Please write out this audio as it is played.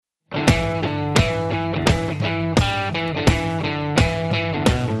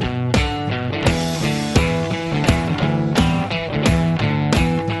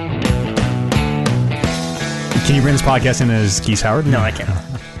bring this podcast in as Geese Howard? No, I cannot.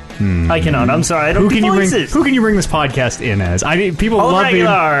 I cannot. I'm sorry. I don't do voices. Who can you bring this podcast in as? I mean, people love regular.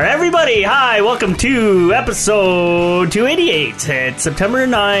 Everybody, hi. Welcome to episode 288. It's September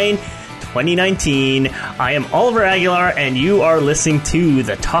 9, 2019. I am Oliver Aguilar, and you are listening to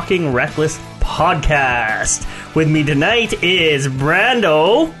the Talking Reckless podcast. With me tonight is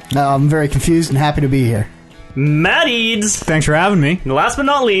Brando. I'm very confused and happy to be here. Matt Eads. Thanks for having me. And last but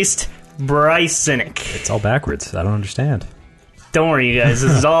not least, Bryce Cynic. It's all backwards. I don't understand. Don't worry, you guys.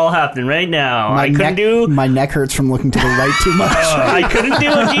 This is all happening right now. My neck hurts from looking to the right too much. I couldn't do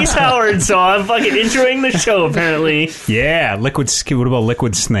a Geese Howard, so I'm fucking introing the show, apparently. Yeah, What about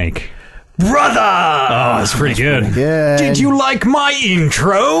Liquid Snake? Brother! Oh, that's pretty good. Good. Did you like my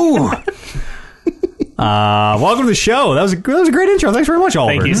intro? Welcome to the show. That was a great intro. Thanks very much,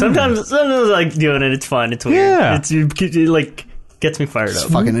 Oliver. Thank you. Sometimes I like doing it. It's fun. It's weird. Yeah. It like gets me fired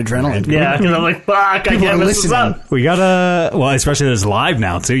up. Fucking adrenaline. Yeah, because I'm like, fuck, I can't mess this up. We gotta, well, especially this live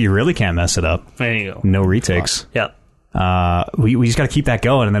now, too. You really can't mess it up. There you go. No retakes. Yep. We just got to keep that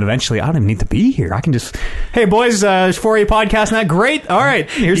going, and then eventually, I don't even need to be here. I can just, hey boys, 4A podcast, not great. All right,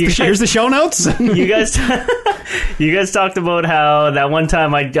 here's the show notes. You guys talked about how that one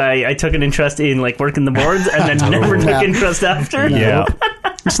time I took an interest in like working the boards, and then never took interest after. Yeah,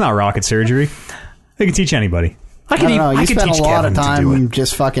 it's not rocket surgery. They can teach anybody. I don't know. You spent a lot of time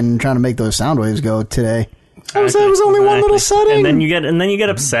just fucking trying to make those sound waves go today. It was only one little setting, and then you get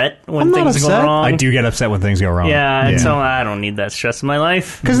upset when things go wrong. I do get upset when things go wrong. Yeah, and so I don't need that stress in my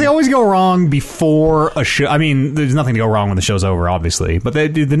life because they always go wrong before a show. I mean, there's nothing to go wrong when the show's over, obviously, but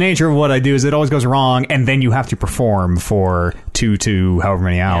the nature of what I do is it always goes wrong, and then you have to perform for 2 to however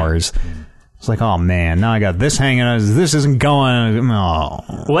many hours. Yeah. It's like, oh man, now I got this hanging out. This isn't going.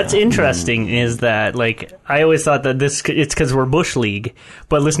 Oh. What's interesting is that, like, I always thought that it's because we're Bush League,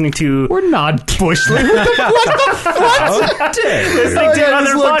 but listening to we're not Bush League. What the fuck? Listening to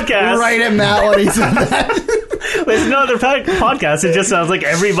other podcasts, right at Matt when he said that. Listening to other podcasts, it just sounds like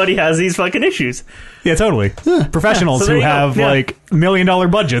everybody has these fucking issues. Yeah, totally. Professionals who have like $1 million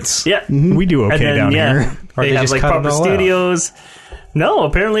budgets. Yeah, we do okay down here. They have like proper studios. No,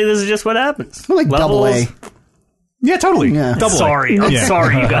 apparently this is just what happens. We're like double A. Yeah, totally. Yeah. Double sorry, A. I'm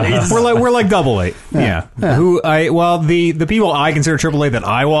sorry, you guys. We're like double A. Yeah. The people I consider triple A that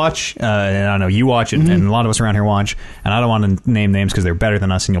I watch, and I know you watch it, and a lot of us around here watch, and I don't want to name names because they're better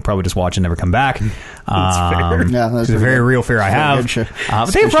than us, and you'll probably just watch and never come back. That's fair. Yeah, that's a very real fear I have.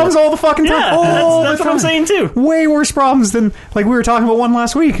 But they have problems all the fucking time. Yeah, that's what I'm saying too. Way worse problems than like we were talking about one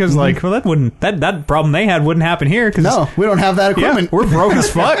last week. Because like, well, that problem they had wouldn't happen here. Cause, no, we don't have that equipment. Yeah, we're broke as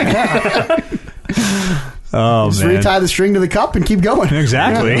fuck. Oh, just retie the string to the cup and keep going.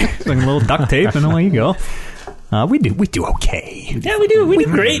 Exactly. It's like a little duct tape, and away you go. We do okay. Yeah, we do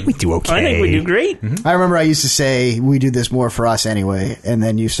great. We do okay. I think we do great. Mm-hmm. I remember I used to say we do this more for us anyway, and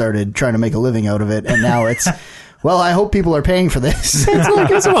then you started trying to make a living out of it, and now it's, well, I hope people are paying for this.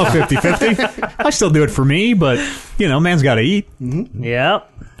 It's about 50-50. I still do it for me, but, man's got to eat. Mm-hmm. Yeah.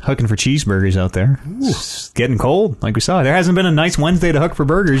 Hooking for cheeseburgers out there. It's getting cold, like we saw. There hasn't been a nice Wednesday to hook for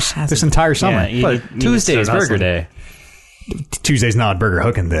burgers this entire summer. Yeah, but Tuesday is burger day. Tuesday's not burger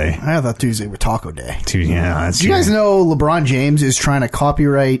hooking day. I thought Tuesday was taco day. Yeah, that's Do you guys know LeBron James is trying to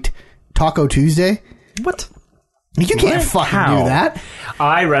copyright Taco Tuesday? What? You can't fucking do that.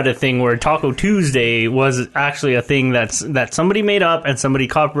 I read a thing where Taco Tuesday was actually a thing that somebody made up and somebody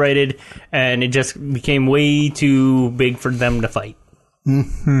copyrighted, and it just became way too big for them to fight.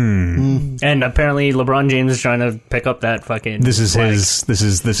 And apparently LeBron James is trying to pick up that fucking this is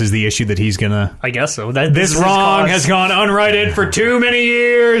the issue that he's gonna, I guess so. This wrong has gone unrighted for too many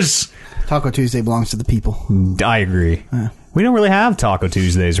years. Taco Tuesday belongs to the people. I agree. We don't really have Taco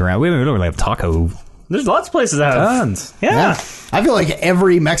Tuesdays around. We don't really have taco. There's lots of places that have tons. Yeah. I feel like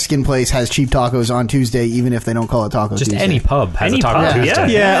every Mexican place has cheap tacos on Tuesday, even if they don't call it Taco Tuesday. Just any pub has a Taco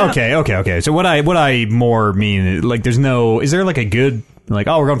Tuesday. Yeah. Okay. So what I more mean, like, is there like a good, like,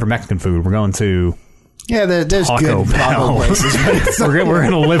 oh, we're going for Mexican food. We're going to there's Taco good taco places. We're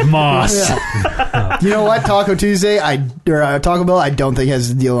going to live Moss. Yeah. You know what? Taco Tuesday, Taco Bell, I don't think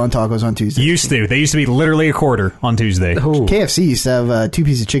has a deal on tacos on Tuesday. They used to be literally a quarter on Tuesday. Ooh. KFC used to have 2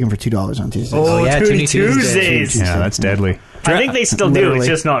 pieces of chicken for $2 on Tuesdays. Oh yeah, Tuesdays. Yeah, that's deadly. I think they still do. It's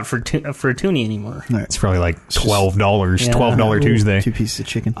just not for Toonie anymore. Right. It's probably like $12. $12 Tuesday. 2 pieces of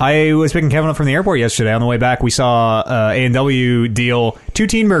chicken. I was picking Kevin up from the airport yesterday. On the way back, we saw A&W deal 2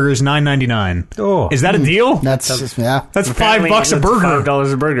 teen burgers, $9.99. Oh, is that a deal? That's $5 a burger.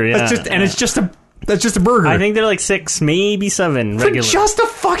 $5 a burger. Yeah, it's just a burger. I think they're like 6, maybe 7 regular. For just a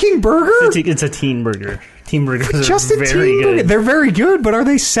fucking burger? It's a teen burger. Team Burgers Just are a very team good. burger. They're very good, but are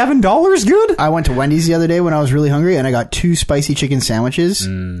they $7 good? I went to Wendy's the other day when I was really hungry, and I got 2 spicy chicken sandwiches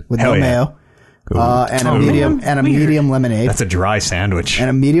with Hell no yeah. mayo, and a medium lemonade, That's a dry sandwich. and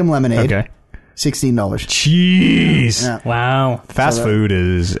a medium lemonade. Okay. $16. Jeez. Yeah. Wow. Fast food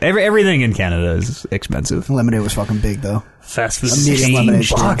is everything in Canada is expensive. Lemonade was fucking big though. Fast food. A medium lemonade.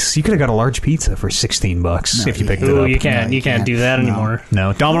 $16. You could have got a large pizza for $16 if you picked it Ooh, up. you can't. No, you can't do that anymore.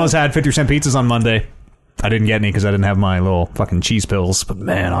 No, Domino's had 50% pizzas on Monday. I didn't get any because I didn't have my little fucking cheese pills. But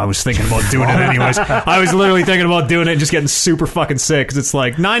man, I was thinking about doing it anyways. I was literally thinking about doing it and just getting super fucking sick because it's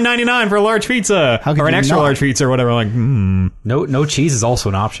like $9.99 for a large pizza How could or an you extra not? large pizza or whatever. I'm like, No cheese is also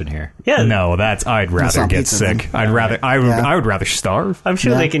an option here. Yeah. no, I'd rather not get pizza, sick. then. I would rather starve. I'm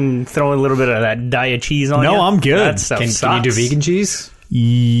sure Yeah. they can throw a little bit of that diet cheese on No, you. I'm good. That stuff Can you sucks. do vegan cheese?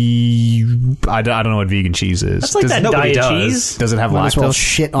 I don't know what vegan cheese is. That's like does, that nobody diet does. cheese. does it have Might as well lactose?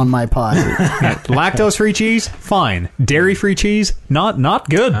 shit on my pie. Lactose free cheese, fine. Dairy free cheese, not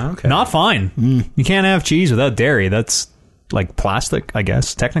good. Okay. Not fine. You can't have cheese without dairy. That's like plastic, I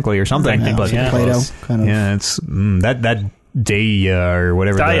guess, technically, or something. Yeah, But yeah. Play-Doh kind of. yeah, it's that Daya or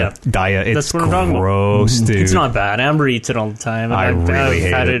whatever. Daya. Daya. It's That's what I'm talking about. gross, dude. It's not bad. Amber eats it all the time. And I I've really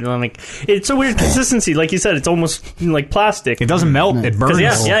hate had it. it. I'm like, it's a weird consistency. Like you said, it's almost like plastic. It doesn't melt. It burns.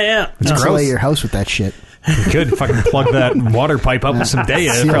 Yeah. It's Insulate gross. your house with that shit. You could fucking plug that water pipe up with some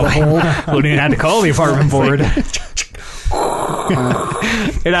Daya. Seal the Probably hole. wouldn't even have to call the apartment board.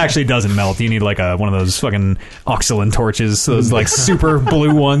 It actually doesn't melt. You need like one of those fucking oxalin torches, those like super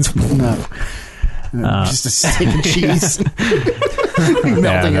blue ones. No. Just a stick of cheese.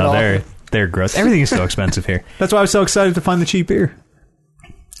 Melting it all. they're gross. Everything is so expensive here. That's why I was so excited to find the cheap beer.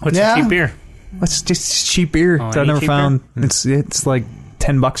 What's Yeah. a cheap beer? It's just cheap beer that I any never cheap found. It's like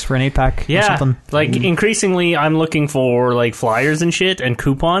 $10 for an 8-pack or Yeah, something. like increasingly, I'm looking for like flyers and shit and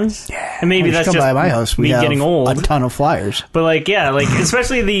coupons. Yeah, and maybe You should that's come just by my house. We me have getting old. a ton of flyers. But like, yeah, like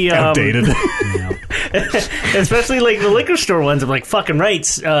especially the Outdated. especially like the liquor store ones. I'm like, fucking right,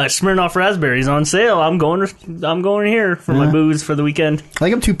 Smirnoff raspberries on sale. I'm going here for my booze for the weekend.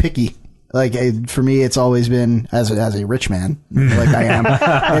 Like, I'm too picky. Like, for me, it's always been, as a rich man, like I am,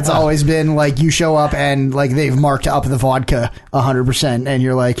 it's always been like you show up and like they've marked up the vodka 100%, and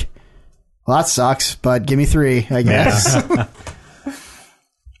you're like, well, that sucks, but give me 3, I guess.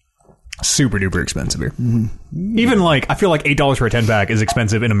 Super duper expensive here. Even like, I feel like $8 for a 10-pack is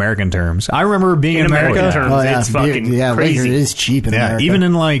expensive in American terms. I remember being in America. terms, Oh, yeah. it's fucking Liquor crazy. is cheap in Yeah, America. even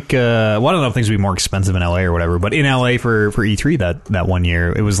in like, well, I don't know if things would be more expensive in LA or whatever, but in LA for E3 that one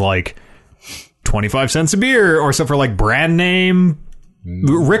year, it was like 25 cents a beer or so for like brand name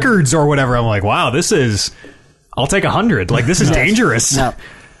Rickards or whatever. I'm like, wow, I'll take 100. Like, this is dangerous. No.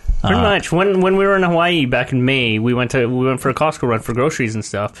 Pretty much. When we were in Hawaii back in May, we went for a Costco run for groceries and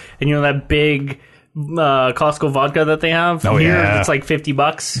stuff. And you know that big Costco vodka that they have Oh, here? yeah. It's like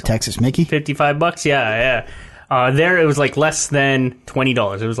 $50. Texas Mickey. $55. Yeah. There it was like less than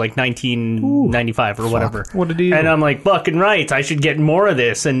 $20. It was like $19.95 or whatever. What a deal. And I'm like, fucking right, I should get more of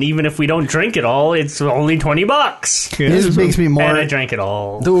this. And even if we don't drink it all, it's only $20. It just makes me more. And I drank it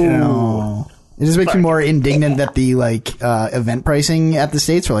all. No. It just makes me more indignant that the like event pricing at the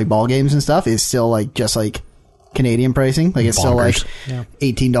States for like ball games and stuff is still like just like Canadian pricing. Like, it's still like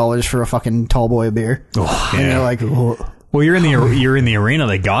 $18 for a fucking tall boy of beer. Oh, And yeah. you're like, oh. Well, you're in the arena.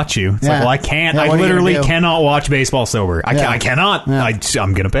 They got you. It's like, Yeah. well, I can't. Yeah, I what are you literally gonna do? cannot watch baseball sober. I cannot. Yeah.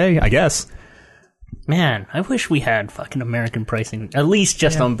 I'm gonna pay. I guess. Man, I wish we had fucking American pricing, at least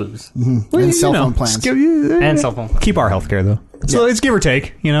just on booze. And cell phone plans. And cell phone. Keep our healthcare though. So it's give or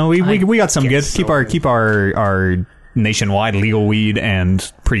take. You know, we got some good. guess Keep so. our nationwide legal weed and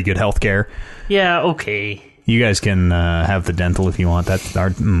pretty good healthcare. Yeah, okay. You guys can have the dental if you want. That's our.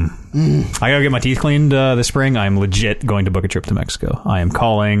 I gotta get my teeth cleaned this spring. I'm legit going to book a trip to Mexico. I am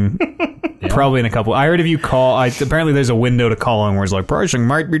calling probably in a couple. I heard if you call, apparently there's a window to call in where it's like pricing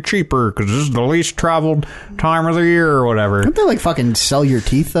might be cheaper because this is the least traveled time of the year or whatever. Don't they like fucking sell your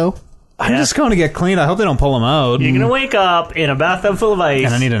teeth though? I'm just going to get cleaned. I hope they don't pull them out. You're gonna wake up in a bathtub full of ice.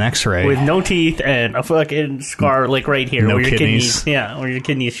 And I need an X-ray. with no teeth and a fucking scar like right here No where your kidneys. where your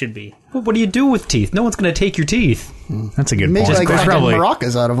kidneys should be. But what do you do with teeth? No one's going to take your teeth. That's a good Make point. like There's fucking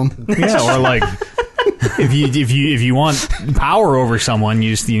maracas out of them. yeah, or like if you want power over someone,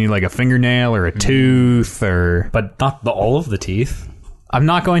 you need like a fingernail or a tooth or. But not all of the teeth. I'm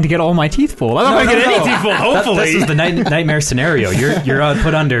not going to get all my teeth pulled. I'm not going to get any teeth pulled. Hopefully, This is the nightmare scenario. You're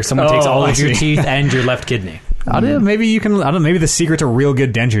put under. Someone takes all I of your see. teeth and your left kidney. Maybe you can. I don't know. Maybe the secret to real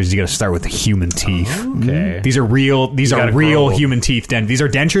good dentures is you got to start with the human teeth. Okay. These are real. These are gotta real grow. human teeth. These are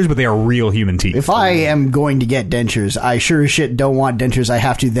dentures, but they are real human teeth. If I am going to get dentures, I sure as shit don't want dentures I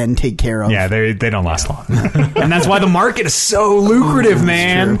have to then take care of. Yeah, they don't last long, and that's why the market is so lucrative,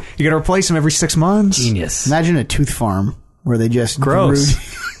 man. You got to replace them every 6 months. Genius. Imagine a tooth farm where they just Gross.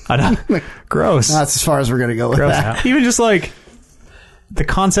 I know. Gross. That's as far as we're going to go with Gross. that. Even just like the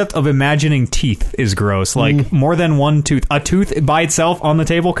concept of imagining teeth is gross. Like more than one tooth. A tooth by itself on the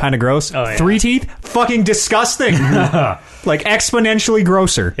table, kind of gross. Oh, yeah. 3 teeth, fucking disgusting. Like exponentially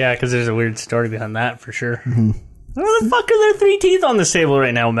grosser. Yeah, because there's a weird story behind that for sure. Where the fuck are there 3 teeth on this table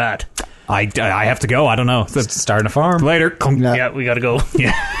right now, Matt? I have to go. I don't know. Starting a farm. Later. Yeah. Yeah, we gotta go.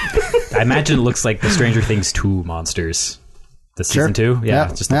 Yeah. I imagine it looks like the Stranger Things 2 monsters. The season 2? Yeah,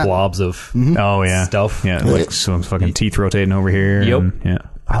 Yeah. just the Yeah. blobs of Oh yeah. stuff. Yeah. Like some fucking teeth rotating over here. Yep. and- yeah.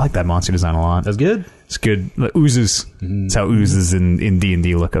 I like that monster design a lot. That's good. It's good. The oozes. That's how oozes in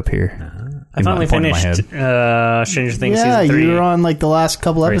D&D look up here. I finally finished Stranger Things Yeah, season 3. you were on like the last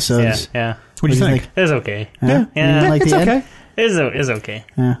couple Yeah, episodes. yeah. What do you think? It was okay. Yeah. Yeah. Like It's the end? okay. It's okay.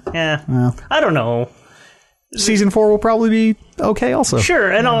 Yeah. Yeah. Well. I don't know. Season 4 will probably be okay also.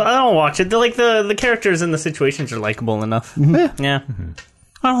 Sure, and I'll watch it. The characters and the situations are likable enough. Yeah.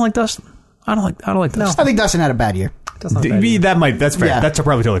 I don't like Dustin. I don't like Dustin. I think Dustin had a bad year. That's fair. Yeah. That's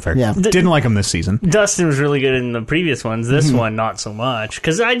probably totally fair. Yeah. Didn't like him this season. Dustin was really good in the previous ones. This one, not so much.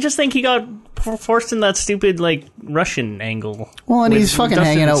 Because I just think he got forced in that stupid, like, Russian angle. Well, and with he's fucking Dustin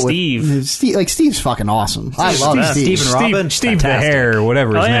hanging and out Steve. with Steve. Like Steve's fucking awesome. I love Steve. Steve and Robin. Steve the Fantastic. Hair,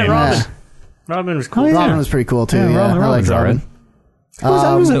 whatever his Oh, yeah, name Robin. is. Robin was cool. Oh, yeah. Robin was pretty cool too. Yeah, I like Robin's all Robin. right.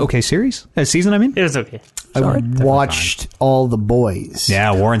 That was an okay series. Season, I mean? It was okay. I watched all the boys.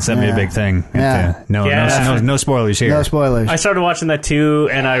 Yeah, Warren sent me a Yeah. big thing. Yeah. No spoilers here. No spoilers. I started watching that too,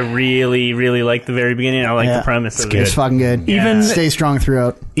 and I really, really liked the very beginning. I like the premise of It's it. fucking good. Even- Stay strong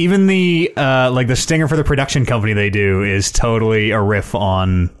throughout. Even the like the stinger for the production company they do is totally a riff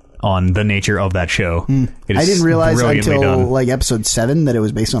on the nature of that show. It I is didn't realize brilliantly until done. like episode 7 that it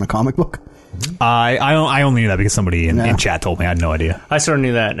was based on a comic book. I only knew that because somebody in chat told me. I had no idea. I sort of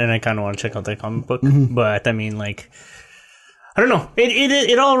knew that, and I kind of want to check out that comic book. But I mean, like, I don't know.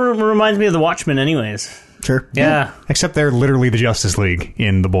 It all reminds me of the Watchmen, anyways. Sure. Yeah. Except they're literally the Justice League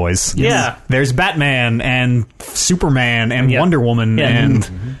in The Boys. Yeah. There's Batman and Superman and Yeah. Wonder Woman Yeah.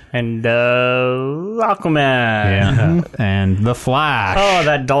 and Aquaman. and The Flash. Oh,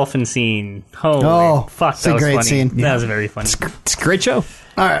 that dolphin scene. Holy Oh, fuck, it's that a was great funny. scene. That was very funny. It's a great show.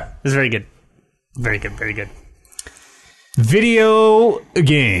 All right. It was very good. Very good, very good. Video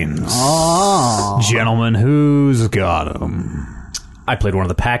games. Oh. Gentlemen, who's got them? I played one of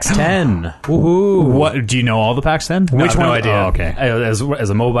the PAX 10. Woohoo! What do you know? All the packs then? No, I Which have one? no idea. Oh, okay. As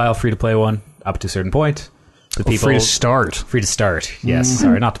a mobile free to play one, up to a certain point. The people Free to start. Free to start. Yes.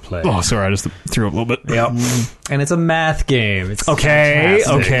 Sorry, not to play. Oh, sorry, I just threw up a little bit. Yep. And it's a math game. It's Okay.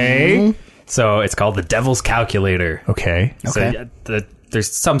 fantastic. Okay. So it's called the Devil's Calculator. Okay. Okay. So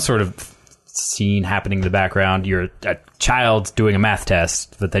there's some sort of scene happening in the background. You're a child doing a math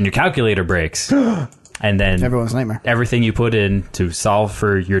test, but then your calculator breaks. And then Everyone's nightmare. everything you put in to solve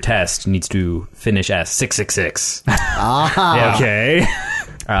for your test needs to finish as 666. Yeah. Okay.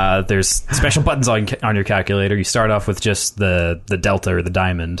 There's special buttons on your calculator. You start off with just the delta or the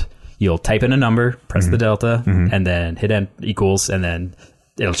diamond. You'll type in a number, press the delta, and then hit equals, and then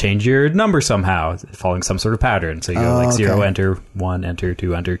it'll change your number somehow, following some sort of pattern. So you go like 0, okay. enter, 1, enter,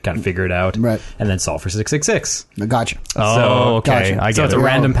 2, enter, kind of figure it out, Right. and then solve for 666. Gotcha. Oh, okay. gotcha. I So get it's it. a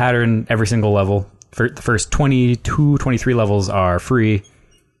random pattern every single level. For the first 22, 23 levels are free.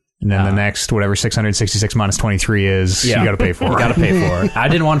 And then the next, whatever 666 minus 23 is, you got to pay for. You got to pay for it. I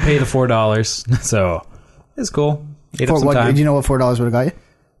didn't want to pay the $4, so it's cool. Ate up some What, time. do you know what $4 would have got you?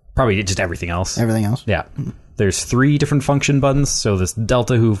 Probably just everything else. Everything else? Yeah. There's 3 different function buttons. So there's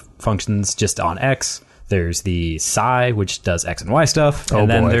delta, who functions just on X. There's the psi, which does X and Y stuff. Oh,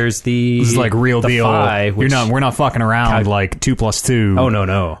 And then boy. there's the This is like real the deal. phi, which, We're not fucking around like 2 plus 2. Oh,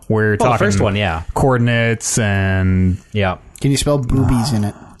 no. We're Well, talking the first one, yeah. coordinates and Yeah. Can you spell boobies in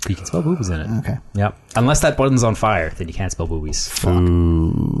it? You can spell boobies in it. Okay. Yep. Unless that button's on fire, then you can't spell boobies.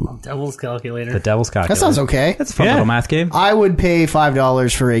 Devil's calculator. The Devil's Calculator. That sounds okay. That's a fun Yeah. little math game. I would pay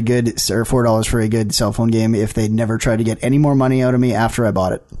 $5 for a good, or $4 for a good cell phone game if they'd never tried to get any more money out of me after I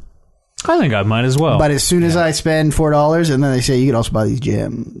bought it. I think I might as well. But as soon as I spend $4, and then they say you could also buy these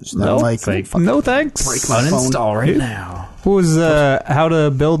gems, then I'm like, it's like, fuck, no thanks. break my phone. Uninstall right now. What was how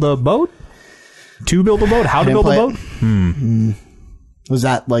to build a boat? To build a boat? How to Didn't build a play boat? Was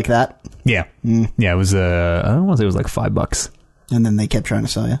that like that? Yeah. Yeah, it was I don't want to say it was like $5. And then they kept trying to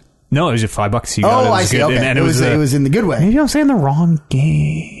sell you. No, it was just $5. You got it. It was I see. good. Okay. And it was in the good way. Maybe I'm saying the wrong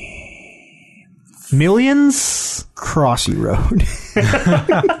game. Millions? Crossy Road.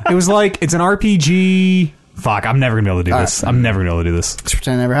 It was like, it's an RPG. Fuck, I'm never going to be able to do this. I'm never going to be able to do this. Let's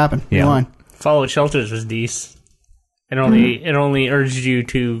pretend it never happened. Yeah. Go on. Fallout Shelters was decent. It only urged you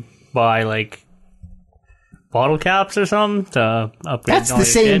to buy like bottle caps or something to upgrade. That's all the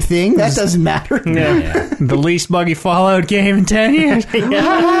your same shit. thing. That doesn't matter. Yeah. The least buggy Fallout game in 10 years.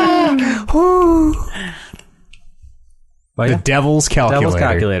 Woo. Well, The yeah. Devil's Calculator. Devil's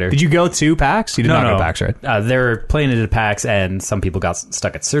Calculator. Did you go to PAX? You did not go to PAX, right? They're playing it at PAX, and some people got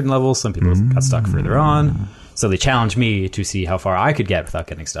stuck at certain levels, some people got stuck further on. So they challenged me to see how far I could get without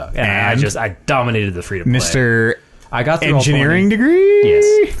getting stuck. And I dominated the freedom play. Mr. I got through Engineering all 20. degree?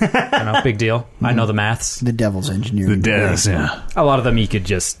 Yes. I know, big deal. I know the maths. The Devil's Engineering. Yeah. A lot of them you could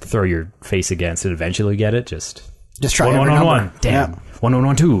just throw your face against and eventually get it. Just Just try 1 every 1 1 number. 1. Damn. Yep. 1 1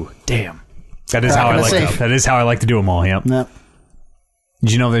 1 2. Damn. That is how I like Safe. that is how I like to do them all, yep. Yep.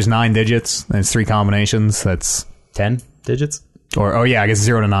 Did you know there's 9 digits? There's 3 combinations. That's 10 digits? I guess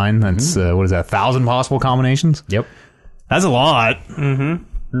 0 to 9. That's what is that? 1,000 possible combinations? Yep. That's a lot.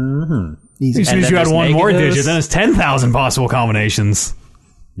 Easy. As soon as then you had there's one more negatives. digit, then it's 10,000 possible combinations.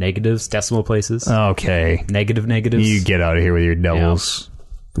 Negatives, decimal places. Okay. Negatives. You get out of here with your devil's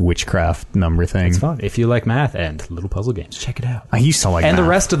witchcraft number thing. It's fun. If you like math and little puzzle games, check it out. I used to like And math. the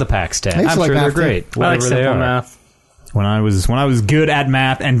rest of the PAX 10. I used I'm to like sure they're math, too. great. I like Whatever they simple are. math. When I was good at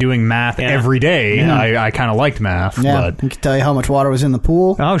math and doing math every day, I kind of liked math. Yeah. But We can tell you how much water was in the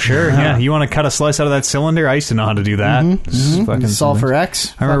pool. oh sure, yeah. You want to cut a slice out of that cylinder? I used to know how to do that. It's fucking Solve for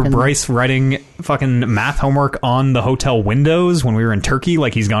X. I remember Fucking- Bryce writing fucking math homework on the hotel windows when we were in Turkey,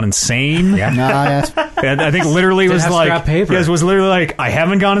 like he's gone insane. Yeah. No, yes. And I think literally Didn't was have like, scrap paper. yes, was literally like, I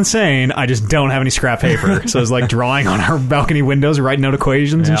haven't gone insane. I just don't have any scrap paper. So it was like drawing on our balcony windows, writing out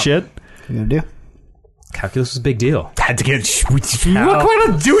equations and Yeah. shit. What are you going to do? Calculus was a big deal. Had to get what kind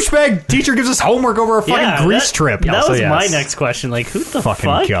of douchebag teacher gives us homework over a fucking Greece trip? That Also, was yes. my next question. Like, who the fucking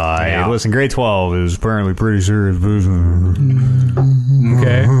fuck? guy. Yeah. Listen, grade 12 is apparently pretty serious.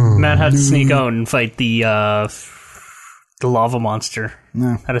 Okay. Matt had to sneak out and fight the lava monster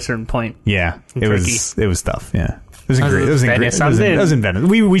No. at a certain point. Yeah, it was tough. Yeah, it was in Was Greece. it It was in Venice? Greece. It was in Venice.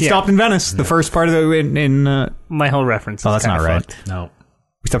 We stopped in Venice. The first part of the in My whole reference. oh, is that's kinda not right. fucked. No.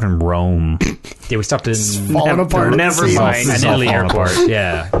 We stopped in Rome. Yeah, we stopped in Falling apart. Never See, mind. It's an all Italy falling airport. apart.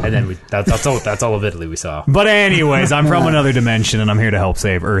 Yeah, and then that's all of Italy we saw. But anyways, I'm from another dimension, and I'm here to help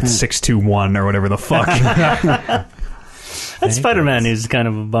save Earth 621 or whatever the fuck. That Spider-Man news is kind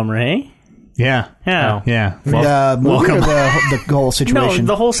of a bummer, hey? Yeah, Yeah. yeah. The movie welcome. or the whole No, situation?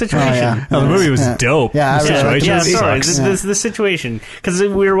 the whole situation. Oh, yeah. Oh, the movie was Yeah. dope. Yeah, I The really liked situation it. Yeah, sorry. sucks. The situation. Because we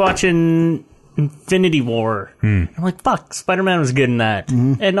were watching Infinity War. I'm like, fuck, Spider-Man was good in that.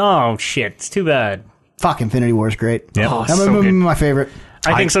 And oh, shit, it's too bad. Fuck, Infinity War is great. Yep. Oh, That so movie good. my favorite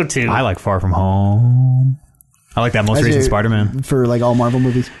I think so too. I like Far From Home. I like that most I recent do, Spider-Man. for like all Marvel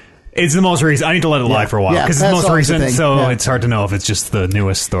movies. It's the most recent. I need to let it lie for a while Yeah, because it's the that's most always the recent, thing. so Yeah. it's hard to know if it's just the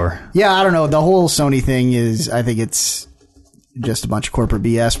newest or. Yeah, I don't know. The whole Sony thing is, I think it's just a bunch of corporate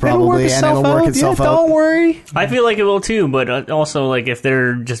BS probably, and it'll work itself out. Don't worry. I feel like it will too, but also, like, if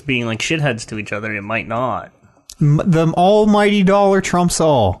they're just being like shitheads to each other, it might not. The almighty dollar trumps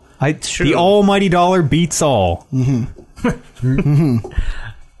all. True. The almighty dollar beats all.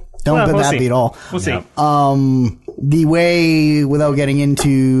 Don't Well, bet we'll that see. beat all. We'll see. The way, without getting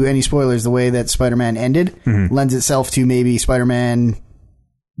into any spoilers, the way that Spider-Man ended lends itself to maybe Spider-Man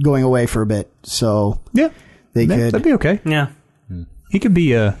going away for a bit. So Yeah, they could that'd be okay. Yeah. He could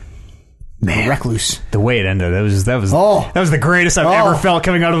be a recluse. the way it ended. That was Oh. that was the greatest I've ever felt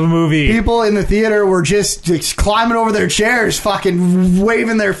coming out of a movie. People in the theater were just climbing over their chairs, fucking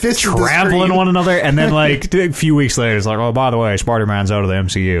waving their fists at the Trampling screen. one another, and then like a few weeks later, it's like, oh, by the way, Spider-Man's out of the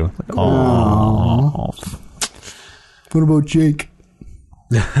MCU. Like, oh, What about Jake?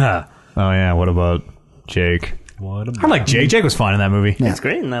 oh yeah. What about Jake? What I like Jake. Jake was fine in that movie. Yeah. It's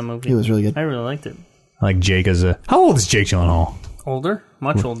great in that movie. He was really good. I really liked it. I like Jake as a. How old is Jake Gyllenhaal? Older?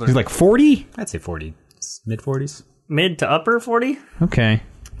 Much older. He's like 40. I'd say 40, mid 40s. Mid to upper 40? Okay.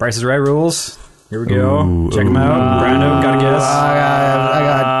 Price is Right rules. Here we go. Ooh, Check them out. Brando, gotta guess.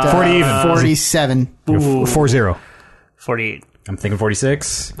 I got 40 even. 47. 40. 48. I'm thinking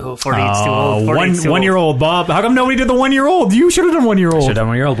 46. Oh, 48's too old. 48's too One year old Bob. How come nobody did the 1 year old? You should have done 1 year old. Should have done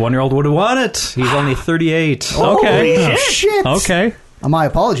 1 year old. 1 year old would have won it. He's only 38. Okay. Holy shit. Shit. Okay. My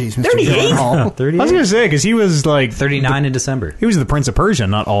apologies, Mr. 38? Gyllenhaal. I was 38. gonna say because he was like 39 in December. he was the Prince of Persia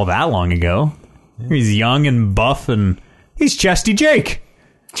not all that long ago. He's young and buff and he's Chesty Jake.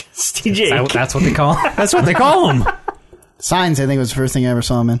 TJ. That's what they call him. That's what they call him. Signs, I think, was the first thing I ever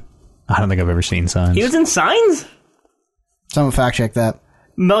saw him in. I don't think I've ever seen Signs. He was in Signs? Someone fact check that.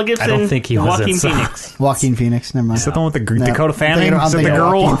 Mel Gibson, I don't think he was Joaquin in Signs. Phoenix. Joaquin Phoenix. Never mind. Is that the one with the No. Dakota Fanning? I'm Is that the thinking of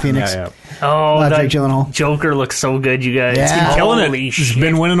girl? Joaquin Phoenix. Oh, Not that Jake Gyllenhaal. Joker looks so good, you guys. Yeah. He's Killing it. Holy He's shit.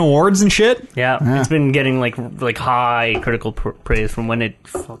 been winning awards and shit. Yeah, it's been getting like high critical praise from when it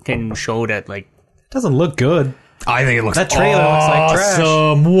fucking showed at like Doesn't look good. I think it looks That trailer looks like trash.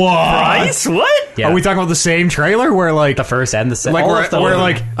 awesome. What? Price. What? Yeah. Are we talking about the same trailer where like The first and the second. like all where, of them. where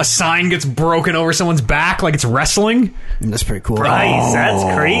like a sign gets broken over someone's back like it's wrestling? That's pretty cool. Price.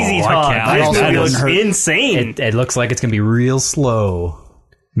 That's crazy I talk. can't- This also movie looks doesn't hurt. insane. It looks like it's gonna be real slow.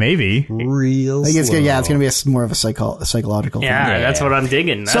 Maybe. Real I think it's slow. gonna, yeah, it's gonna be more of a psychological Yeah, thing. that's what I'm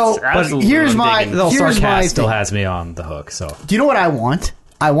digging. That's So, but absolutely here's what I'm my- digging. The Here's my sarcasm still thing. has me on the hook, so. Do you know what I want?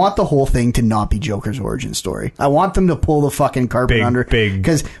 I want the whole thing to not be Joker's origin story. I want them to pull the fucking carpet under. Big.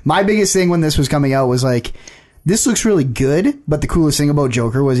 Because my biggest thing when this was coming out was like, this looks really good, but the coolest thing about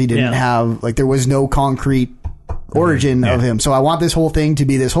Joker was he didn't Yeah. have, like, there was no concrete origin of him. So I want this whole thing to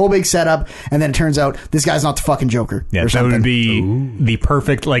be this whole big setup, and then it turns out this guy's not the fucking Joker. Yeah, or that something. would be the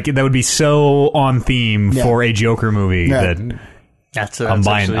perfect, like, that would be so on theme Yeah. for a Joker movie Yeah. that That's I'm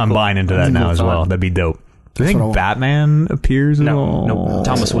actually cool. buying into That's that a now cool as thought. well. That'd be dope. Do you what I think want. Batman appears at all? No.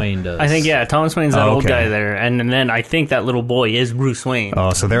 Thomas Wayne does. I think, yeah, Thomas Wayne's that Oh, old okay. guy there. And then I think that little boy is Bruce Wayne.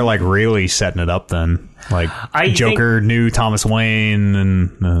 Oh, so they're like really setting it up then. Like I Joker knew Thomas Wayne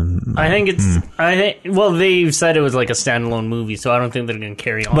and I think it's. I think. Well, they've said it was like a standalone movie, so I don't think they're going to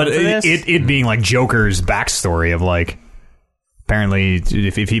carry on. but for this. it being like Joker's backstory of like apparently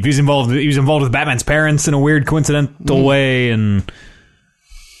if he was involved with Batman's parents in a weird coincidental way and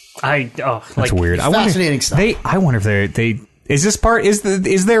that's that's weird. fascinating stuff. I wonder if they is this part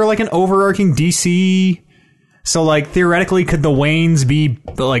is there like an overarching DC. So, like, theoretically, could the Waynes be,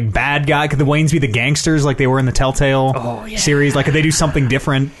 like, bad guy? Could the Waynes be the gangsters like they were in the Telltale series? Like, could they do something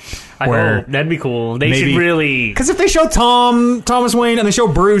different? I hope. That'd be cool. They should really. Because if they show Thomas Wayne and they show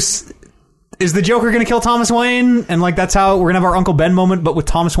Bruce, is the Joker going to kill Thomas Wayne? And, like, that's how we're going to have our Uncle Ben moment, but with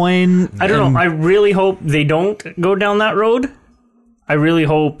Thomas Wayne? I don't know. I really hope they don't go down that road. I really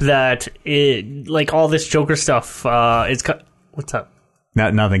hope that it, like, all this Joker stuff is. What's up?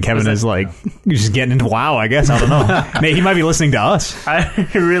 Nothing. Kevin is, like, just getting into WoW, I guess. I don't know. He might be listening to us. I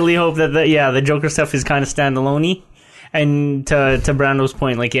really hope that the Joker stuff is kind of standalone-y. And to Brando's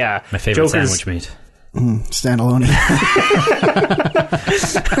point, like, yeah, My favorite Joker's, sandwich meat. Standalone.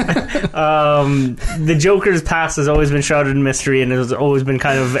 the Joker's past has always been shrouded in mystery and has always been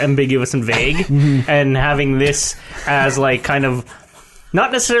kind of ambiguous and vague. And having this as like kind of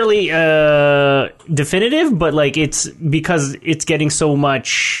not necessarily definitive, but like it's because it's getting so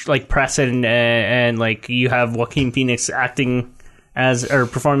much like press and like you have Joaquin Phoenix acting as or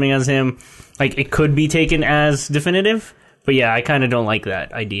performing as him, like it could be taken as definitive. But yeah, I kind of don't like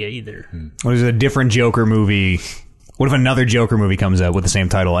that idea either. What is a different Joker movie? What if another Joker movie comes out with the same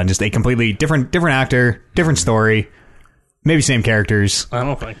title and just a completely different actor, different story, maybe same characters? I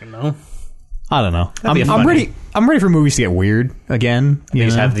don't fucking know. I don't know. be I'm ready. I'm ready for movies to get weird again. You You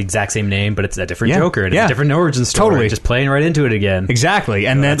just know? have the exact same name, but it's a different Yeah. Joker and Yeah. it's a different origin story. Totally. Just playing right into it again. Exactly,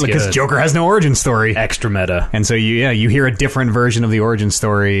 and Oh, then that's because good. Joker has no origin story, Extra meta. and so you hear a different version of the origin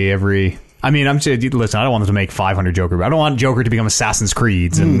story every. I mean, listen. I don't want them to make 500 Joker. I don't want Joker to become Assassin's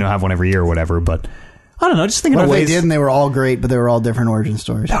Creeds and have one every year or whatever. But I don't know. Just thinking What of if they ways. did and they were all great, but they were all different origin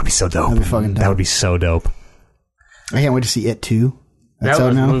stories? That would be so dope. That'd be fucking dope. That would be so dope. I can't wait to see It 2. That's That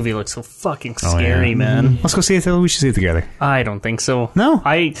out now. movie looks so fucking Oh, scary, yeah. man. Let's go see it. We should see it together. I don't think so. No,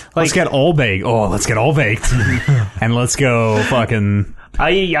 Let's let's get all baked. Oh, let's get all baked, and let's go fucking.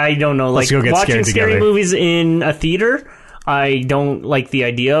 I don't know. Let's Like go get watching scared scary together. movies in a theater, I don't like the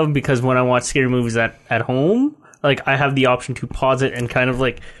idea of because when I watch scary movies at home, like I have the option to pause it and kind of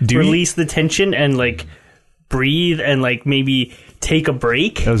like Do you? release the tension and like breathe and like maybe take a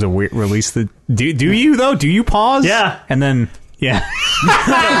break. That was a weird release. Do you though? Do you pause? Yeah. and then. Yeah, No,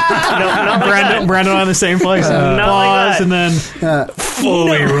 not like that. Brandon on the same place. Not like Pause that. and then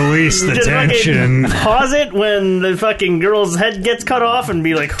fully release the Just fucking tension. pause it when the fucking girl's head gets cut off and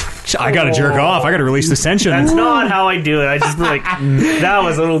be like, I gotta jerk off. I gotta release the tension. that's not how I do it. I just be like, that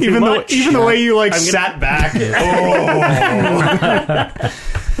was a little too even much. the way you like I'm gonna- sat back.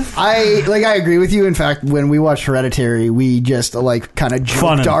 I agree with you. In fact, when we watched Hereditary, we just like kind of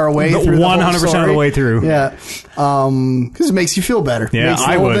joked our way through the whole 100% of the story. way through. Yeah, because it makes you feel better. Yeah, makes the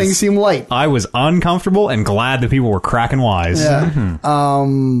I whole was- thing seem light. I was uncomfortable and glad that people were cracking wise. Yeah.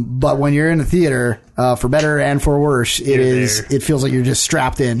 But when you're in a theater, for better and for worse, it feels like you're just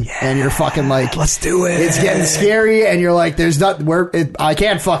strapped in and you're fucking like, Let's do it. it's getting scary and you're like, I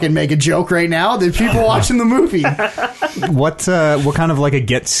can't fucking make a joke right now. There's people watching the movie. What kind of like a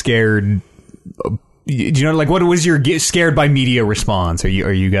get scared? Do you know, like, what was your scared by media response? Are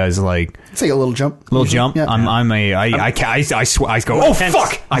you guys like It's like a little jump. little jump? Yeah. I swear, I go, oh tense.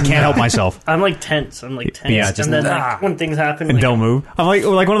 fuck, I can't help myself. I'm like tense. Yeah, just- and then like, when things happen, And like, don't move. I'm like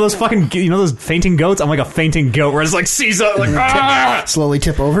one of those fucking, those fainting goats. I'm like a fainting goat where it's like sees up, like ah! Slowly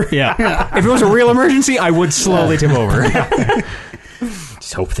tip over. Yeah. If it was a real emergency, I would slowly tip over.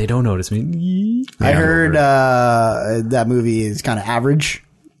 Just hope they don't notice me. I heard that movie is kind of average.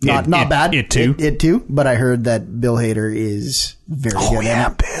 Not bad. It too. It too. But I heard that Bill Hader is very good. Yeah,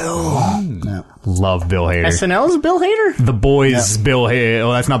 at it. Bill. Yeah. Love Bill Hader. SNL's Bill Hader. The Boys, Bill Hader.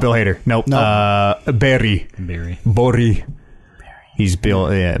 Oh, that's not Bill Hader. Nope. Barry. Barry. He's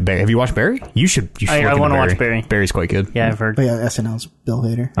Bill. Yeah, Barry. Have you watched Barry? You should. I want to watch Barry. Barry's quite good. Yeah, I've heard. But yeah, SNL's Bill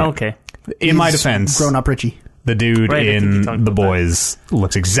Hader. Okay. In my He's defense, grown up Richie. the dude Right, I think you in talked The about Boys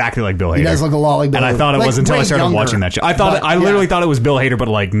looks exactly like Bill Hader. He does look a lot like Bill And I Hader. thought it Like, was until I way started younger. watching that show. I literally thought it was Bill Hader, but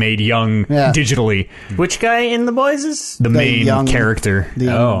like made young digitally. Which guy in The Boys is? The main young- character.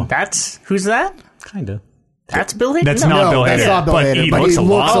 Who's that? Kind of. That's Bill Hader. That's No. not Bill Hader. that's not Bill but Hader, he but looks he a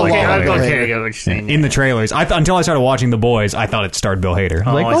looks lot a like lot Bill like Hader. Bill Okay, Hader. I get what you're saying. In the trailers, until I started watching The Boys, I thought it starred Bill Hader.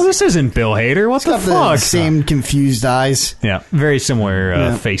 I'm like, I oh, see. this isn't Bill Hader. What the Got the fuck? same confused eyes. Yeah, very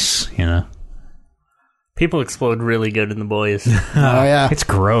similar face. People explode really good in The Boys. Oh yeah. It's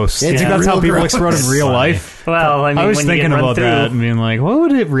gross. It's You think that's how real people gross. explode in real life? Well, I mean, I was when you thinking get run about through, that and being like, what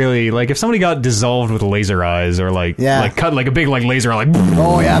would it really like if somebody got dissolved with laser eyes or like cut like a big like laser like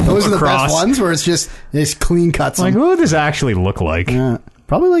Oh yeah, those are the across. best ones where it's just clean cuts. Like, what would this actually look like? Yeah.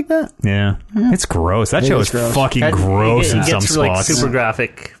 Probably like that. Yeah. It's gross. That show is is gross. fucking That- gross it in some gets like spots. super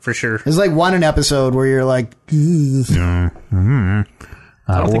graphic for sure. There's like an episode where you're like, ugh.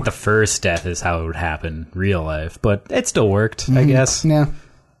 I don't think the first death is how it would happen real life, but it still worked, I guess. Yeah.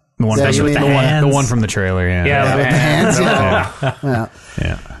 The one, Yeah, from, you mean the, the one, the hands? one from the trailer, yeah. Yeah, With the hands. Yeah.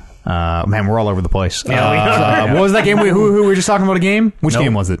 Yeah. Man, we're all over the place. Yeah, we are. What was that game? Who we were just talking about a game? Which Nope.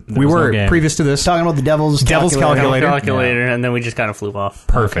 game was it? There We was no were game. previous to this. Talking about the Devil's Calculator. Calculator, and then we just kind of flew off.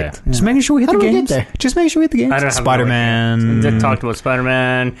 Perfect. Okay. Just making sure we hit How the do we get games. there? Just making sure we hit the games. I don't have Spider-Man. They talked about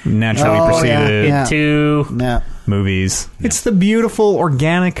Spider-Man, Naturally Oh, proceeded. yeah. 2. Yeah. Movies. It's the beautiful,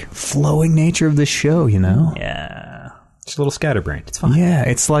 organic, flowing nature of this show, Yeah. Just a little scatterbrained. It's fine. Yeah,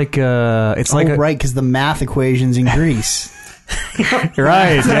 it's like like Right, because the math equations in Greece.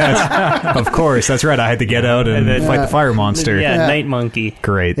 right. Yes, of course. That's right. I had to get out and then- fight the fire monster. Yeah, Yeah. Night Monkey.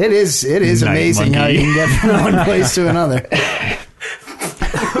 Great. It is Night amazing how monkey. you can get from one place to another.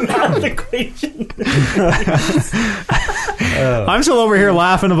 Equation. I'm still over here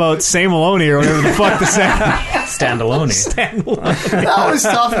laughing about Say Maloney or whatever the fuck the sound. Standalone. That was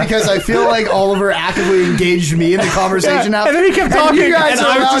tough because I feel like Oliver actively engaged me in the conversation. Yeah, and then he kept talking, You guys and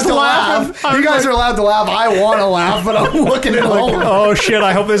are I was allowed just to laughing. laugh. You guys are allowed to laugh. I want to laugh, but I'm looking at Oliver. Oh shit!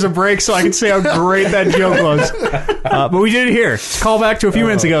 I hope there's a break so I can say how great that joke was. But we did it here. Call back to a few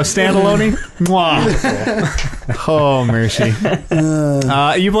minutes ago. Standalone. Mwah. Oh mercy.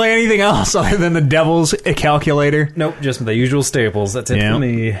 You play anything else other than the Devil's Calculator? Nope, just the usual staples. That's it Yeah. for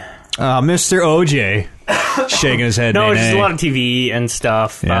me. Mr. OJ shaking his head. No, nay, it's just nay. a lot of TV and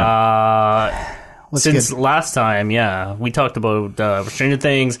stuff. What's Since good? last time, we talked about Stranger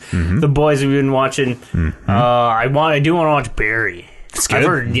Things, The Boys we've been watching. I do want to watch Barry. It's I've good.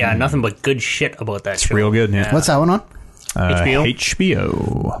 heard, nothing but good shit about that show. Real good. Yeah. What's that one on? HBO?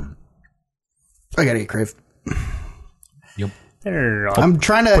 HBO. I gotta get Crave. I'm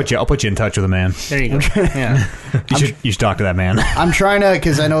trying to. I'll put you in touch with a man. there you go. Yeah. You should talk to that man. I'm trying to,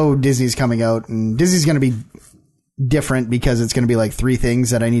 because I know Disney's coming out, and Disney's going to be different because it's going to be like 3 things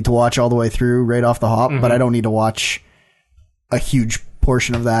that I need to watch all the way through right off the hop, but I don't need to watch a huge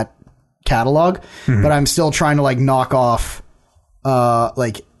portion of that catalog. But I'm still trying to like knock off,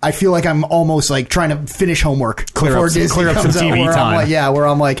 I feel like I'm almost like trying to finish homework Clear before up some- Disney clear up comes some out, TV where time. I'm like, where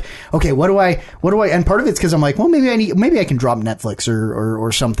I'm like, okay, what do I, and part of it's because I'm like, well, maybe I can drop Netflix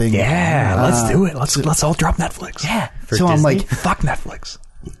or something. Yeah, let's do it. Let's all drop Netflix. Yeah. So I'm like, Fuck Netflix.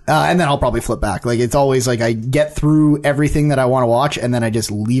 and then I'll probably flip back. Like it's always like I get through everything that I want to watch, and then I just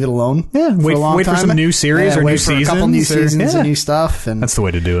leave it alone. Yeah, for a long wait for time. some new series or wait new for a couple new seasons or- seasons yeah. and new stuff. And That's the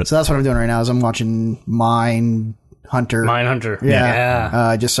way to do it. so that's what I'm doing right now. Is I'm watching Mindhunter. Mindhunter. Yeah,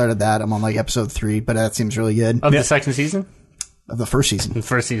 I just started that. I'm on like episode 3, but that seems really good. Of the second season? Of the first season, The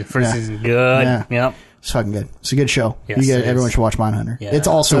first season. Good. Yeah. Yep. it's fucking good. It's a good show. Yes, it Everyone is. should watch Mindhunter. Yeah. It's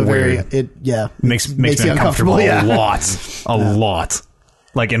also So very weird. Makes it me uncomfortable Yeah. a lot.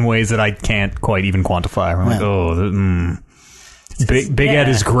 Like in ways that I can't quite even quantify. I'm like, Yeah. Big Ed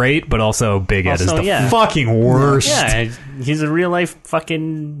is great, but also Big Ed is Also, the fucking worst. Yeah, he's a real life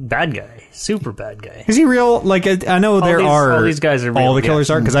fucking bad guy, super bad guy. Is he real? Like, I know all these guys are real, all the killers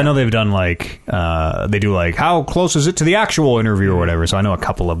are, because I know they've done like they do like how close is it to the actual interview or whatever. So I know a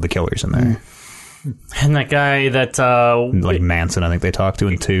couple of the killers in there. And that guy that like Manson, I think they talked to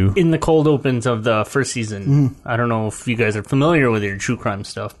in 2. in the cold opens of the first season. I don't know if you guys are familiar with your true crime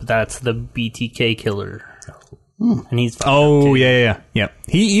stuff, but that's the BTK killer. And he's yeah.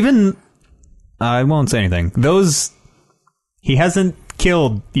 He even I won't say anything. He hasn't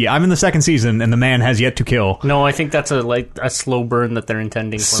killed. Yeah, I'm in the 2nd season, and the man has yet to kill. No, I think that's a slow burn that they're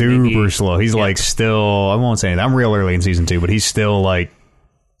intending for. Super slow. He's like still. I won't say anything. I'm real early in season 2, but he's still like.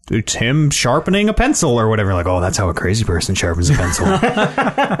 It's him sharpening a pencil or whatever. Like, oh, that's how a crazy person sharpens a pencil.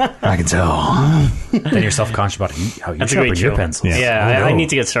 I can tell. Then you're self-conscious about how you sharpen your pencils. Yeah, I need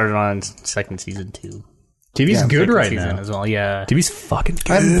to get started on 2nd season 2. TV's good right now as well. Yeah, TV's fucking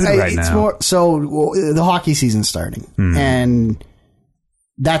good right now. The hockey season's starting, and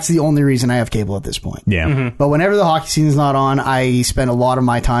that's the only reason I have cable at this point. Yeah. But whenever the hockey season's not on, I spend a lot of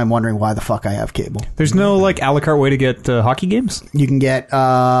my time wondering why the fuck I have cable. There's no like a la carte way to get hockey games? You can get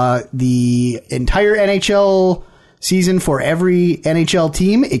the entire NHL season for every NHL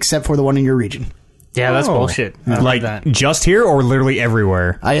team except for the one in your region. Yeah, that's bullshit. Like that. just here or literally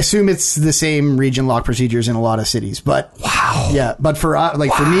everywhere? I assume it's the same region lock procedures in a lot of cities, but yeah. But for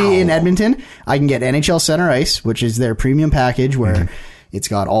for me in Edmonton, I can get NHL Center Ice, which is their premium package where it's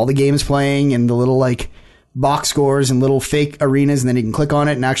got all the games playing and the little like box scores and little fake arenas, and then you can click on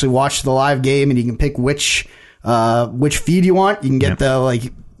it and actually watch the live game, and you can pick which feed you want. You can get the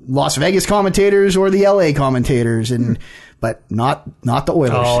like Las Vegas commentators or the LA commentators, and but not the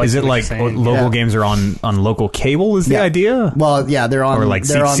Oilers. Oh, is it like local games are on local cable? Is the idea? Well, yeah, they're on or like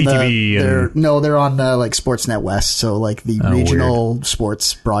they're on CTV. they're on like Sportsnet West, so like the regional weird.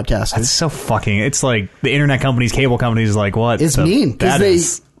 Sports broadcasters. That's so fucking. It's like the internet companies, cable companies, like what? It's mean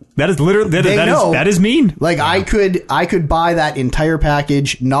because that is literally that is mean. Like I could buy that entire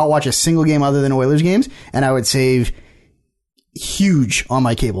package, not watch a single game other than Oilers games, and I would save huge on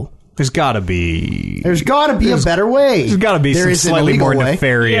my cable. There's got to be a better way. There's got to be some slightly more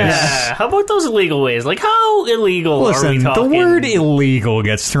nefarious. Yeah. How about those illegal ways? Like, how illegal are we talking? The word illegal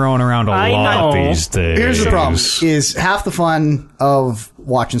gets thrown around a lot these days. Here's the problem: is half the fun of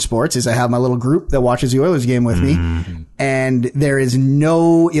watching sports is I have my little group that watches the Oilers game with me, and there is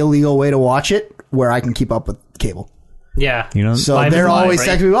no illegal way to watch it where I can keep up with cable. Yeah. You know, so they're always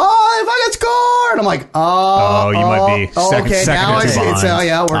texting me, "Oh, if I get scored," I'm like, you might be second now it's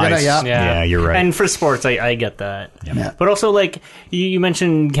we're gonna yeah, you're right. And for sports, I get that. Yeah. But also, like you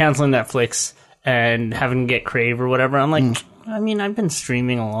mentioned canceling Netflix and having to get Crave or whatever. I'm like, I mean, I've been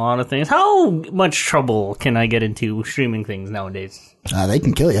streaming a lot of things. How much trouble can I get into streaming things nowadays? They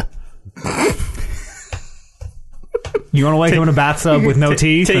can kill you. You want to wake up in a bathtub with no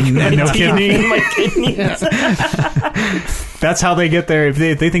teeth and no kidney? My kidneys. That's how they get there. If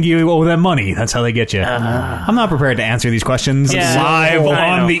they think you owe them money, that's how they get you. I'm not prepared to answer these questions live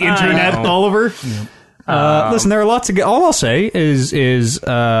on the internet, Oliver. Listen, there are lots of. All I'll say is illegally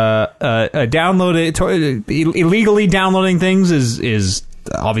downloading things is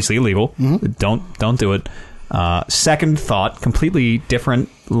obviously illegal. Don't do it. Second thought, completely different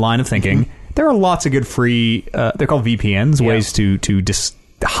line of thinking. There are lots of good free. They're called VPNs, ways to just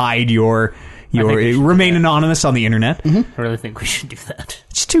hide your remain anonymous on the internet. I really think we should do that.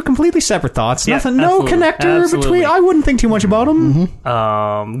 It's two completely separate thoughts. Yeah, Nothing, no connector between. I wouldn't think too much about them.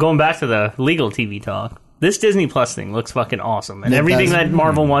 Going back to the legal TV talk. This Disney Plus thing looks fucking awesome. And everything that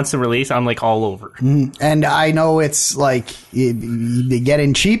Marvel wants to release, I'm like all over. And I know it's like they get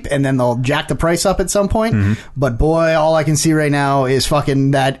in cheap and then they'll jack the price up at some point. But boy, all I can see right now is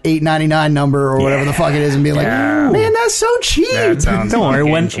fucking that $8.99 number or whatever the fuck it is and be like, man, that's so cheap. Don't worry.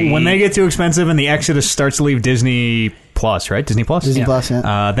 When they get too expensive and the exodus starts to leave Disney Plus, right? Disney Plus? Disney Plus,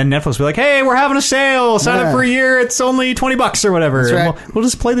 yeah. Then Netflix will be like, hey, we're having a sale. Sign up for a year. It's only $20 or whatever. That's right. We'll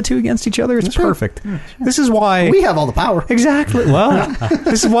just play the two against each other. It's perfect. This is why... We have all the power. Exactly. Well,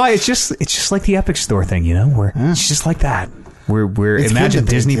 this is why it's just like the Epic Store thing, you know? Where it's just like that. It's imagine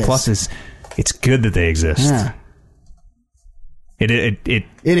Disney Plus is... It's good that they exist. Yeah. It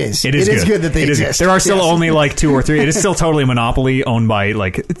is. It is good that they exist. There are still only like 2 or 3. It is still totally a monopoly owned by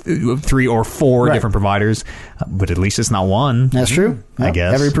like 3 or 4 different providers, but at least it's not one. That's true. I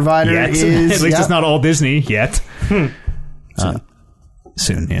guess every provider is. At least it's not all Disney yet.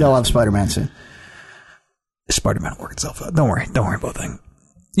 Soon. Yeah. They'll have Spider-Man soon. Spider-Man will work itself out. Don't worry about that.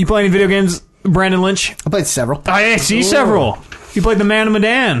 You play any video games, Brandon Lynch? I played several. I see several. You played the Man of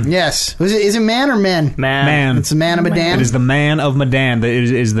Medan. Yes. Is it man or men? Man. It's the Man of Medan. It is the Man of Medan. That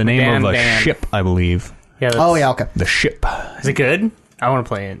is the name of a Medan. ship, I believe. Yeah. Oh, yeah, okay. The ship. Is it good? I want to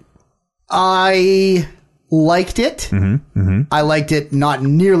play it. I liked it. I liked it not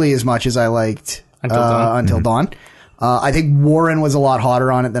nearly as much as I liked Until Dawn. I think Warren was a lot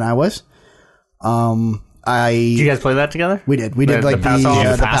hotter on it than I was. Did you guys play that together? We did. We did The like pass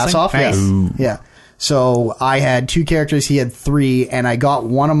off? the pass off. Nice. Yeah. So I had 2 characters. He had 3, and I got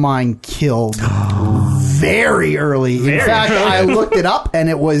one of mine killed very early. In fact, I looked it up, and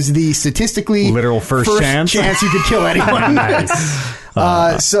it was the statistically Literal first chance you could kill anyone.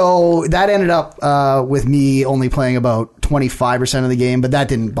 So that ended up with me only playing about 25% of the game, but that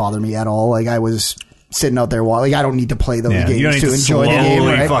didn't bother me at all. Like I was sitting out there while I don't need to play those games you don't need to enjoy the game.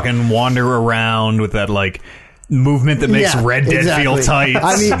 slowly Right? fucking wander around with that like movement that makes Red Dead feel tight.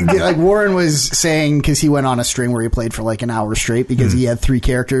 I mean, like Warren was saying, because he went on a string where he played for like an hour straight because he had 3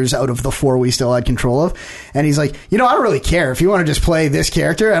 characters out of the 4 we still had control of, and he's like, I don't really care if you want to just play this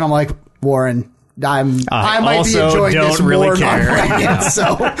character, and I'm like, Warren, I might be enjoying this really more care. not playing it,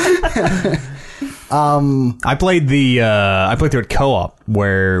 so. I played through it co-op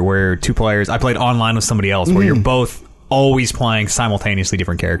where 2 players. I played online with somebody else where you're both always playing simultaneously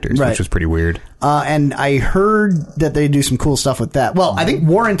different characters, Right. which was pretty weird. And I heard that they do some cool stuff with that. Well, I think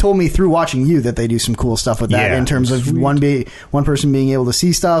Warren told me through watching you that they do some cool stuff with that Yeah. in terms of one person being able to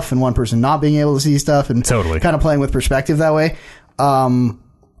see stuff and one person not being able to see stuff, and Totally. kind of playing with perspective that way.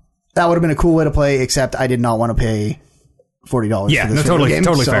 That would have been a cool way to play, except I did not want to pay $40 Yeah, for this no, video game,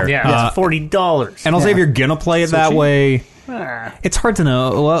 totally so- fair. Yeah, it's $40. And also, if you're gonna play it that way, it's hard to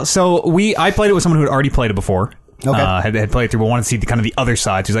know. Well, so I played it with someone who had already played it before. Okay. Had played it through, but wanted to see kind of the other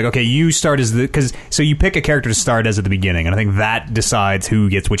side. So he's like, okay, you start as so you pick a character to start as at the beginning, and I think that decides who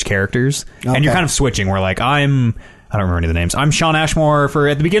gets which characters. Okay. And you're kind of switching. Where like I don't remember any of the names. I'm Sean Ashmore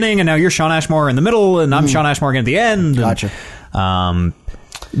at the beginning, and now you're Sean Ashmore in the middle, and I'm Sean Ashmore again at the end. Gotcha.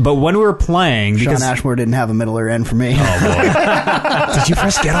 But when we were playing, because Sean Ashmore didn't have a middle or end for me. did you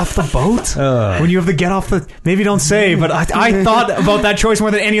press get off the boat? When you have the get off the... Maybe don't say, but I thought about that choice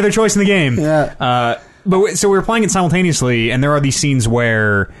more than any other choice in the game. Yeah. So we were playing it simultaneously, and there are these scenes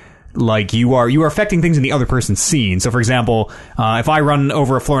where... like you are affecting things in the other person's scene. So, for example, if I run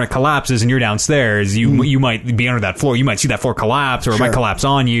over a floor and it collapses, and you're downstairs, you might be under that floor. You might see that floor collapse, or it might collapse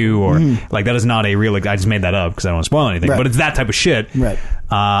on you, or like that is not a real. Like, I just made that up because I don't want to spoil anything, Right. but it's that type of shit. Right.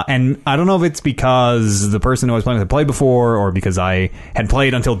 And I don't know if it's because the person who I was playing with had played before, or because I had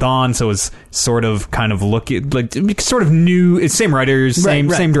played Until Dawn, so it was sort of kind of sort of new. It's same writers, same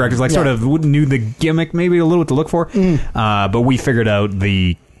directors, like sort of knew the gimmick, maybe a little what to look for. But we figured out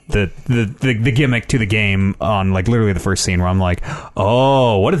the gimmick to the game on like literally the first scene where I'm like,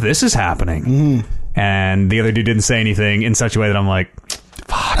 oh, what if this is happening? And the other dude didn't say anything in such a way that I'm like,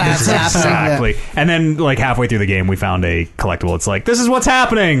 fuck, this is exactly. And then like halfway through the game, we found a collectible. It's like, this is what's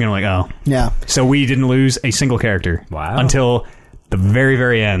happening. And I'm like, oh. Yeah. So we didn't lose a single character. Wow. Until the very,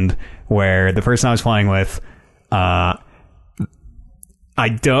 very end, where the person I was playing with, a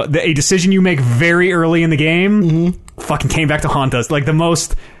decision you make very early in the game fucking came back to haunt us. Like the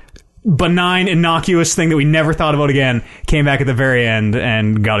most benign, innocuous thing that we never thought about again came back at the very end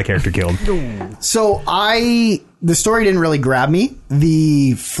and got a character killed. So the story didn't really grab me.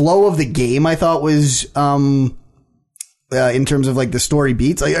 The flow of the game I thought was, in terms of like the story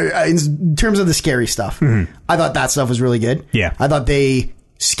beats, like in terms of the scary stuff, I thought that stuff was really good. Yeah. I thought they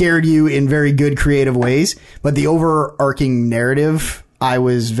scared you in very good creative ways, but the overarching narrative, I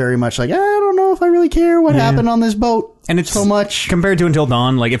was very much like, I don't know if I really care what happened on this boat. And it's so much compared to Until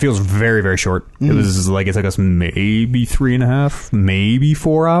Dawn, like it feels very, very short. It was like it took us maybe 3.5, maybe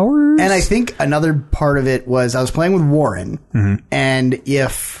 4 hours. And I think another part of it was I was playing with Warren, and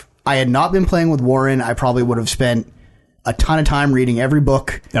if I had not been playing with Warren, I probably would have spent a ton of time reading every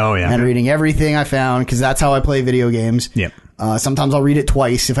book. Oh, yeah. And reading everything I found, because that's how I play video games. Yep. Sometimes I'll read it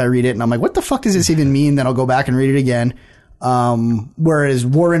twice if I read it, and I'm like, what the fuck does this even mean? Then I'll go back and read it again. Whereas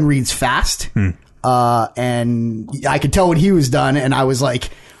Warren reads fast. And I could tell when he was done, and I was like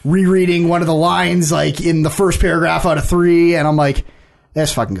rereading one of the lines like in the first paragraph out of 3, and I'm like,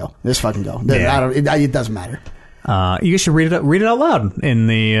 let's fucking go. Yeah. It doesn't matter. You should read it out loud in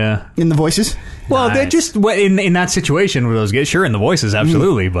the voices. Well, Nice. they're just in that situation with those guys. Sure, in the voices,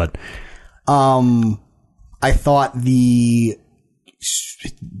 absolutely, but I thought the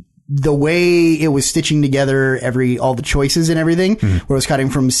way it was stitching together all the choices and everything, where it was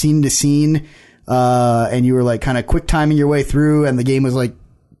cutting from scene to scene, and you were like kind of quick timing your way through, and the game was like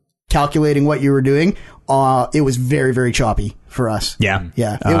calculating what you were doing. It was very, very choppy for us. Yeah.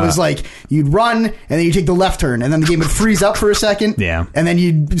 Yeah. It was like you'd run and then you take the left turn and then the game would freeze up for a second. Yeah. And then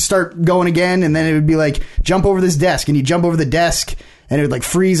you'd start going again and then it would be like jump over this desk and you jump over the desk and it would like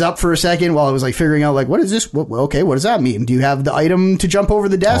freeze up for a second while I was like figuring out like what is this? Okay, what does that mean? Do you have the item to jump over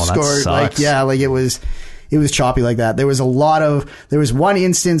the desk or sucks. like like it was choppy like that. There was one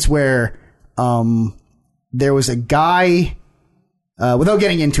instance where there was a guy without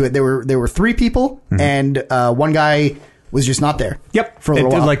getting into it, there were 3 people and one guy was just not there. Yep. For a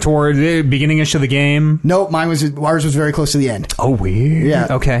little while. Like toward the beginning-ish of the game. Nope, ours was very close to the end. Oh, weird. Yeah.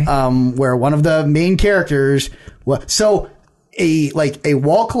 Okay. Where one of the main characters a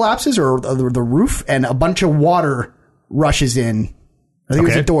wall collapses or the roof and a bunch of water rushes in. I think it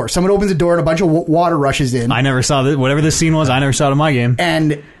was a door. Someone opens a door and a bunch of water rushes in. I never saw that. Whatever this scene was, I never saw it in my game.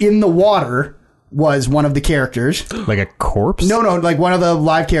 And in the water was one of the characters. Like a corpse? No, like one of the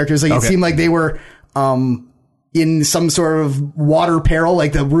live characters. Like it seemed like they were in some sort of water peril,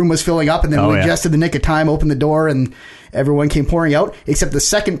 like the room was filling up and then just in the nick of time opened the door and everyone came pouring out, except the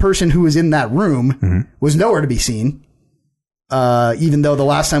second person who was in that room was nowhere to be seen. Even though the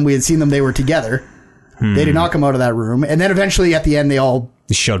last time we had seen them, they were together. They did not come out of that room. And then eventually at the end, they all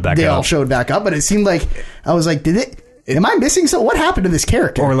showed back up. But it seemed like, I was like, am I missing? So what happened to this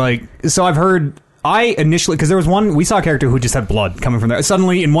character? Or like, so I've heard... I initially, because there was we saw a character who just had blood coming from there.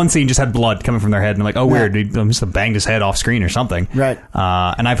 Suddenly, in one scene, just had blood coming from their head. And I'm like, oh, weird. He must have banged his head off screen or something. Right.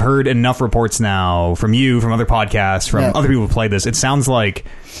 And I've heard enough reports now from you, from other podcasts, from other people who played this. It sounds like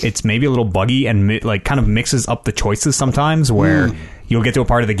it's maybe a little buggy and like kind of mixes up the choices sometimes where you'll get to a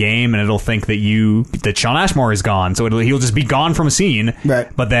part of the game and it'll think that Sean Ashmore is gone. So he'll just be gone from a scene. Right.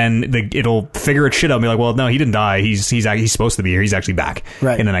 But then it'll figure its shit out and be like, well, no, he didn't die. He's supposed to be here. He's actually back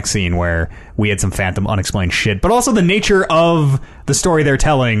in the next scene where we had some phantom unexplained shit. But also the nature of the story they're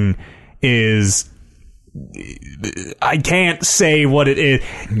telling is... I can't say what it is.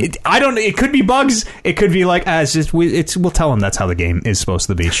 It could be bugs. It could be like, we'll tell them that's how the game is supposed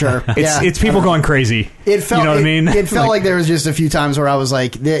to be. Sure. It's people going crazy. It felt, you know what I mean? It felt like there was just a few times where I was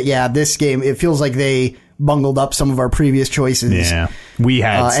like, this game, it feels like they bungled up some of our previous choices. Yeah. We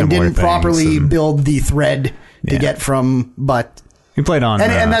had and didn't properly build the thread to get from, but... We played on...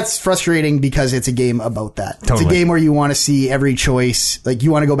 And that's frustrating because it's a game about that. Totally. It's a game where you want to see every choice. Like,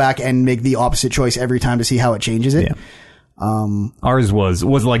 you want to go back and make the opposite choice every time to see how it changes it. Yeah. Ours was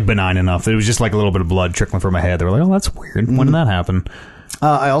like benign enough. It was just like a little bit of blood trickling from my head. They were like, oh, that's weird. When did that happen?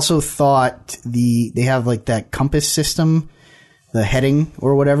 I also thought they have like that compass system, the heading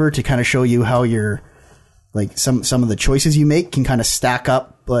or whatever, to kind of show you how your... Like, some of the choices you make can kind of stack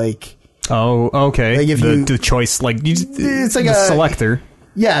up, like... Oh, okay. Like if the choice, like it's like the a selector.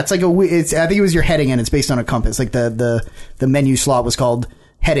 Yeah, it's like I think it was your heading, and it's based on a compass. Like the menu slot was called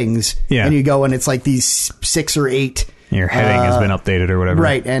headings. Yeah, and you go and it's like these 6 or 8. Your heading has been updated or whatever.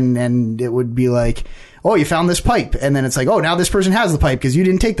 Right, and it would be like, oh, you found this pipe, and then it's like, oh, now this person has the pipe because you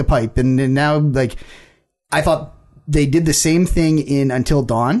didn't take the pipe, and now like, I thought they did the same thing in Until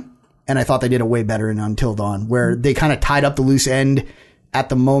Dawn, and I thought they did it way better in Until Dawn, where they kind of tied up the loose end at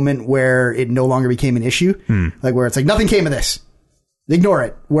the moment where it no longer became an issue. Like where it's like, nothing came of this. Ignore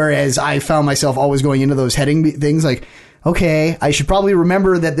it. Whereas I found myself always going into those heading things like, okay, I should probably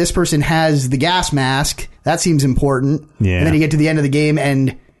remember that this person has the gas mask. That seems important. Yeah. And then you get to the end of the game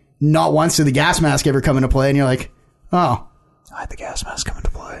and not once did the gas mask ever come into play. And you're like, oh. I had the gas mask come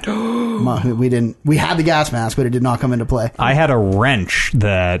into play. We had the gas mask, but it did not come into play. I had a wrench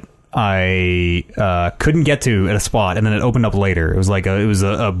that I couldn't get to at a spot, and then it opened up later. It was like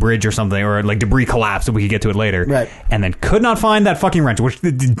a bridge or something, or like debris collapsed, and we could get to it later. Right. And then could not find that fucking wrench, which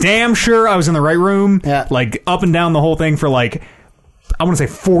damn sure I was in the right room. Yeah. Like up and down the whole thing for like, I want to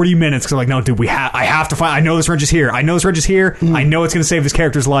say 40 minutes because I'm like, no, dude, I have to find. I know this wrench is here. I know it's going to save this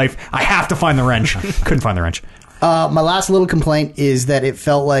character's life. I have to find the wrench. Couldn't find the wrench. My last little complaint is that it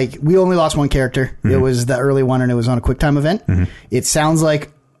felt like we only lost one character. It was the early one, and it was on a QuickTime event. It sounds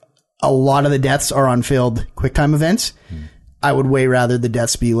like a lot of the deaths are on failed QuickTime events. I would way rather the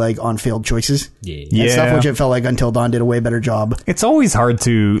deaths be like on failed choices. And stuff, which it felt like Until Dawn did a way better job. It's always hard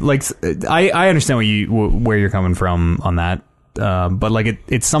to like. I understand where you're coming from on that, but like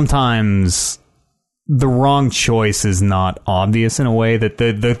it's sometimes the wrong choice is not obvious in a way that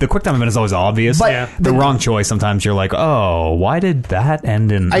the QuickTime event is always obvious. But the wrong choice, sometimes you're like, oh, why did that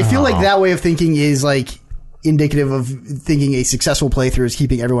end in? I feel like that way of thinking is like indicative of thinking a successful playthrough is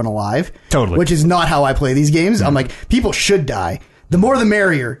keeping everyone alive. Totally. Which is not how I play these games. I'm like, people should die. The more the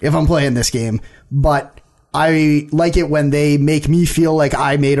merrier if I'm playing this game. But I like it when they make me feel like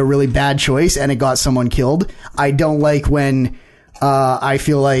I made a really bad choice and it got someone killed. I don't like when I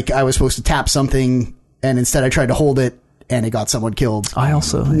feel like I was supposed to tap something and instead I tried to hold it and it got someone killed. I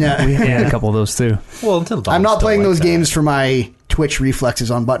also we had a couple of those too. Well, Until Dawn. I'm not playing like those that. games for my Twitch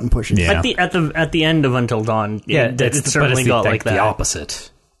reflexes on button pushes. Yeah. At the end of Until Dawn, it certainly got like that. The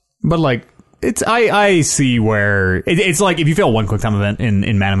opposite. But like, it's I see where it's like if you fail one quick time event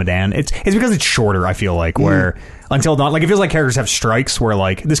in Man of Medan, it's because it's shorter. I feel like where Until Dawn, like it feels like characters have strikes where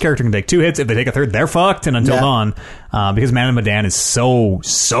like this character can take 2 hits. If they take a third, they're fucked. And Until Dawn, because Man of Medan is so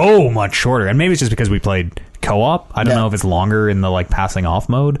much shorter, and maybe it's just because we played co-op. I don't know if it's longer in the like passing off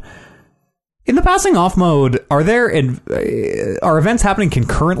mode. In the passing off mode, are events happening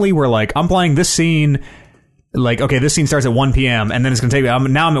concurrently where like I'm playing this scene? Like, okay, this scene starts at 1 p.m. and then it's going to take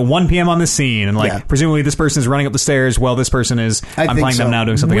me... Now I'm at 1 p.m. on this scene, and like presumably this person is running up the stairs while this person is... I'm playing them now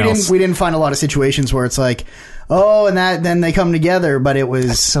doing something else. We didn't find a lot of situations where it's like, oh, and then they come together, but it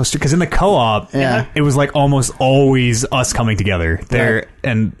was... So because in the co-op, it was like almost always us coming together there,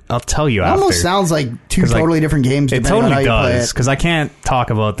 and I'll tell you after. It almost sounds like two totally different games. It totally totally on how you does, because I can't talk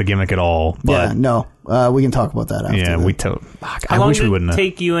about the gimmick at all. But we can talk about that after. Yeah, How long wish we did wouldn't it have.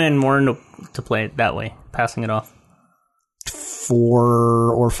 take you and Warren to play it that way, passing it off?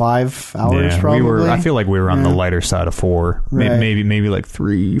 4 or 5 hours, probably. I feel like we were on the lighter side of 4, Right. maybe like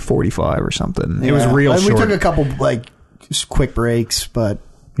 3:45 or something. It was real We short. took a couple like just quick breaks, but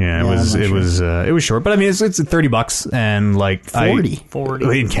it was short. But I mean, it's $30 and like 40.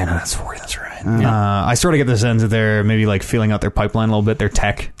 in Canada. That's 40. That's right. I sort of get the sense that they're maybe like feeling out their pipeline a little bit, their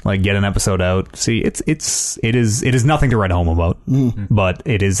tech, like get an episode out. See, it is nothing to write home about, but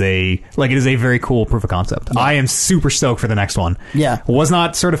it is a very cool proof of concept. Yeah. I am super stoked for the next one. Yeah, was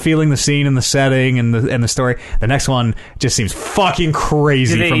not sort of feeling the scene and the setting and the story. The next one just seems fucking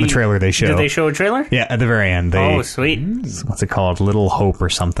crazy from the trailer they showed. Did they show a trailer? Yeah, at the very end. Oh, sweet. What's it called? Little Hope or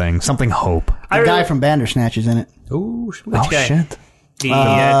something Hope. The guy from Bandersnatch is in it. Ooh, Oh guy? shit. The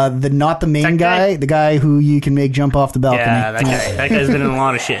main guy, the guy who you can make jump off the balcony. Yeah, that guy. That guy's been in a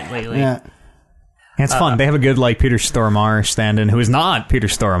lot of shit lately. Yeah. It's fun. They have a good like Peter Stormare stand-in, who is not Peter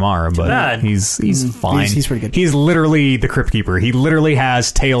Stormare, but he's fine. He's pretty good. He's literally the Crypt Keeper. He literally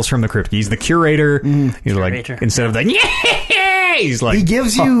has Tales from the Crypt. He's the curator. He's like instead of the he's like he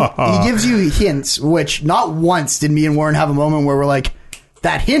gives you hints, which not once did me and Warren have a moment where we're like,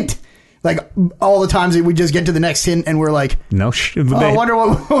 that hint. Like, all the times that we just get to the next hint and we're like, I wonder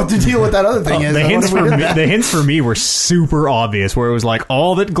what the deal with that other thing is. The hints for me were super obvious, where it was like,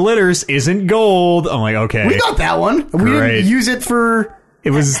 all that glitters isn't gold. I'm like, okay. We got that one. We didn't use it for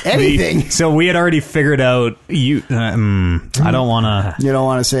anything. So we had already figured out, I don't want to... You don't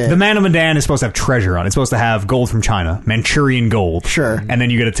want to say it. The Man of Medan is supposed to have treasure on it. It's supposed to have gold from China. Manchurian gold. Sure. And then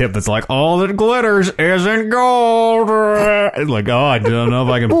you get a tip that's like, all that glitters isn't gold. Like, oh, I don't know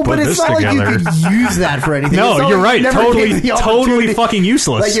if I can put this together. But it's not like you could use that for anything. No, you're right. Totally fucking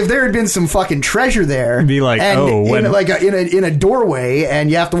useless. Like, if there had been some fucking treasure there... It'd be like, in a doorway,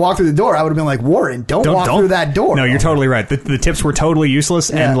 and you have to walk through the door, I would have been like, Warren, don't walk through that door. No, you're totally right. The tips were totally useless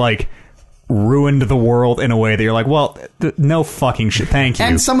and like ruined the world in a way that you're like, well, no fucking shit. Thank you.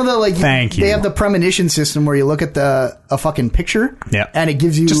 And some of the thank you. They have the premonition system where you look at a fucking picture, and it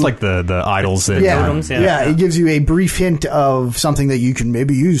gives you just like the idols. And it gives you a brief hint of something that you can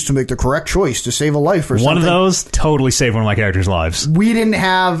maybe use to make the correct choice to save a life or something. One of those totally saved one of my characters' lives. We didn't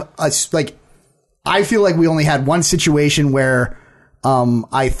have I feel like we only had one situation where.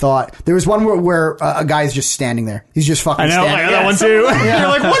 I thought there was one where a guy's just standing there. He's just fucking standing. I got that one too. You're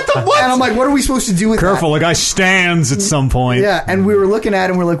like, what the what? And I'm like, what are we supposed to do with Careful, that? the guy stands at some point. Yeah, and we were looking at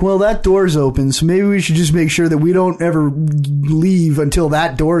him, we're like, well, that door's open, so maybe we should just make sure that we don't ever leave until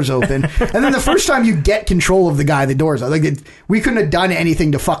that door's open. And then the first time you get control of the guy, the door's open. Like, we couldn't have done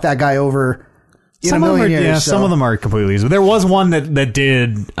anything to fuck that guy over. Some of them are completely easy. There was one that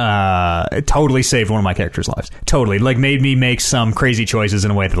did totally saved one of my characters' lives. Totally. Like, made me make some crazy choices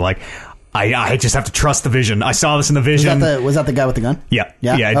in a way that, like, I just have to trust the vision. I saw this in the vision. Was that the guy with the gun? Yeah.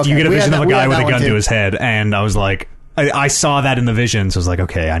 Yeah. Okay. You get a vision of a guy with a gun to his head, and I was like... I saw that in the vision, so I was like,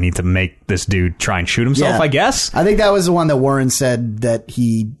 okay, I need to make this dude try and shoot himself, I guess. I think that was the one that Warren said that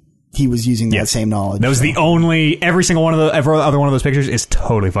he was using that same knowledge. That was the only... Every single one of every other one of those pictures is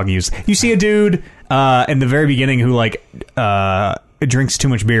totally fucking useless. You see a dude in the very beginning who, like, drinks too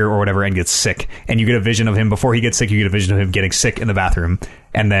much beer or whatever and gets sick, and you get a vision of him before he gets sick. You get a vision of him getting sick in the bathroom,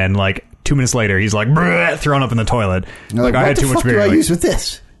 and then, like, 2 minutes later, he's like, thrown up in the toilet. Like, I had too much beer. What do I use with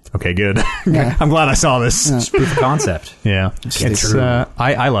this? Okay, good. I'm glad I saw this. It's proof of concept. Yeah. It's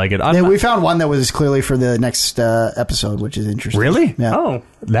I like it. We found one that was clearly for the next episode, which is interesting. Really? Yeah. Oh.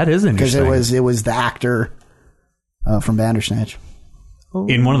 That is interesting. Because it was the actor from Bandersnatch.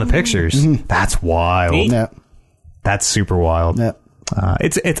 In one of the pictures. Mm-hmm. That's wild. Yeah. That's super wild. Yeah.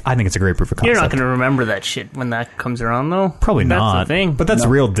 It's I think it's a great proof of concept. You're not going to remember that shit when that comes around, though. Probably that's not. The thing. But that's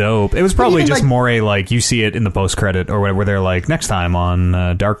real dope. It was probably even, just like- more a like you see it in the post credit or whatever. Where they're like next time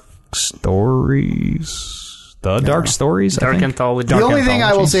on Dark Stories. Dark Stories, I Dark think? Anthology. The only thing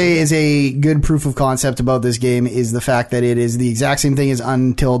I will Anthologies. say is a good proof of concept about this game is the fact that it is the exact same thing as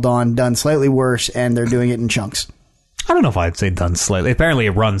Until Dawn, done slightly worse, and they're doing it in chunks. I don't know if I'd say done slightly. Apparently,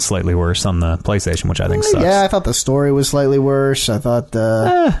 it runs slightly worse on the PlayStation, which I think sucks. Yeah, I thought the story was slightly worse. I thought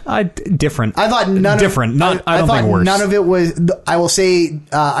Different. I thought none different. Of, Not. I don't thought think worse. None of it was. I will say,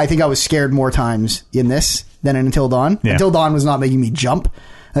 I think I was scared more times in this than in Until Dawn. Yeah. Until Dawn was not making me jump.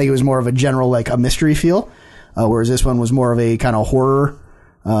 I think it was more of a general like a mystery feel, whereas this one was more of a kind of horror,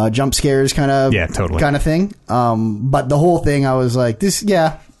 jump scares kind of totally kind of thing. But the whole thing, I was like, this.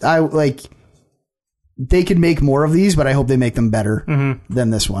 Yeah, I like. They could make more of these, but I hope they make them better than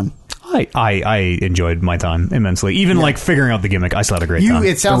this one. I enjoyed my time immensely. Even like figuring out the gimmick, I still had a great time.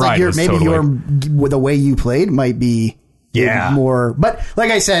 It sounds The like ride you're was maybe totally- the way you played might be more. But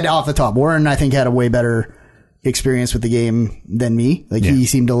like I said off the top, Warren I think had a way better experience with the game than me. Like he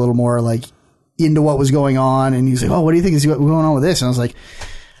seemed a little more like into what was going on, and he's like, "Oh, what do you think is going on with this?" And I was like,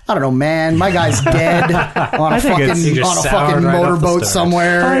 I don't know, man. My guy's dead on a fucking motorboat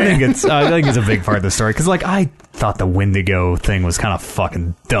somewhere. I think it's a big part of the story because like I thought the Wendigo thing was kind of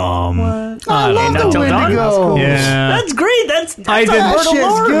fucking dumb. I love the Until Dawn? Wendigo. Yeah, That's great. That's I didn't- a That shit's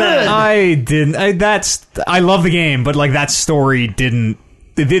lore, good. man. I didn't. I love the game, but like that story didn't.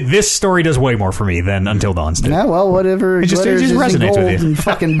 This story does way more for me than Until Dawn's did. Yeah, well, whatever. It just glitters is resonates with gold you. and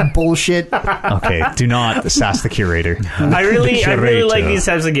fucking bullshit. Okay, do not sass the curator. I really like Curator. these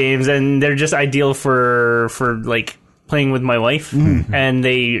types of games, and they're just ideal for like playing with my wife, and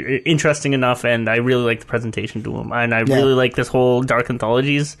they interesting enough, and I really like the presentation to them, and I really like this whole Dark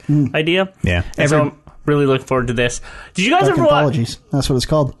Anthologies idea. Yeah. And so I'm really looking forward to this. Did you guys Dark ever watch? Anthologies. That's what it's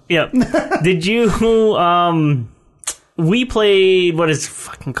called. Yeah. Did you? We played what is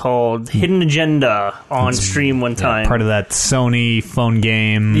fucking called Hidden Agenda on stream one time. Part of that Sony phone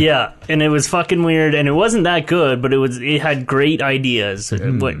game. Yeah, and it was fucking weird, and it wasn't that good, but it had great ideas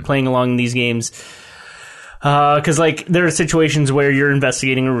playing along these games. Because like there are situations where you're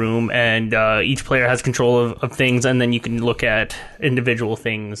investigating a room, and each player has control of things, and then you can look at individual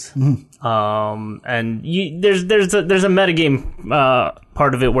things. And there's a metagame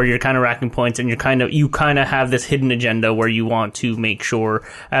part of it where you're kind of racking points, and you kind of have this hidden agenda where you want to make sure,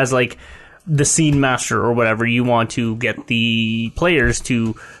 as like the scene master or whatever, you want to get the players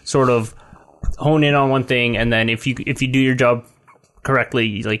to sort of hone in on one thing, and then if you do your job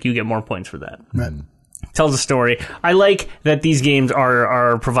correctly, like you get more points for that. Right. Tells a story. I like that these games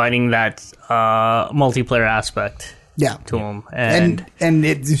are providing that multiplayer aspect to them, and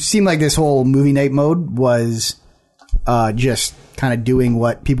it seemed like this whole movie night mode was just kind of doing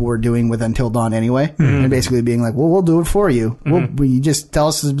what people were doing with Until Dawn anyway, and basically being like, "Well, we'll do it for you. You just tell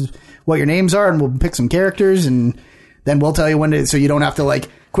us what your names are, and we'll pick some characters, and then we'll tell you when to, so you don't have to like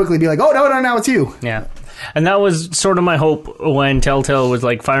quickly be like, oh no, now it's you." Yeah. And that was sort of my hope when Telltale was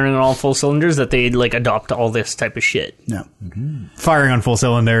like firing on all full cylinders, that they'd like adopt all this type of shit. No. Firing on full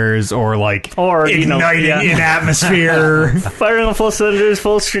cylinders or like igniting in atmosphere. Firing on full cylinders,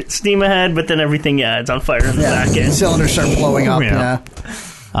 full steam ahead, but then everything, it's on fire in the back end. Cylinders start blowing up. Yeah.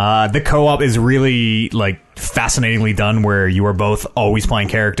 The co-op is really like fascinatingly done, where you are both always playing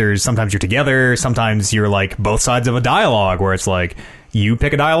characters. Sometimes you're together, sometimes you're like both sides of a dialogue, where it's like you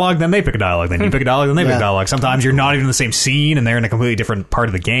pick a dialogue, then they pick a dialogue, then you pick a dialogue, then they pick a dialogue. Sometimes you're not even in the same scene and they're in a completely different part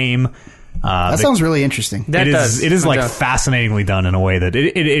of the game. That sounds really interesting. That does. It is like fascinatingly done in a way that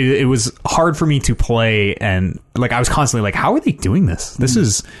it was hard for me to play, and like I was constantly like, how are they doing this? This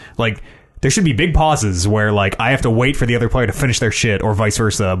is like, there should be big pauses where like I have to wait for the other player to finish their shit or vice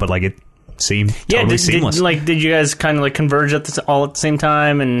versa, but like it seemed totally seamless. Did you guys kind of like converge all at the same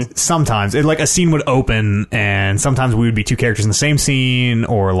time? And sometimes like a scene would open, and sometimes we would be two characters in the same scene,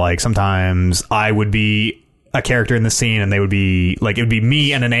 or like sometimes I would be a character in the scene and they would be like, it would be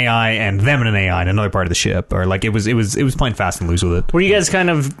me and an AI and them and an AI in another part of the ship, or like it was playing fast and loose with it. Were you guys kind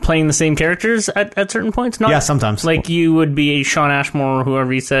of playing the same characters at certain points? Yeah, sometimes. Like you would be Sean Ashmore or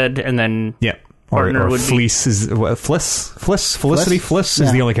whoever you said, and then Or would Fleece is Felicity Fliss is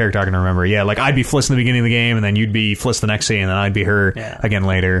Yeah. the only character I can remember. Yeah, like I'd be Fliss in the beginning of the game, and then you'd be Fliss the next scene, and then I'd be her again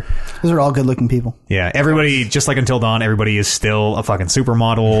later. Those are all good looking people. Yeah, everybody, just like Until Dawn, everybody is still a fucking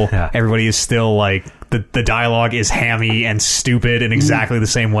supermodel. Yeah. Everybody is still like the dialogue is hammy and stupid in exactly the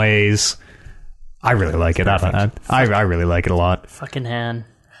same ways. I really like it. I really like it a lot. fucking Han.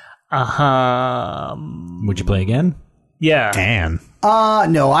 Would you play again? Yeah. Han.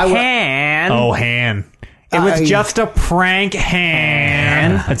 No, I would. Han. Oh, Han. It was just a prank,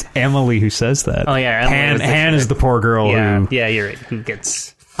 Han. That's Emily who says that. Oh, yeah, Emily Han is the poor girl who... Yeah, you're right. Who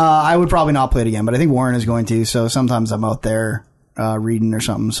gets... I would probably not play it again, but I think Warren is going to, so sometimes I'm out there reading or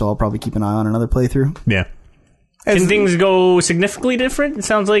something, so I'll probably keep an eye on another playthrough. Yeah. Can things go significantly different? It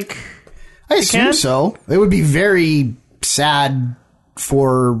sounds like... I assume so. It would be very sad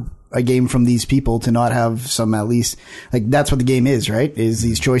for a game from these people to not have some, at least, like, that's what the game is, right? Is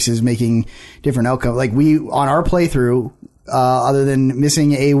these choices making different outcomes. Like, we, on our playthrough, other than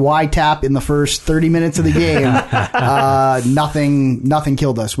missing a Y tap in the first 30 minutes of the game, nothing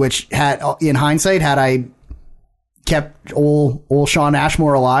killed us, which had, in hindsight, had I kept old Sean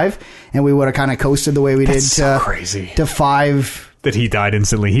Ashmore alive, and we would have kind of coasted the way we did so crazy. To 5. That he died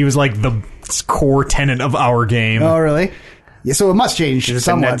instantly. He was like the core tenet of our game. Oh, really? Yeah, so it must change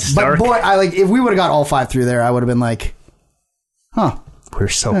somewhat. But boy, if we would have got all 5 through there, I would have been like, huh. We're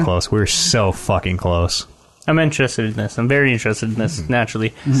so close. We're so fucking close. I'm interested in this. I'm very interested in this, naturally.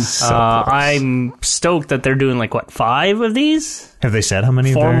 So close. I'm stoked that they're doing, 5 of these? Have they said how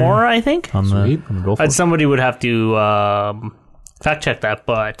many? 4 more, I think. On the go for it. Somebody would have to fact check that,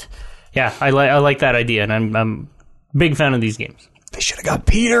 but yeah, I like that idea, and I'm a big fan of these games. They should have got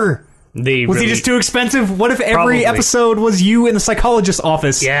Peter. Was really, he just too expensive? What if every Probably. episode was you in the psychologist's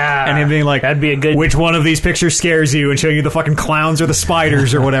office? Yeah. And him being like, that'd be a good... which one of these pictures scares you, and showing you the fucking clowns or the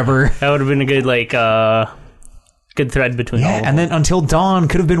spiders or whatever. That would have been a good, good thread between all of them. And then Until Dawn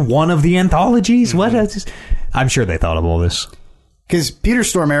could have been one of the anthologies. What? I'm sure they thought of all this. Because Peter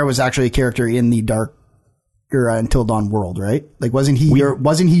Stormare was actually a character in the Dark or Until Dawn world, right? Like, wasn't he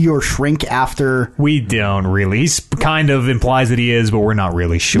your shrink after? We don't really. He's kind of implies that he is, but we're not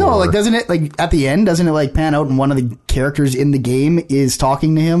really sure. No, doesn't it, at the end, doesn't it, pan out and one of the characters in the game is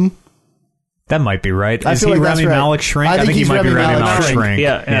talking to him? That might be right. Is feel he like that's Rami right. Malek Shrink? I think he he's might be Rami Rami Malek Malek Shrink. Shrink.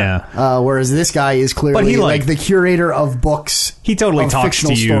 Yeah. Whereas this guy is clearly But the curator of books. He totally of talks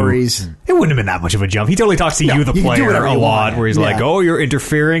fictional to you. Stories. It wouldn't have been that much of a jump. He totally talks to you, the you can do player, whatever a you lot, want. where he's like, Yeah. "Oh, you're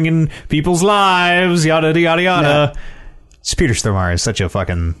interfering in people's lives, yada yada yada." Yeah. Peter Stormare is such a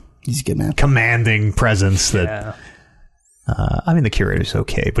fucking He's a good man. commanding presence that. I mean, the curator's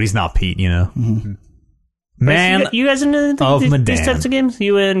okay, but he's not Pete, you know. Mm-hmm. Man, you guys into of these Medan. types of games?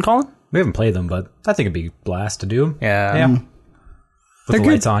 You and Colin? We haven't played them, but I think it'd be a blast to do them. Yeah. With They're the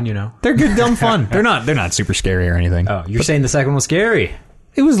good. lights on, They're good, dumb fun. They're not super scary or anything. Oh, you're saying the second one was scary?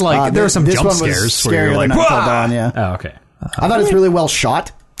 It was like there were some this jump one was scares where you're scarier like, than Until "Wah!" Dawn, yeah. Oh, okay. I thought it's really well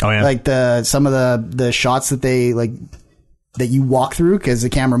shot. Oh yeah, Like some of the shots that they that you walk through because the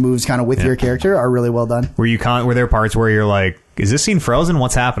camera moves kind of with your character are really well done. Were there parts where you're like, is this scene frozen?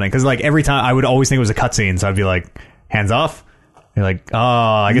 What's happening? Because every time I would always think it was a cutscene, so I'd be like, hands off. You're like, oh,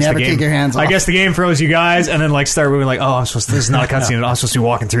 I guess Never the game. take your hands I off. guess the game froze you guys, and then start moving like, oh, this is not a cutscene. I'm supposed to be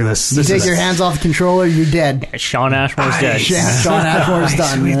walking through this. You take your hands off the controller, you're dead. Sean Ashmore's dead. Sean Ashmore's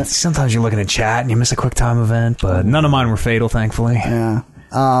done. Yeah. Sometimes you're looking at chat and you miss a quick time event, but none of mine were fatal, thankfully. Yeah.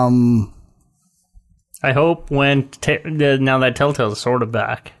 I hope when now that Telltale's sort of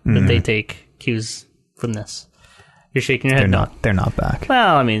back, that they take cues from this. You're shaking your head. They're not back.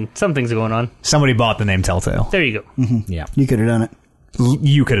 Well, I mean, something's going on. Somebody bought the name Telltale. There you go. Yeah. You could have done it.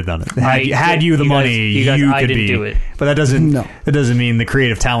 You could have done it. Had you the money, you I could didn't be. do it. But that doesn't mean the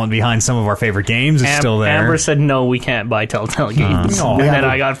creative talent behind some of our favorite games is still there. Amber said, no, we can't buy Telltale games. And then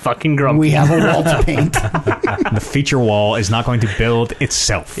I got fucking grumpy. We have a wall to paint. The feature wall is not going to build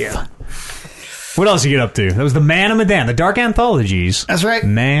itself. Yeah. What else you get up to? That was the Man of Medan, the Dark Anthologies. That's right.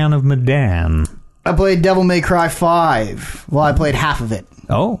 Man of Medan. I played Devil May Cry 5. Well, I played half of it.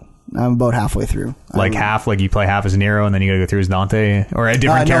 Oh. I'm about halfway through. Half, you play half as Nero and then you gotta go through as Dante? Or a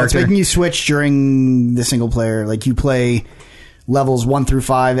different No, it's character? making you switch during the single player. Like, you play levels 1 through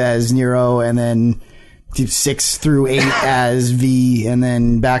 5 as Nero, and then 6 through 8 as V, and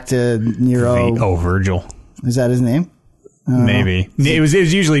then back to Nero. Oh, Virgil. Is that his name? Maybe. It was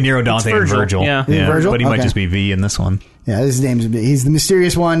usually Nero, Dante, and Virgil. Yeah. Virgil? But he might Okay. just be V in this one. Yeah, his name's he's the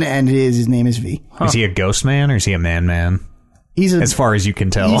mysterious one, and his name is V. Is he a ghost man or is he a man? He's As far as you can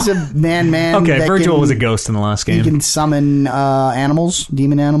tell. He's a man. Okay, that Virgil can- was a ghost in the last He game. can summon animals,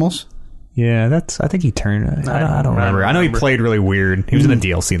 demon animals. Yeah, I think he turned. I don't remember. I know he played really weird. He was in a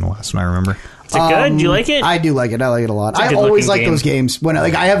DLC in the last one, I remember. Is it good? Do you like it? I do like it. I like it a lot. I good always looking like game. those games when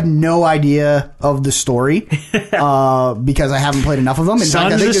I have no idea of the story because I haven't played enough of them. In fact, I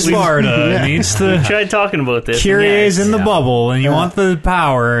Sons think of this is- Sparta Yeah. needs the Tried talking about this. Curious in the Yeah. bubble, and you want the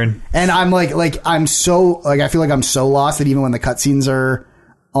power. And And I'm I'm so I feel like I'm so lost that even when the cutscenes are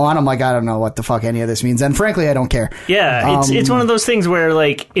on, I'm like, I don't know what the fuck any of this means. And frankly, I don't care. Yeah, it's one of those things where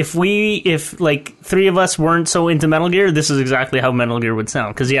if 3 of us weren't so into Metal Gear, this is exactly how Metal Gear would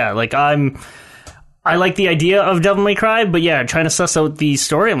sound. Because I like the idea of Devil May Cry, but yeah, trying to suss out the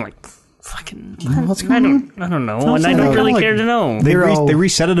story, I'm like, fucking, what's going on? I don't know, and I don't really care to know. They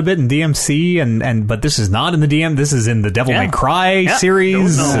reset it a bit in DMC, but this is not in the DM. This is in the Devil May Cry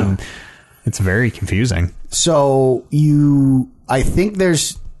series, and it's very confusing. So I think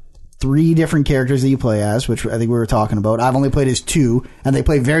there's 3 different characters that you play as, which I think we were talking about. I've only played as 2, and they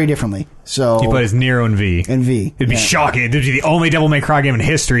play very differently. So you play as Nero and V. It'd be shocking. It'd be the only Devil May Cry game in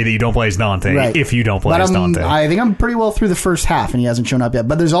history that you don't play as Dante. Right. If you don't play as Dante, I think I'm pretty well through the first half, and he hasn't shown up yet.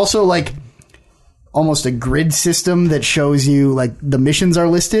 But there's also like almost a grid system that shows you like the missions are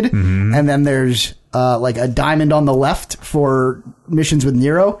listed, and then there's like a diamond on the left for missions with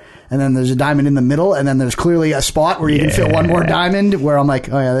Nero, and then there's a diamond in the middle, and then there's clearly a spot where you can fit one more diamond, where I'm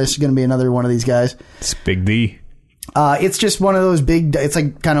like, oh yeah, this is going to be another one of these guys. It's Big D. It's just one of those big, it's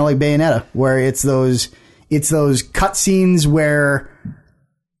like kind of like Bayonetta, where it's those cutscenes where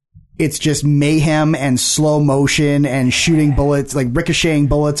it's just mayhem and slow motion and shooting bullets, like ricocheting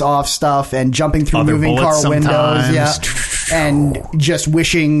bullets off stuff and jumping through moving car windows. And just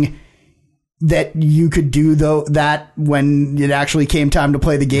wishing that you could do that when it actually came time to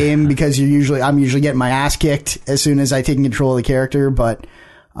play the game, because I'm usually getting my ass kicked as soon as I take control of the character. But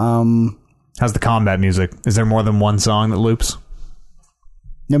how's the combat music? Is there more than one song that loops?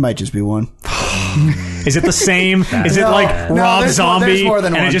 There might just be one. Is it the same? Is it like Rob Zombie?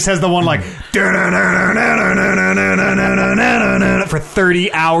 And it just has the one like for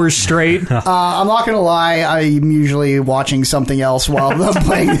 30 hours straight. I'm not gonna lie, I'm usually watching something else while I'm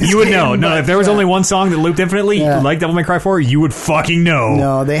playing this You would game, know. No, if there was only one song that looped infinitely, like Devil May Cry 4, you would fucking know.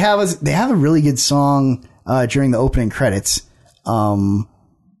 No, they have a really good song during the opening credits.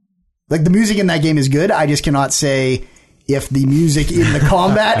 Like the music in that game is good. I just cannot say if the music in the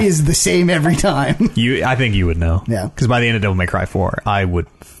combat is the same every time. I think you would know. Yeah. Because by the end of Devil May Cry 4, I would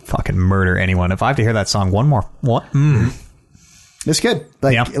fucking murder anyone. If I have to hear that song one more... What? It's good.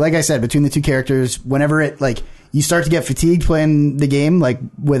 Like I said, between the 2 characters, whenever you start to get fatigued playing the game, like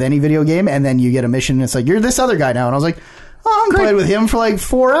with any video game, and then you get a mission and it's like, you're this other guy now. And I was like, oh, I'm playing with him for like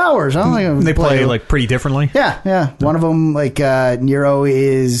 4 hours. I don't think they play like pretty differently? Yeah. One of them, like Nero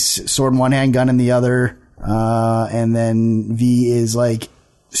is sword in one hand, gun in the other. And then V is like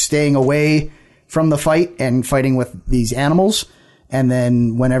staying away from the fight and fighting with these animals. And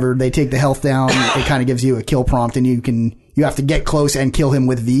then whenever they take the health down, it kind of gives you a kill prompt, and you have to get close and kill him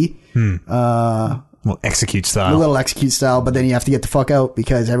with V. Well, execute style. A little execute style, but then you have to get the fuck out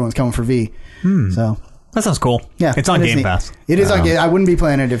because everyone's coming for V. So that sounds cool. Yeah, it's on Game Pass. It is on Game. I wouldn't be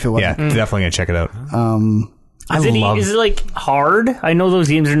playing it if it wasn't. Yeah, definitely gonna check it out. Is it like hard? I know those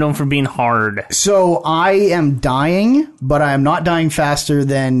games are known for being hard. So I am dying, but I am not dying faster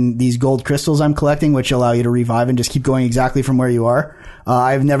than these gold crystals I'm collecting, which allow you to revive and just keep going exactly from where you are.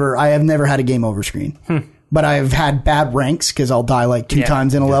 I have never had a game over screen, but I've had bad ranks because I'll die like 2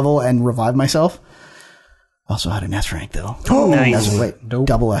 times in a level and revive myself. Also had an S rank though. Nice.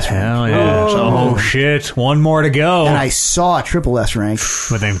 Double S rank. Hell yeah. Oh shit. One more to go. And I saw a triple S rank.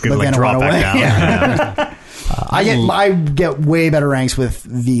 But then drop back down. Yeah. I get way better ranks with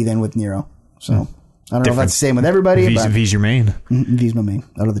V than with Nero. So I don't know if that's the same with everybody. V's your main. V's my main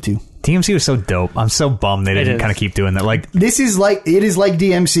out of the 2. DMC was so dope. I'm so bummed they didn't kind of keep doing that. Like it is like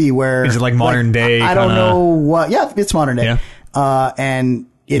DMC, where is it like modern day? I don't know what. Yeah, it's modern day. Yeah. And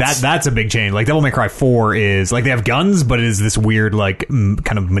that's a big change. Like Devil May Cry 4 is like they have guns, but it is this weird like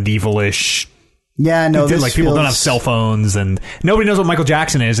kind of medievalish. Yeah, no, like people don't have cell phones, and nobody knows what Michael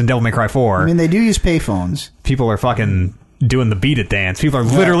Jackson is in Devil May Cry 4. I mean, they do use payphones. People are fucking doing the Beat It dance. People are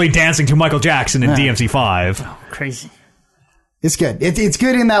literally dancing to Michael Jackson in DMC 5. Oh, crazy. It's good. It's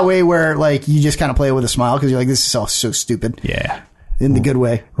good in that way where like you just kind of play it with a smile because you're like, this is so stupid. Yeah, in the good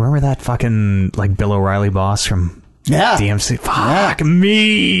way. Remember that fucking like Bill O'Reilly boss from DMC? Fuck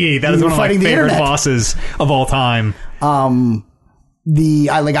me. That is one of my favorite bosses of all time.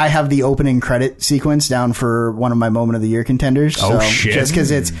 I have the opening credit sequence down for one of my moment of the year contenders. Oh shit! Just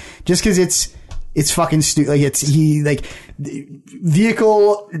because it's fucking stupid. Like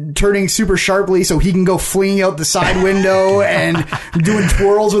vehicle turning super sharply so he can go flinging out the side window and doing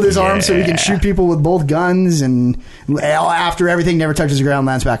twirls with his arms so he can shoot people with both guns, and after everything never touches the ground,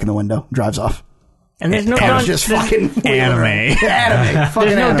 lands back in the window, drives off. And there's no fucking anime.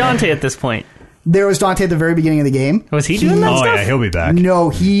 There's no Dante at this point. There was Dante at the very beginning of the game. Was he doing that stuff? Oh yeah, he'll be back. No,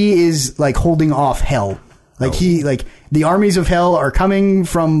 he is like holding off hell. Like the armies of hell are coming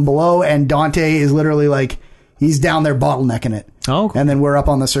from below, and Dante is literally like he's down there bottlenecking it. Oh, cool. And then we're up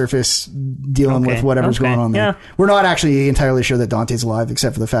on the surface dealing with whatever's going on there. Yeah. We're not actually entirely sure that Dante's alive,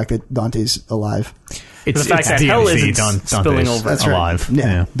 except for the fact that Dante's alive. It's the fact that hell isn't spilling over. That's alive. Right.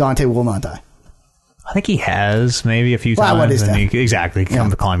 Yeah, Dante will not die. I think he has maybe a few Well, times. what is and that? Exactly. Come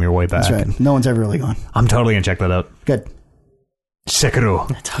to climb your way back. That's right. No one's ever really gone. I'm totally going to check that out. Good. Sekiro.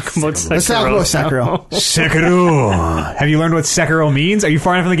 Talk about Sekiro. Let's talk about Sekiro. Sekiro. Have you learned what Sekiro means? Are you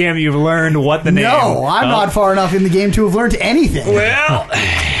far enough in the game that you've learned what the name? No, I'm not far enough in the game to have learned anything. Well,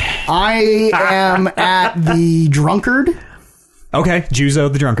 I am at the drunkard. okay.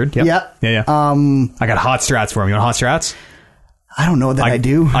 Juzo the drunkard. Yep. Yep. Yeah. I got hot strats for him. You want hot strats? I don't know that I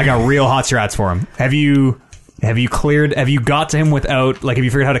do. I got real hot strats for him. Have you got to him without, like, have you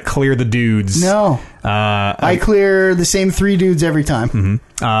figured out how to clear the dudes? No. I clear the same 3 dudes every time.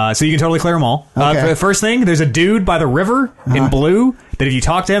 Mm-hmm. So you can totally clear them all. Okay. The first thing, there's a dude by the river in blue that if you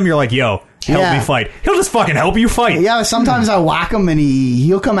talk to him, you're like, yo, help me fight. He'll just fucking help you fight. Yeah, sometimes I whack him and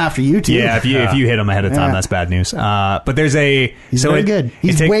he'll come after you too. Yeah, if you hit him ahead of time, that's bad news. But there's He's very good.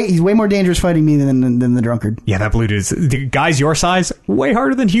 He's way more dangerous fighting me than the drunkard. Yeah, that blue dude's the guys your size, way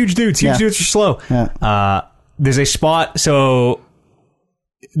harder than huge dudes. Huge dudes are slow. Yeah. There's a spot, so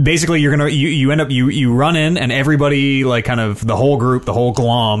basically you're gonna you end up you run in and everybody, like, kind of the whole group, the whole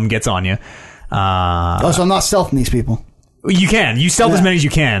glom gets on you. So I'm not stealthing these people. You stealth as many as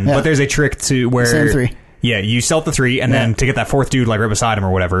you can, but there's a trick to where Same 3. Yeah, you stealth the 3, and then to get that 4th dude, like, right beside him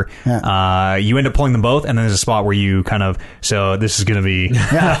or whatever, you end up pulling them both, and then there's a spot where you kind of... So this is going to be...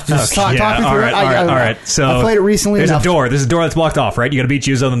 Yeah, just talk me through it. All right. So I played it recently there's enough. a door. There's a door that's blocked off, right? You got to beat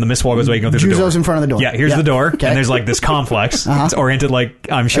Juzo, then the mist wall goes away, you go through the door. Juzo's in front of the door. Yeah, here's the door, Okay. and there's, like, this complex. It's oriented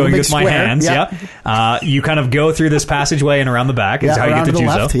like I'm showing big with my square. hands. Yeah. You kind of go through this passageway and around the back is how you get to around to the Juzo.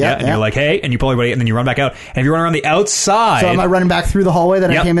 left. And you're like, hey, and you pull everybody, and then you run back out. And if you run around the outside... So am I running back through the hallway that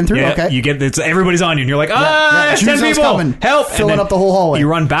I came in through? Yeah, Okay. everybody's on you, and you're like, Juzo's 10 people, coming. help! Filling And then up the whole hallway. You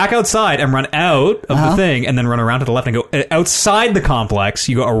run back outside and run out of the thing, and then run around to the left and go outside the complex.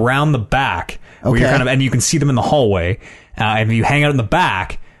 You go around the back, where you're kind of, and you can see them in the hallway. And if you hang out in the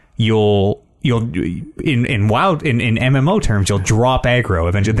back, you'll in MMO terms, you'll drop aggro.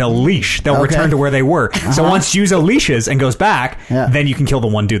 Eventually, they'll leash. They'll return to where they were. So once Juzo leashes and goes back, then you can kill the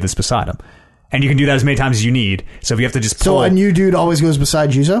one dude that's beside him. And you can do that as many times as you need. So if you have to just pull... So a new dude always goes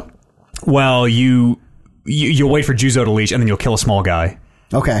beside Juzo? Well, you'll wait for Juzo to leash, and then you'll kill a small guy.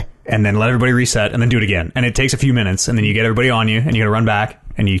 Okay. And then let everybody reset, and then do it again. And it takes a few minutes, and then you get everybody on you, and you gotta run back,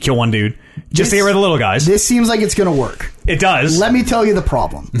 and you kill one dude. Just to get rid of the little guys. This seems like it's going to work. It does. Let me tell you the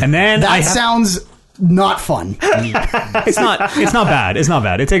problem. And then that sounds not fun. It's not bad. It's not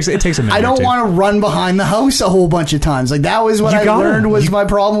bad. It takes a minute. I don't want to run behind the house a whole bunch of times. Like, that was what I learned was my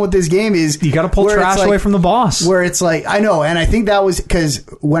problem with this game is you got to pull trash away from the boss. Where it's like, I know, and I think that was because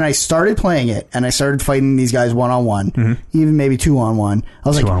when I started playing it and I started fighting these guys 1-on-1, even maybe 2-on-1, I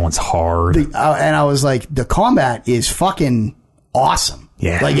was like, 2-on-1's hard. And I was like, the combat is fucking awesome.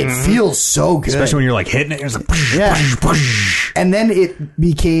 Yeah. Like, it feels so good. Especially when you're, like, hitting it. There's like, push. And then it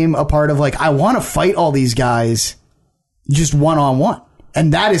became a part of, like, I want to fight all these guys just 1-on-1.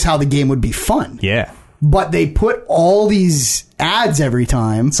 And that is how the game would be fun. Yeah. But they put all these ads every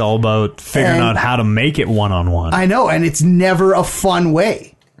time. It's all about figuring out how to make it 1-on-1. I know, and it's never a fun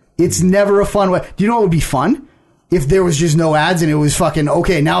way. It's never a fun way. Do you know what would be fun? If there was just no ads and it was fucking,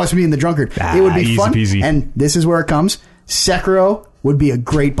 okay, now it's me and the drunkard. It would be easy fun. peasy. And this is where it comes. Sekiro would be a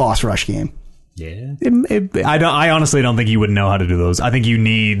great boss rush game. Yeah. I honestly don't think you would know how to do those. I think you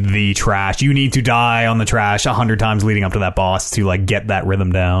need the trash. You need to die on the trash 100 times leading up to that boss to, like, get that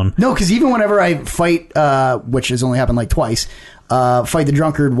rhythm down. No, because even whenever I fight, which has only happened like twice, fight the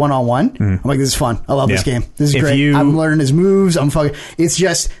drunkard 1-on-1, I'm like, this is fun. I love this game. This is great. I'm learning his moves. It's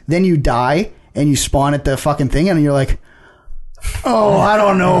just, then you die and you spawn at the fucking thing and you're like, oh, I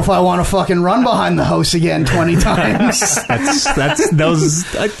don't know if I want to fucking run behind the house again 20 times. That's those,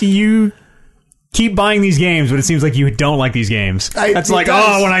 you keep buying these games, but it seems like you don't like these games. When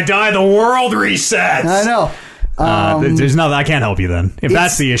I die, the world resets. I know. There's nothing. I can't help you then. If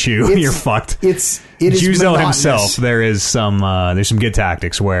that's the issue, you're fucked. It is Juzo monotonous. himself. There's some good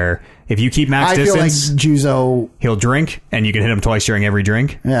tactics where if you keep max distance, feel like Juzo, he'll drink, and you can hit him twice during every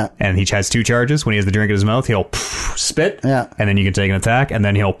drink. Yeah. And he has 2 charges. When he has the drink in his mouth, he'll spit. Yeah. And then you can take an attack, and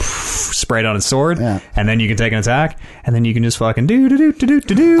then he'll spray it on his sword. Yeah. And then you can take an attack, and then you can just fucking do, and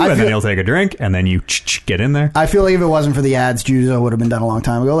then he'll take a drink, and then you get in there. I feel like if it wasn't for the ads, Juzo would have been done a long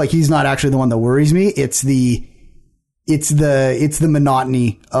time ago. Like, he's not actually the one that worries me. It's the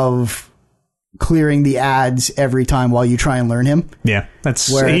monotony of clearing the ads every time while you try and learn him. Yeah,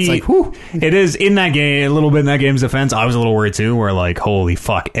 that's where it's like, whew. It is in that game, a little bit in that game's defense. I was a little worried too, where like, holy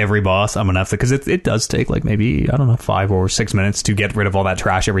fuck, every boss I'm gonna have to, because it does take like maybe, I don't know, 5 or 6 minutes to get rid of all that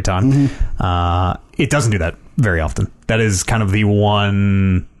trash every time. It doesn't do that very often. That is kind of the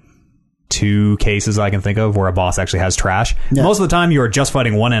one 2 cases I can think of where a boss actually has trash. Yeah. Most of the time, you are just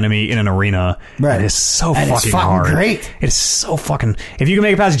fighting one enemy in an arena. Right. And it's so And fucking it's fucking hard. great. It's so fucking... If you can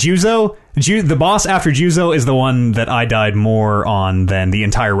make it past Juzo, the boss after Juzo is the one that I died more on than the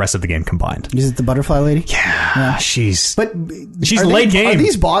entire rest of the game combined. Is it the butterfly lady? Yeah. She's are late game.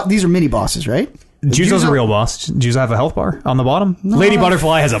 These are mini bosses, right? Juzo's a real boss. Juzo have a health bar on the bottom. No. Lady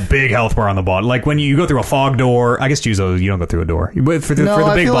Butterfly has a big health bar on the bottom. Like when you go through a fog door. I guess Juzo, you don't go through a door. But for the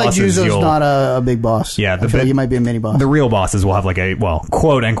I big feel like bosses, Juzo's not a big boss. Yeah, I feel like he might be a mini boss. The real bosses will have like a, well,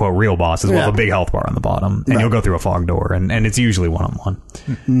 quote unquote real bosses will have a big health bar on the bottom, and you'll go through a fog door, and it's usually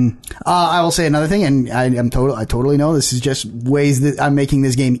one-on-one. I will say another thing, and I totally know this is just ways that I'm making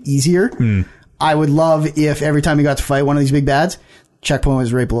this game easier. I would love if every time you got to fight one of these big bads, checkpoint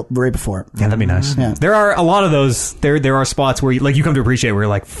was right before it. Yeah, that'd be nice. Yeah. There are a lot of those. There are spots where you come to appreciate where you're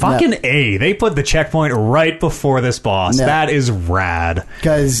like, fucking A, they put the checkpoint right before this boss. Yeah. That is rad.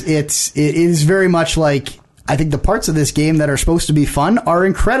 Because it is very much like, I think the parts of this game that are supposed to be fun are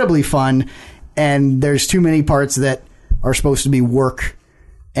incredibly fun, and there's too many parts that are supposed to be work,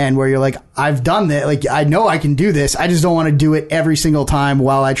 and where you're like, I've done that, like I know I can do this, I just don't want to do it every single time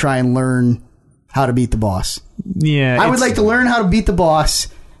while I try and learn how to beat the boss. Yeah, I would like to learn how to beat the boss,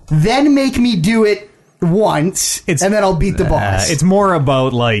 then make me do it once, and then I'll beat the boss. It's more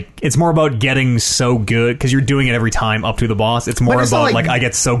about getting so good because you're doing it every time up to the boss. It's more about like I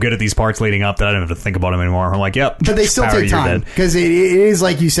get so good at these parts leading up that I don't have to think about them anymore. I'm like, yep. But they still take time because it is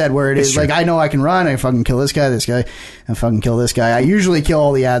like you said, where it's like I know I can run, I fucking kill this guy, and fucking kill this guy. I usually kill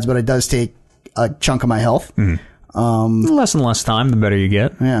all the ads, but it does take a chunk of my health. Less and less time, the better you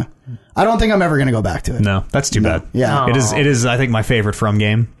get. Yeah, I don't think I'm ever going to go back to it. No, that's too bad. Yeah, it is. I think my favorite From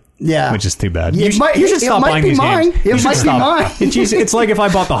game. Yeah, which is too bad. You should stop buying these games. It might be mine. It's like if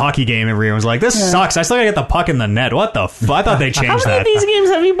I bought the hockey game and everyone was like, "This sucks." I still gotta get the puck in the net. What the? I thought they changed that. How many of these games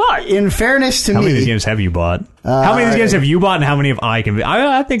have you bought? In fairness to me, how many of these games have you bought? How many of these games have you bought, and how many have I?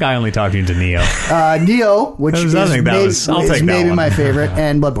 I think I only talked to Neo. Neo, which is maybe my favorite,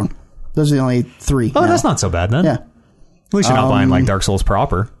 and Bloodborne. Those are the only 3. Oh, that's not so bad then. Yeah, at least you're not buying like Dark Souls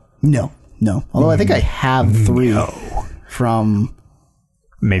proper. No. Although I think I have 3 from.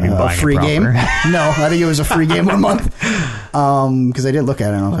 Maybe buying a free game. No, I think it was a free game 1 month. Because I did look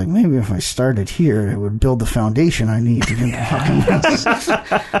at it and I was like, maybe if I started here, it would build the foundation I need to get the fucking.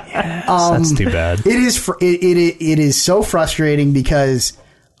 That's too bad. It is so frustrating because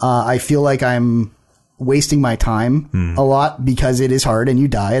I feel like I'm wasting my time a lot because it is hard and you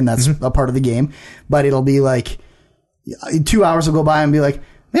die and that's a part of the game. But it'll be like 2 hours will go by and be like,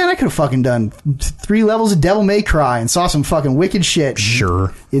 man, I could have fucking done 3 levels of Devil May Cry and saw some fucking wicked shit.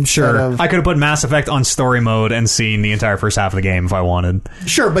 Sure. I could have put Mass Effect on story mode and seen the entire first half of the game if I wanted.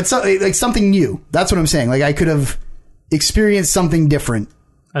 Sure, but like something new. That's what I'm saying. Like I could have experienced something different.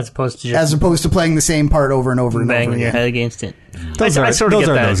 As opposed to playing the same part over and over and over banging again. your head against it. Those are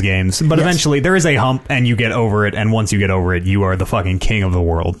those games. But eventually there is a hump and you get over it. And once you get over it, you are the fucking king of the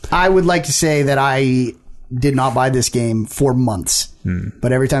world. I would like to say that I did not buy this game for months.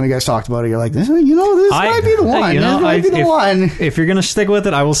 But every time you guys talked about it, you're like, this might be the one. This might be the one. If you're going to stick with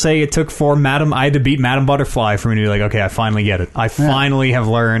it, I will say it took I had to beat Madam Butterfly for me to be like, okay, I finally get it. I finally have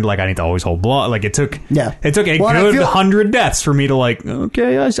learned, like, I need to always hold block. Like, it took a good 100 deaths for me to, like,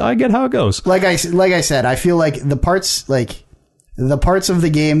 okay, I get how it goes. Like I said, I feel like the parts of the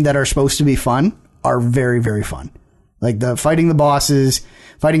game that are supposed to be fun are very, very fun. Like fighting the bosses,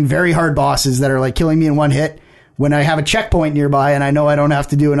 fighting very hard bosses that are like killing me in one hit. When I have a checkpoint nearby and I know I don't have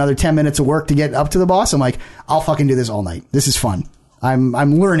to do another 10 minutes of work to get up to the boss, I'm like, I'll fucking do this all night. This is fun. I'm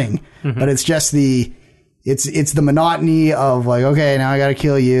learning, but it's just it's the monotony of like, okay, now I got to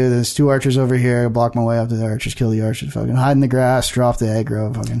kill you. There's 2 archers over here. Block my way up to the archers. Kill the archers. Fucking hide in the grass. Drop the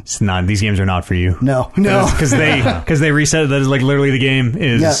aggro. Fucking. It's not. These games are not for you. No, because they reset it. That is like literally the game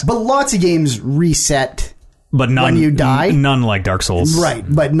is. Yeah, but lots of games reset. But none, when you die, none like Dark Souls, right?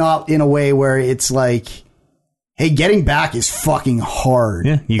 But not in a way where it's like, hey, getting back is fucking hard.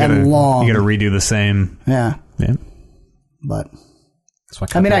 Yeah, and long. You got to redo the same. Yeah. But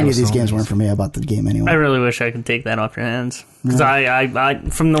I knew these games weren't for me. I bought the game anyway. I really wish I could take that off your hands because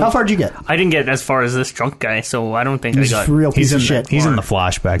how far did you get? I didn't get as far as this drunk guy, so I don't think I got. Real piece of shit. He's in the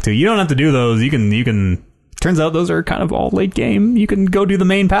flashback too. You don't have to do those. You can. Turns out those are kind of all late game. You can go do the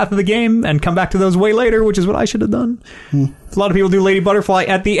main path of the game and come back to those way later, which is what I should have done. A lot of people do Lady Butterfly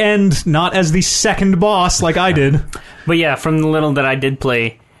at the end, not as the second boss like I did. But yeah, from the little that I did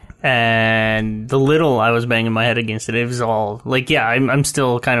play, and the little I was banging my head against it, it was all like, yeah, I'm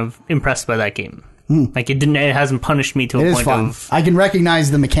still kind of impressed by that game. Like it hasn't punished me to It a is point fun. of. I can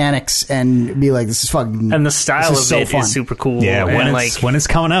recognize the mechanics and be like, this is fucking. And the style this of is so it fun. is super cool. Yeah, and when it's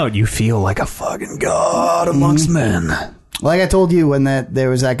coming out, you feel like a fucking god amongst men. Like I told you when there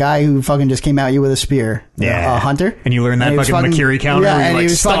was that guy who fucking just came at you with a spear. Yeah. A hunter. And you learn that And he was fucking Makiri counter yeah, where and you he like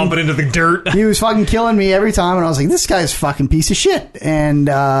was stomp fucking- it into the dirt. He was fucking killing me every time, and I was like, this guy's a fucking piece of shit. And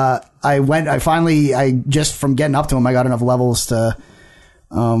I just from getting up to him, I got enough levels to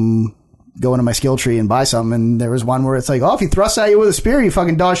go into my skill tree and buy something. And there was one where it's like, oh, if he thrusts at you with a spear, you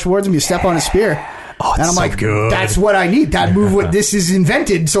fucking dodge towards him, you step on his spear. Oh, and I'm so like, good. that's what I need. That move, what this is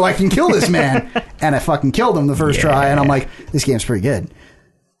invented so I can kill this man. And I fucking killed him the first try. And I'm like, this game's pretty good.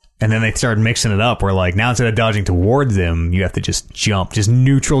 And then they started mixing it up where, like, now instead of dodging towards him, you have to just jump, just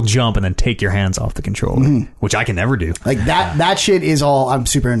neutral jump, and then take your hands off the controller, which I can never do. Like, that shit is all, I'm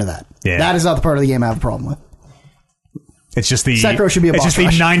super into that. Yeah. That is not the part of the game I have a problem with. It's just the Sekiro should be a it's boss just the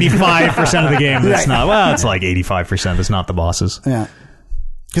rush. 95% of the game that's Right. not. Well, it's like 85% that's not the bosses. Yeah.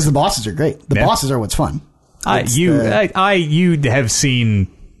 Because the bosses are great. The Yeah. bosses are what's fun. You have seen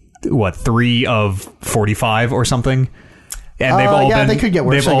what 3 of 45 or something, and they've all yeah, been they could get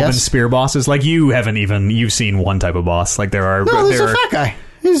worse, They've I all been guess. spear bosses. Like you've seen one type of boss. Like there are No, there's there a are, fat guy.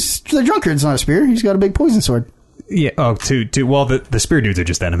 He's the drunkard's not a spear. He's got a big poison sword. yeah. Oh, well, the spear dudes are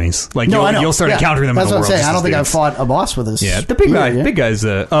just enemies. Like No, I know. you'll start Yeah. encountering them. That's in the what I'm world saying. just I don't as think I've dudes. fought a boss with this. Yeah, the big guy. Yeah. Big guy's.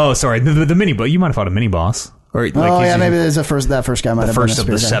 Oh, sorry, the mini. But you might have fought a mini boss. Or like Oh he's yeah, using- maybe there's that first guy might the have been first a of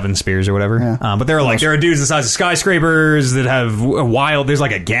the spear guy. 7 spears or whatever. Yeah. But there are dudes the size of skyscrapers that have a wild. There's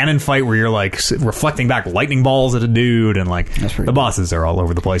like a Ganon fight where you're like reflecting back lightning balls at a dude, and like That's pretty the bosses are all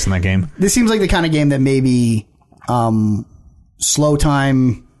over the place in that game. This seems like the kind of game that maybe slow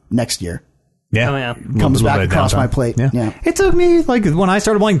time next year. Yeah, Oh, yeah. Comes Little back bit of across downtime. my plate. Yeah. It took me like when I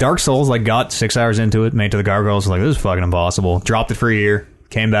started playing Dark Souls, like got 6 hours into it, made it to the gargoyles, was like this is fucking impossible. Dropped it for a year,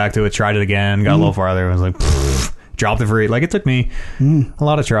 came back to it, tried it again, got a little farther, was like. Pfft, dropped it for like it took me a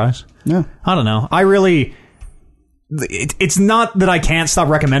lot of tries. Yeah. I don't know. It's not that I can't stop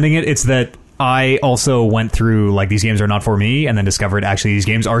recommending it. It's that I also went through like these games are not for me, and then discovered actually these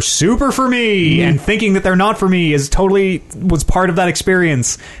games are super for me. And thinking that they're not for me was part of that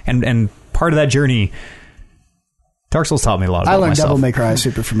experience and part of that journey. Dark Souls taught me a lot about I learned myself. Devil May Cry is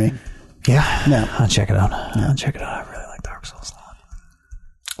super for me. Yeah, Yeah. I'll check it out. I'll check it out. I really like Dark Souls a lot.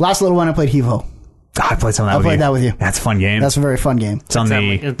 Last little one I played Hevo. I played some of that. I played that with you. That's a fun game. That's a very fun game. It's on the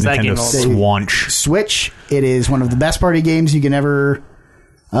It's that game Nintendo also. Switch. Switch. It is one of the best party games you can ever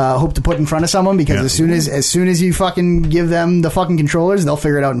hope to put in front of someone because Yeah. as soon as you fucking give them the fucking controllers, they'll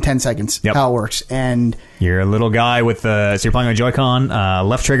figure it out in 10 seconds Yep. how it works. And You're a little guy with so you're playing on a Joy-Con.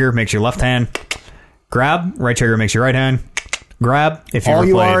 Left trigger makes your left hand grab. Right trigger makes your right hand grab. If you all ever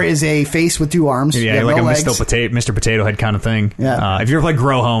you played, are is a face with 2 arms. yeah, You you're have like no a legs. Mr. Potato Head kind of thing. Yeah. If you ever played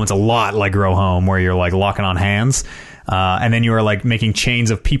Grow Home, it's a lot like Grow Home, where you're like locking on hands. And then you are like making chains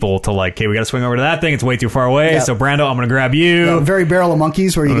of people to like, okay, we got to swing over to that thing. It's way too far away. Yeah. So Brando, I'm going to grab you. Very Barrel of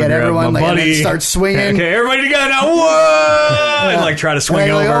Monkeys where you get Grab everyone my like, and buddy. then start swinging. Okay, everybody together now. Whoa! And like try to And swing then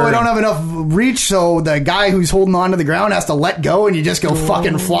you're over. like, oh, we don't have enough reach, so the guy who's holding on to the ground has to let go, and you just go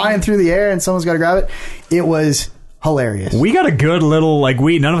fucking flying through the air, and someone's got to grab it. It was hilarious. We got a good little like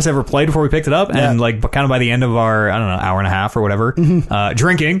none of us ever played before we picked it up, and Yeah. like kind of by the end of our hour and a half or whatever,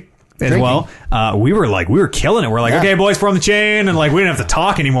 drinking as well. We were killing it. We're like, Yeah. okay, boys, form the chain, and like we didn't have to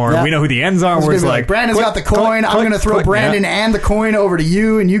talk anymore. Yeah. We know who the ends are. It's We're gonna just be like Brandon's click, got the coin. click, I'm going to click, throw click. Brandon Yeah. and the coin over to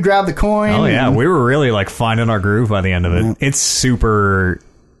you, and you grab the coin. Oh yeah, we were really like finding our groove by the end of it. It's super.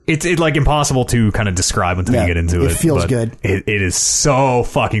 It's like impossible to kind of describe until Yeah, you get into it. it feels but good. It is so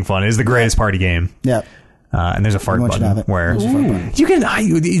fucking fun. It is the greatest party game. Yeah. And there's a fart Everyone should have button it. where There's a fart button. you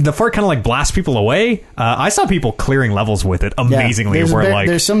can the fart kind of like blasts people away. I saw people clearing levels with it amazingly. There's, where like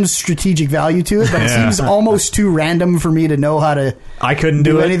there's some strategic value to it, but it Yeah. seems almost too random for me to know how to I couldn't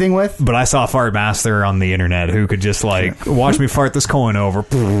do anything with. but I saw a fart master on the internet who could just like watch me fart this coin over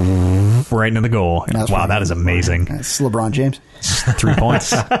right into the goal. That's Wow, pretty that good. is amazing. It's LeBron James. 3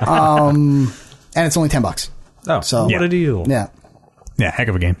 points. And it's only $10. Oh, So- what a deal. Yeah. Yeah, heck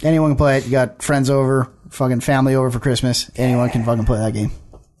of a game. Anyone can play it. You got friends over, fucking family over for Christmas. Anyone can fucking play that game.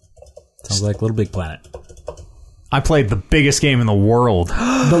 Sounds like Little Big Planet. I played the biggest game in the world.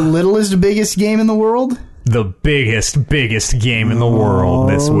 The littlest, biggest game in the world? The biggest game in the world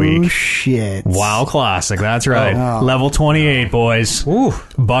this Oh, week. shit. WoW Classic, that's right. Oh. Level 28, boys. Ooh,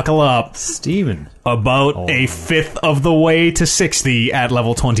 Buckle up. Steven. About a fifth of the way to 60 at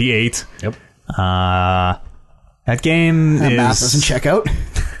level 28. Yep. That game That is... math doesn't check out.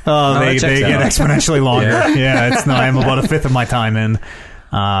 Oh, that they checks get out. exponentially longer. Yeah, I'm about a fifth of my time in.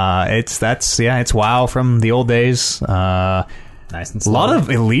 It's WoW from the old days. Nice and A slow. lot of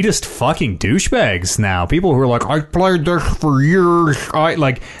elitist fucking douchebags now. People who are like, I played this for years.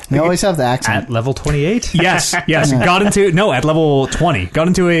 They always have the accent. At level 28? Yes. Got into at level 20. Got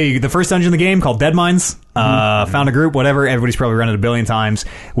into the first dungeon in the game called Dead Mines. Found a group, whatever. Everybody's probably run it a billion times.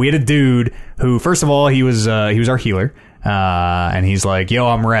 We had a dude who, first of all, he was our healer. And he's like, yo,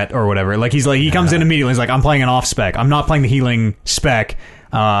 I'm Rhett or whatever. Like he comes in immediately. He's like, I'm playing an off spec. I'm not playing the healing spec.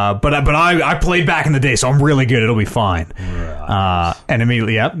 But I played back in the day, so I'm really good. It'll be fine. Right. And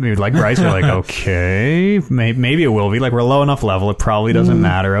immediately, like Bryce, we're like, okay, maybe it will be. Like, we're low enough level, it probably doesn't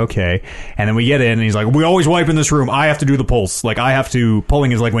matter. Okay. And then we get in, and he's like, we always wipe in this room. I have to do the pulse. Like,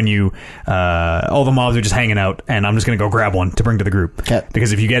 pulling is like when you, all the mobs are just hanging out, and I'm just gonna go grab one to bring to the group. Okay.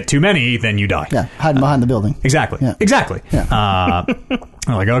 Because if you get too many, then you die. Yeah, hiding behind the building. Exactly. Yeah. Exactly. Yeah.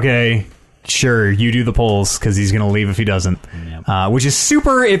 I'm like, okay. Sure, you do the pulls because he's going to leave if he doesn't. Yep. Which is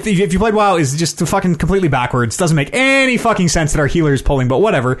super. If you played WoW, is just fucking completely backwards. Doesn't make any fucking sense that our healer is pulling. But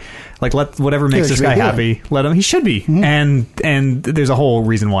whatever. Like, let whatever makes this guy happy. Let him. He should be. Mm-hmm. And there's a whole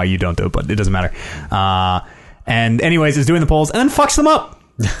reason why you don't do it, but it doesn't matter. And anyways, is doing the pulls and then fucks them up.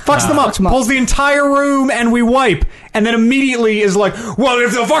 Pulls the entire room, and we wipe, and then immediately is like, well,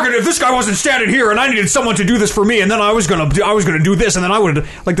 if this guy wasn't standing here, and I needed someone to do this for me, and then I was gonna do this, and then I would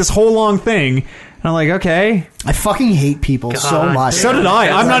like this whole long thing. And I'm like, okay. I fucking hate people so much. So did I.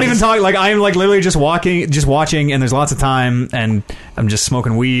 I'm not even talking. Like, I'm like literally just watching, and there's lots of time, and I'm just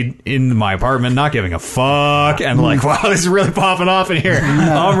smoking weed in my apartment, not giving a fuck, and like, wow, this is really popping off in here.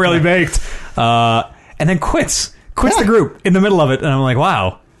 I'm really baked. And then quits the group in the middle of it, and I'm like,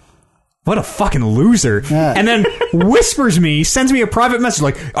 wow, what a fucking loser. Yeah. And then sends me a private message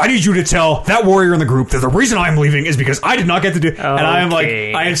like, I need you to tell that warrior in the group that the reason I'm leaving is because I did not get to do it. And I am like,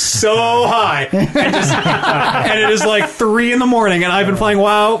 I am so high, and it is like 3 a.m, and I've been playing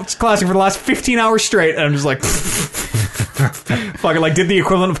WoW Classic for the last 15 hours straight, and I'm just like fucking like did the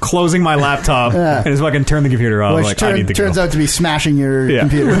equivalent of closing my laptop and just fucking turn the computer off. Which like, I need to turns go. out to be smashing your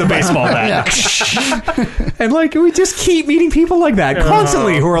computer with a baseball bat. And like, we just keep meeting people like that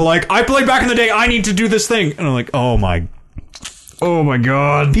constantly who are like, I played back in the day, I need to do this thing. And I'm like, oh my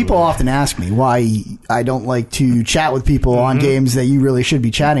god. People often ask me why I don't like to chat with people on games that you really should be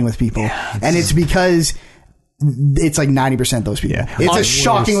chatting with people. And it's because it's like 90% those people. Yeah. It's a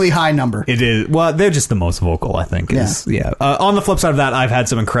shockingly high number. It is. Well, they're just the most vocal, I think. On the flip side of that, I've had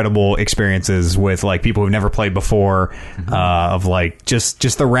some incredible experiences with like people who've never played before, of like just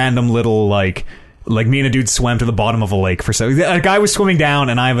the random little like me and a dude swam to the bottom of a lake a guy was swimming down,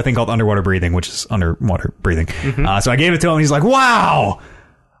 and I have a thing called underwater breathing, which is underwater breathing. So I gave it to him, and he's like, wow,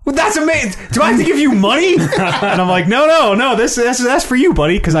 well, that's amazing. Do I have to give you money? And I'm like, no, that's for you,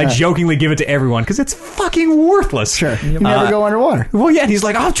 buddy, because I jokingly give it to everyone because it's fucking worthless. Sure. You never go underwater. Well, yeah, and he's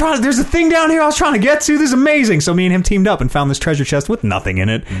like, there's a thing down here I was trying to get to. This is amazing. So me and him teamed up and found this treasure chest with nothing in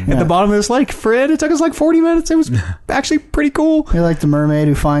it at the bottom of this lake. It took us like 40 minutes. It was actually pretty cool. You're like the mermaid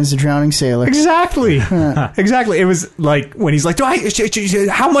who finds the drowning sailor. Exactly. Exactly. It was like when he's like,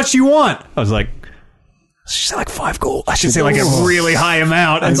 how much do you want? I was like, she said like 5 gold. I should say like a really high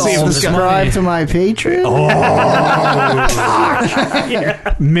amount and see if this subscribe to my Patreon.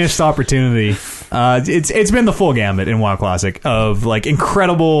 Missed opportunity. It's been the full gambit in WoW Classic of like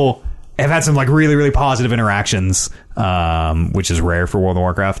incredible. I've had some like really, really positive interactions, which is rare for World of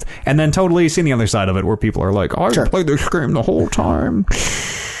Warcraft, and then totally seen the other side of it where people are like, I played this game the whole time.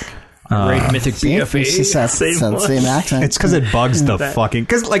 Great mythic BFA. It's the same accent. It's because it bugs the fucking.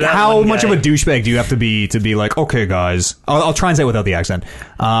 Because like, how much of a douchebag do you have to be like, okay, guys, I'll try and say it without the accent.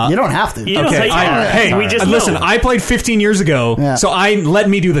 You don't have to. Hey, we just listen. I played 15 years ago, so let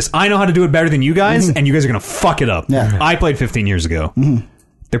me do this. I know how to do it better than you guys, and you guys are gonna fuck it up. Yeah. I played 15 years ago.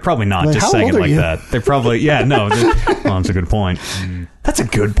 They're probably not Like, just how saying it old are like you? that. They're probably well, that's a good point. That's a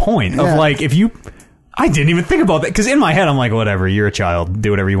good point. Of like, if you. I didn't even think about that because in my head I'm like, whatever, you're a child,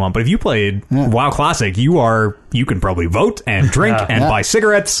 do whatever you want. But if you played WoW Classic, you can probably vote and drink and buy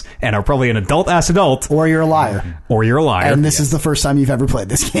cigarettes and are probably an adult. Or you're a liar. And this is the first time you've ever played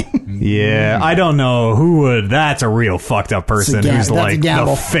this game. Yeah, I don't know who would. That's a real fucked up person who's like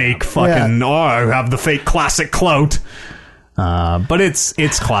the fake fucking. Oh, I have the fake classic clout. But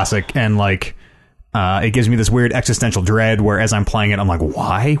it's classic and like. It gives me this weird existential dread where as I'm playing it, I'm like,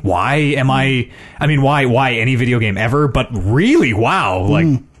 why? Why am I mean, why any video game ever? But really, wow.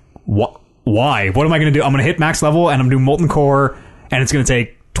 Like, why? What am I going to do? I'm going to hit max level and I'm going to do Molten Core and it's going to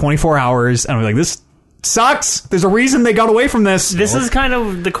take 24 hours. And I'm like, this sucks. There's a reason they got away from this. This is kind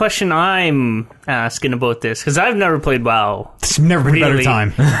of the question I'm asking about this because I've never played WoW. It's never been a better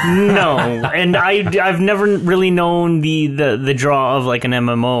time. No. And I've never really known the draw of like an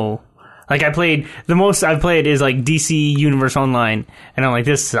MMO. Like the most I've played is like DC Universe Online, and I'm like,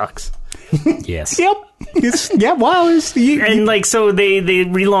 this sucks. Yes. Yep. WoW is... And like, so they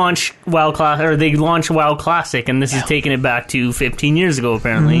relaunch WoW Classic, or they launch WoW Classic, and this is taking it back to 15 years ago,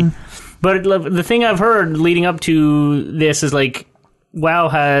 apparently. But the thing I've heard leading up to this is like, WoW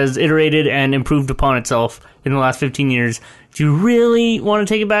has iterated and improved upon itself in the last 15 years. Do you really want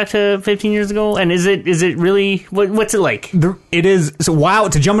to take it back to 15 years ago? And is it really... What's it like? It is... So WoW,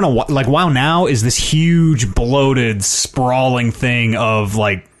 to jump into... Like, WoW now is this huge, bloated, sprawling thing of,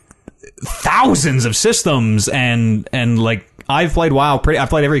 like, thousands of systems, and like, I've played WoW... I've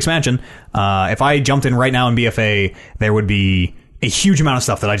played every expansion. If I jumped in right now in BFA, there would be a huge amount of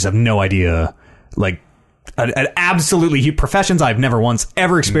stuff that I just have no idea. Like, an absolutely huge... Professions I've never once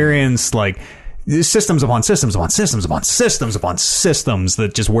ever experienced, like... systems upon systems upon systems upon systems upon systems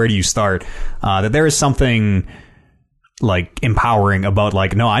that just, where do you start? That there is something like empowering about,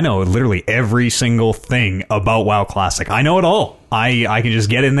 like, no, I know literally every single thing about WoW Classic. I know it all. I can just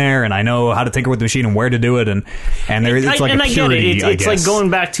get in there, and I know how to tinker with the machine and where to do it, and there is, it's like a purity, I get it. It's like going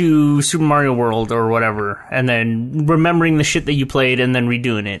back to Super Mario World or whatever, and then remembering the shit that you played and then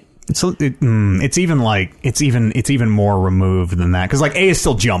redoing it. So it's even more removed than that, because like A is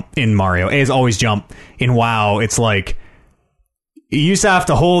still jump in Mario. A is always jump. In WoW, it's like you used to have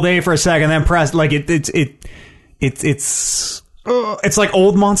to hold A for a second, then press. Like it's like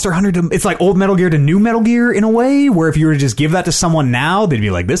old Monster Hunter. It's like old Metal Gear to new Metal Gear in a way, where if you were to just give that to someone now, they'd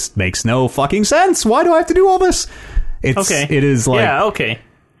be like, "This makes no fucking sense. Why do I have to do all this?" It is like, yeah, okay,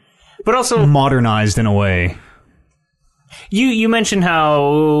 but also modernized in a way. You mentioned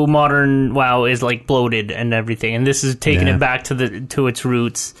how modern WoW is like bloated and everything, and this is taking it back to its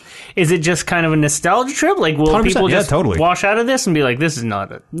roots. Is it just kind of a nostalgia trip? Like, will people just wash out of this and be like, "This is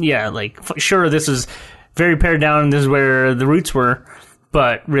not sure, this is very pared down, and this is where the roots were,"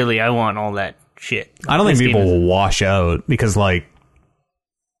 but really, I want all that shit. I don't think people will wash out, because, like,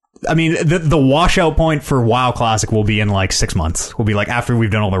 I mean, the washout point for WoW Classic will be in like 6 months. Will be like after we've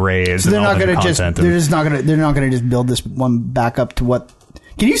done all the raids. So they're and all not going to just. They're not going to just build this one back up to what.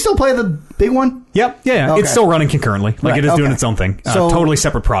 Can you still play the big one? Yep. Yeah. Okay. It's still running concurrently. Like, it is doing its own thing. So, totally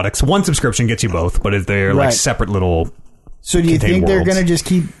separate products. One subscription gets you both, but they're like separate little. So do you think they're going to just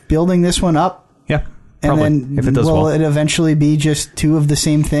keep building this one up? Yeah. Probably, and then if it does will well. It eventually be just two of the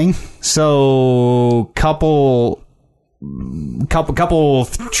same thing? So couple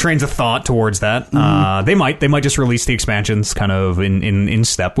trains of thought towards that. They might just release the expansions kind of in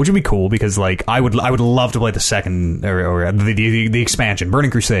step, which would be cool, because like I would love to play the second or the expansion.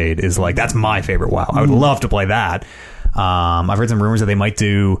 Burning Crusade is like, that's my favorite WoW. I would love to play that. I've heard some rumors that they might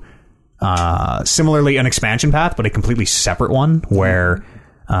do similarly an expansion path, but a completely separate one where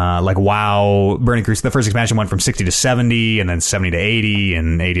like WoW Burning Crusade, the first expansion went from 60 to 70, and then 70 to 80,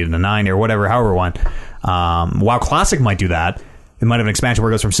 and 80 to 90, or however it went. WoW Classic might do that. It might have an expansion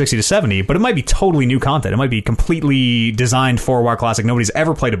where it goes from 60 to 70, but it might be totally new content. It might be completely designed for WoW Classic. Nobody's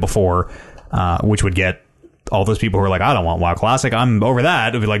ever played it before, which would get all those people who are like, I don't want WoW Classic, I'm over that.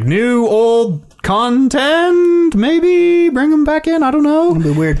 It'd be like, new, old content, maybe bring them back in, I don't know. It'll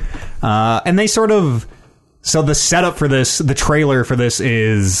be weird. And they sort of... So the setup for this, the trailer for this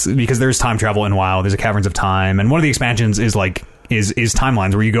is, because there's time travel in WoW, there's a Caverns of Time, and one of the expansions is like, is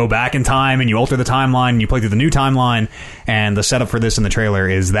timelines, where you go back in time and you alter the timeline and you play through the new timeline. And the setup for this in the trailer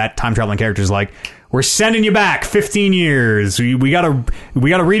is that time traveling character is like, we're sending you back 15 years. We gotta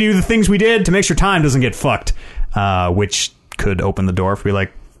redo the things we did to make sure time doesn't get fucked. Which could open the door for be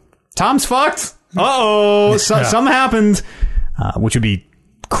like, Tom's fucked. Something happened. Which would be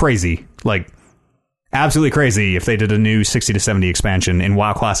crazy. Like, absolutely crazy if they did a new 60 to 70 expansion in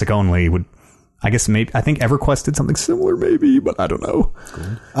WoW Classic only. I think EverQuest did something similar, maybe, but I don't know.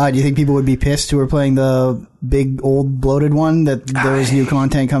 Cool. Do you think people would be pissed who are playing the big, old, bloated one that there is new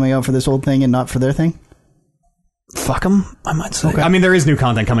content coming out for this old thing and not for their thing? Fuck them, I might say. Okay. I mean, there is new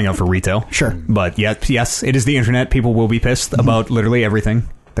content coming out for retail. Sure. But yes, it is the internet. People will be pissed about literally everything.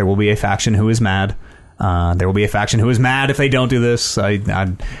 There will be a faction who is mad. There will be a faction who is mad if they don't do this. I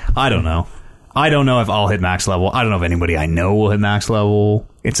don't know. I don't know if I'll hit max level. I don't know if anybody I know will hit max level.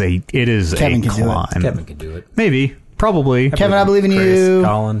 It is Kevin a climb. Kevin can do it. Maybe. Probably. Kevin, I believe in Chris, you.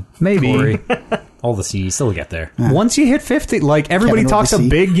 Colin, maybe. Corey, all the C's. Still get there. Once you hit 50, like, everybody talks a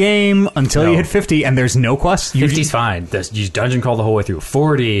big game until you hit 50, and there's no quest. 50's fine. You just dungeon crawl the whole way through.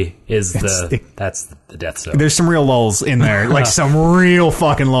 40 is that's the death zone. There's some real lulls in there. Like, some real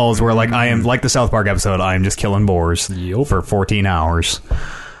fucking lulls where, like, I am, like the South Park episode, I am just killing boars for 14 hours.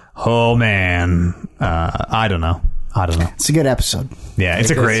 Oh, man. I don't know. It's a good episode. Yeah, it's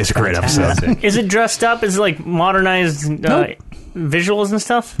a great episode. Is it dressed up? Is it like modernized? Nope. visuals and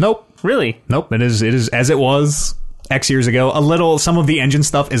stuff? Nope. Really? Nope. It is as it was X years ago. Some of the engine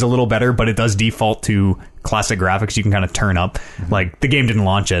stuff is a little better, but it does default to classic graphics. You can kind of turn up. Like, the game didn't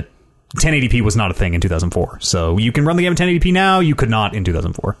launch at 1080p was not a thing in 2004. So you can run the game at 1080p now. You could not in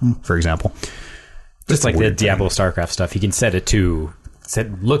 2004, for example. Just like the Diablo StarCraft stuff, you can set it to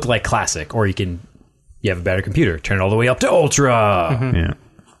look like classic, or you have a better computer, turn it all the way up to ultra.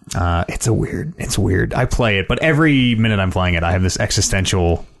 Yeah. It's weird. I play it, but every minute I'm playing it, I have this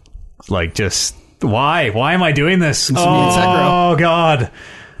existential, like, just why am I doing this? Oh God.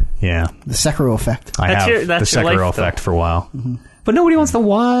 Yeah. The Sekiro effect. That's the Sekiro life, effect though. for a while. But nobody wants the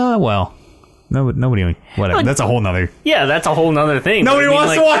why. Well, nobody. Whatever. That's a whole nother. Yeah, that's a whole nother thing. Nobody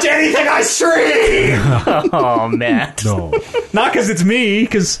wants to watch anything I stream. Oh, Matt. No, not because it's me.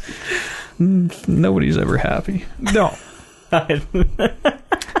 Because nobody's ever happy. No.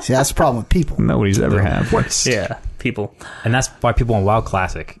 See, that's the problem with people. Nobody's ever happy. Yeah, people. And that's why people want WoW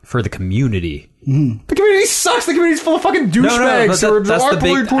Classic, for the community. The community sucks. The community's full of fucking douchebags. That's the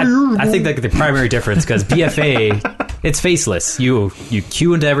big. I think that the primary difference, because BFA, it's faceless. You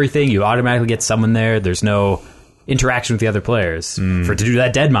queue into everything. You automatically get someone there. There's no interaction with the other players. To do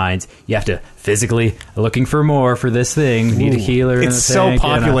that Dead Mines, you have to physically looking for more for this thing. You need a healer. It's so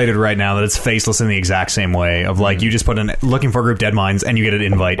populated right now that it's faceless in the exact same way. Of like, you just put in looking for a group Dead Mines and you get an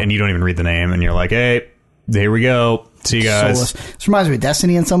invite and you don't even read the name and you're like, hey, here we go. See you guys. Soulless. This reminds me of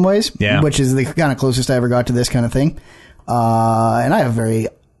Destiny in some ways, yeah. Which is the kind of closest I ever got to this kind of thing. And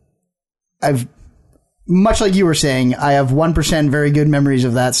I've much like you were saying, I have 1% very good memories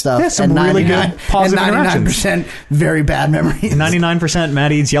of that stuff, yeah, some and really good positive and 99% very bad memories. 99%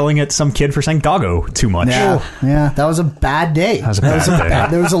 Matt Eads yelling at some kid for saying doggo too much. Yeah, that was a bad day. That was a bad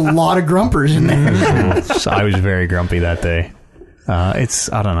day. There was a lot of grumpers in there. So I was very grumpy that day. I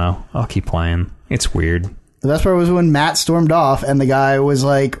don't know. I'll keep playing. It's weird. The best part was when Matt stormed off and the guy was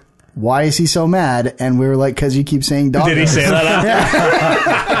like, why is he so mad? And we were like, because you keep saying dog. Did he say that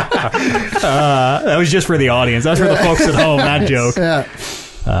after? That was just for the audience. That was for the folks at home, that joke.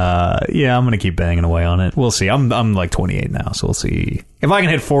 Yeah, I'm going to keep banging away on it. We'll see. I'm like 28 now, so we'll see. If I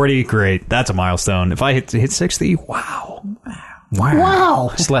can hit 40, great. That's a milestone. If I hit 60, wow.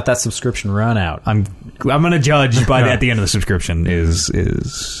 Just let that subscription run out. I'm going to judge at the end of the subscription is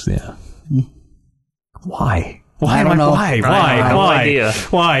yeah. Why? I don't know. Why? No idea.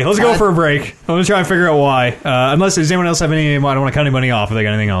 Why? Let's go for a break. I'm going to try and figure out why. Unless, does anyone else have any... I don't want to cut anybody off if they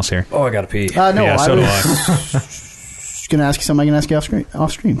got anything else here. Oh, I got to pee. No, yeah, so do I. was going to ask you something I can ask you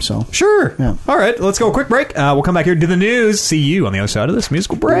off stream. So Sure. Yeah. All right, let's go a quick break. We'll come back here to the news. See you on the other side of this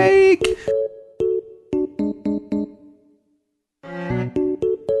musical break.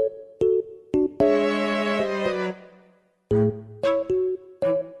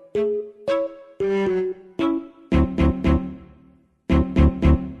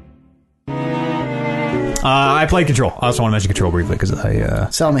 I played Control. I also want to mention Control briefly because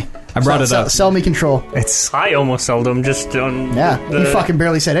sell me. I brought it up. Sell me Control. I almost sold them just on. Yeah, he fucking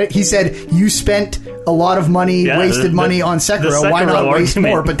barely said it. He said you spent a lot of money, wasted money on Sekiro. Why not waste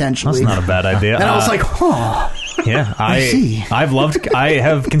more potentially? That's not a bad idea. And I was like, huh. Yeah, see. I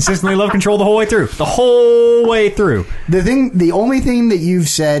have consistently loved Control the whole way through. The only thing that you've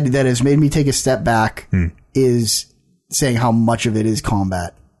said that has made me take a step back is saying how much of it is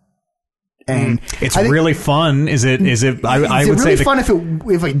combat. And it's really fun. Is it? I would really say fun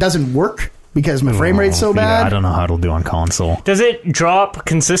if it doesn't work because my frame rate's so bad. I don't know how it'll do on console. Does it drop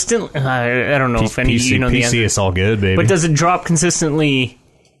consistently? I don't know if any PC, you know the PC answer. is all good, baby. But does it drop consistently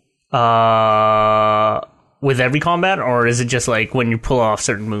with every combat, or is it just like when you pull off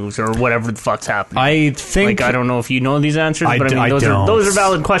certain moves or whatever the fuck's happening? I think I don't know if you know these answers, but I mean don't. those are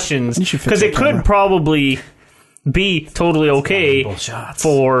valid questions because it could probably be totally okay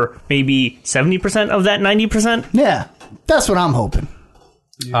for maybe 70% of that 90%. Yeah, that's what I'm hoping.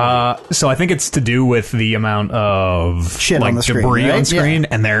 So I think it's to do with the amount of shit on the screen, debris right? on screen,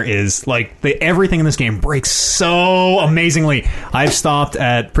 and there is everything in this game breaks so amazingly. I've stopped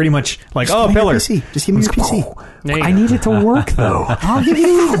at pretty much like pillar. PC. Just give me your PC. I need it to work though. I'll give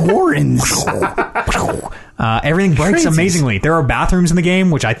you horns. Everything breaks amazingly. There are bathrooms in the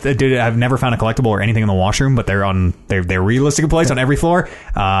game, which I've never found a collectible or anything in the washroom, but they're realistically placed on every floor.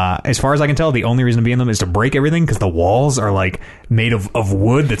 As far as I can tell, the only reason to be in them is to break everything because the walls are like made of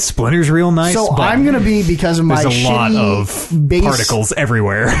wood that splinters real nice. So I'm going to be, because of my there's a lot of base, particles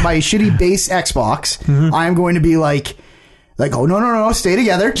everywhere. My shitty base Xbox, I'm going to be like Like, oh, no, stay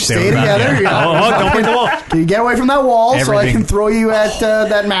together. Stay with that, together. yeah. Oh, don't break the wall. Can you get away from that wall so I Everything. can throw you at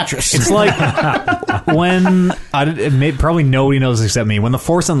that mattress? It's like when probably nobody knows except me. When The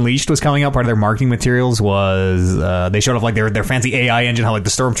Force Unleashed was coming out, part of their marketing materials was they showed off like their fancy AI engine, how like the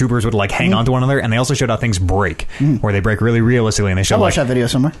stormtroopers would like hang on to one another, and they also showed how things break, where they break really realistically. And they showed I watched that video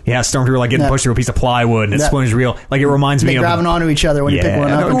somewhere. yeah, stormtrooper like getting pushed through a piece of plywood, and it's splinters real. Like it reminds me They're of grabbing onto each other when you pick one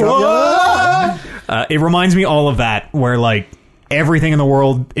up and drop. it reminds me all of that, where like everything in the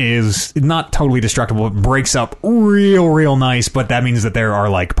world is not totally destructible. It breaks up real nice, but that means that there are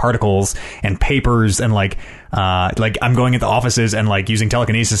like particles and papers and like I'm going into offices and like using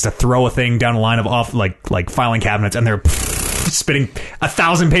telekinesis to throw a thing down a line of like filing cabinets, and they're spitting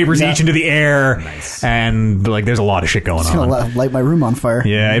 1,000 papers each into the air. Nice. And like there's a lot of shit going on. It's gonna light my room on fire.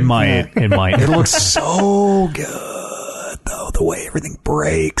 Yeah, it might. It might. It looks so good though, the way everything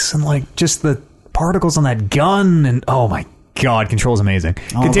breaks and like just the particles on that gun, and oh my God, control's amazing.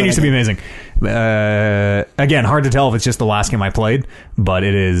 Continues to be amazing. Again, hard to tell if it's just the last game I played, but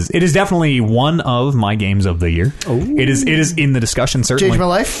it is definitely one of my games of the year. Ooh. It is in the discussion, certainly. Changed my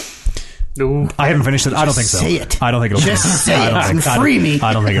life. No. I haven't finished it. I don't think so. Say it. I don't think it'll. Just say it and free me.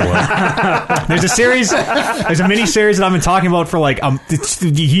 I don't think it will. There's a mini series that I've been talking about for like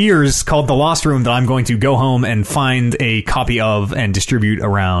years called The Lost Room that I'm going to go home and find a copy of and distribute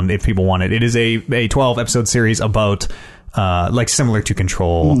around if people want it. It is a 12 episode series about like similar to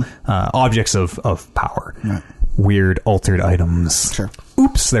Control, objects of power, weird altered items. Sure.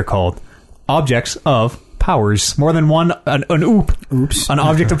 Oops, they're called objects of powers. More than one, an oops. An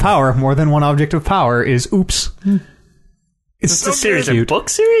object of power. More than one object of power is oops. It's a series, a book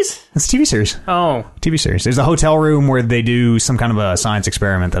series? It's a TV series. Oh. TV series. There's a hotel room where they do some kind of a science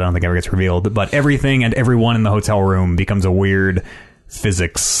experiment that I don't think ever gets revealed, but everything and everyone in the hotel room becomes a weird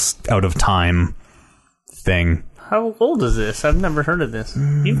physics out of time thing. How old is this? I've never heard of this.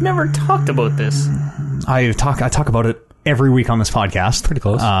 You've never talked about this. I talk about it every week on this podcast. Pretty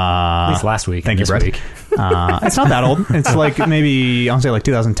close. At least last week. Thank you, Brett. It's not that old. It's like maybe, I'll say like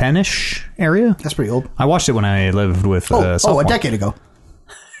 2010-ish area. That's pretty old. I watched it when I lived with a sophomore. decade ago.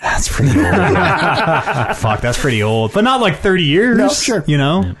 That's pretty old. Fuck, that's pretty old. But not like 30 years. No, sure. You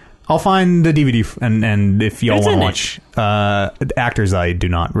know? Yeah. I'll find the DVD and if y'all want to watch actors I do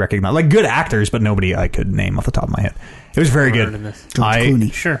not recognize. Like good actors, but nobody I could name off the top of my head. It was very good.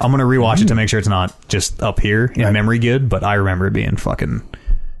 Sure. I'm going to rewatch it to make sure it's not just up here in memory good, but I remember it being fucking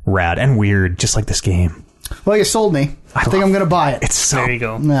rad and weird, just like this game. Well, you sold me. I think I'm going to buy it. It's so... There you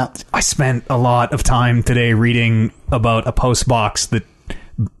go. Yeah. I spent a lot of time today reading about a post box that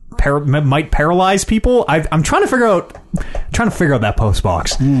might paralyze people. I'm trying to figure out that post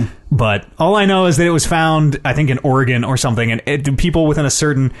box. But all I know is that it was found, I think, in Oregon or something, and people within a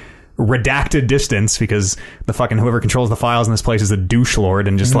certain redacted distance, because the fucking whoever controls the files in this place is a douche lord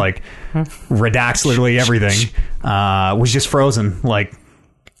and just like redacts literally everything, was just frozen like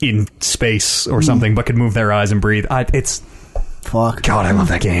in space or something, but could move their eyes and breathe. It's fuck. God, I love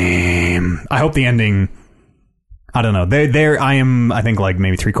that game. I hope the ending, I don't know. I am, I think, like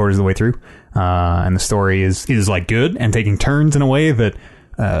maybe 3/4 of the way through, and the story is like good and taking turns in a way that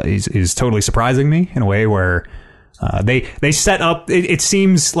is totally surprising me in a way where they set up. It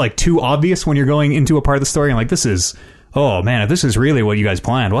seems like too obvious when you're going into a part of the story and like this is. Oh man, if this is really what you guys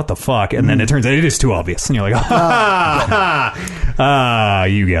planned, what the fuck? And then it turns out it is too obvious, and you're like,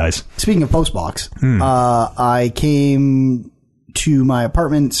 you guys. Speaking of postbox, I came to my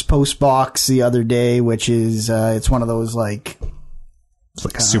apartment's postbox the other day, which is it's one of those like it's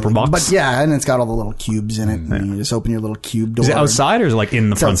like a super box, but yeah, and it's got all the little cubes in it. And you just open your little cube door. Is it outside or is it like in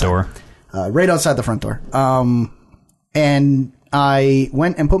the front door? Right outside the front door. And I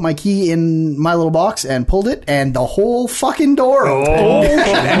went and put my key in my little box and pulled it, and the whole fucking door opened. Oh,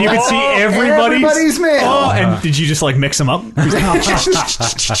 and you could see everybody's mail. Oh, and did you just like mix them up?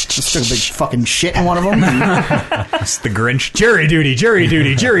 Just took a big fucking shit in one of them. It's the Grinch. Jury duty, jury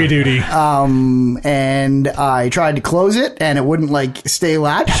duty, jury duty. And I tried to close it, and it wouldn't like stay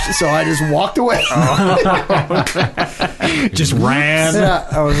latched, so I just walked away. Just ran. Yeah,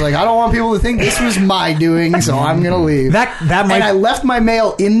 I was like, I don't want people to think this was my doing, so I'm gonna leave. That might. And I left my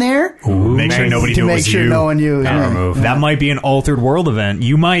mail in there. Make sure nobody knew it was you. No one knew. That might be an altered world event.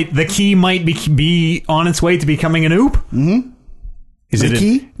 The key might be on its way to becoming an oop. Mm-hmm. Is it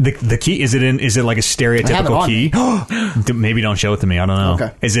key? The key? Is it like a stereotypical key? Maybe don't show it to me. I don't know.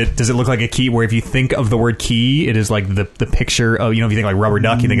 Okay. Does it look like a key where if you think of the word key, it is like the picture of, if you think like rubber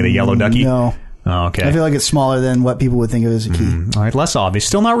duck, you think of the yellow ducky? No. Oh, okay. I feel like it's smaller than what people would think of as a key. All right, less obvious.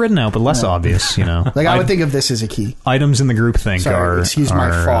 Still not written out, but less obvious, Like I would think of this as a key. Items in the group think Sorry, are... excuse my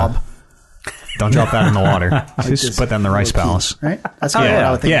fob. Don't drop that in the water. Just put that in the rice palace. Right? That's what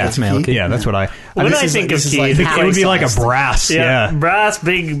I would think. Yeah, That's a key. yeah, that's what I... When I think of keys, it would be like a brass. Yeah. brass,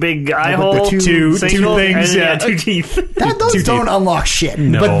 big eye hole, two single, things, and, two teeth. Those don't unlock shit.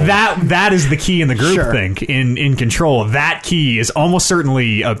 No. But that is the key in the group Sure. think. In Control, that key is almost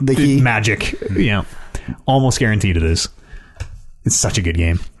certainly The key? magic. Yeah. Almost guaranteed it is. It's such a good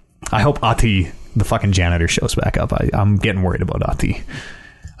game. I hope Ati, the fucking janitor, shows back up. I'm getting worried about Ati.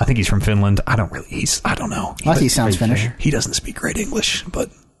 I think he's from Finland. I don't know. Ati sounds Finnish. He doesn't speak great English,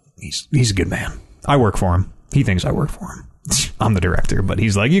 but he's a good man. I work for him. He thinks I work for him. I'm the director, but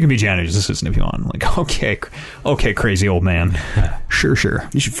he's like, you can be janitor's assistant if you want. I'm like, okay, crazy old man. Sure.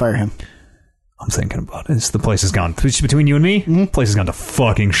 You should fire him. I'm thinking about it. The place has gone, between you and me, place has gone to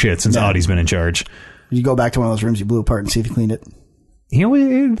fucking shit since Adi's been in charge. You go back to one of those rooms you blew apart and see if you cleaned it.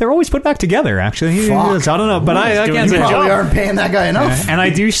 They're always put back together, actually. Fuck. I don't know, but I doing can't a You good probably job. aren't paying that guy enough. And I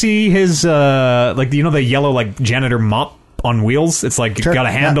do see his, the yellow, janitor mop on wheels. It's like Sure, got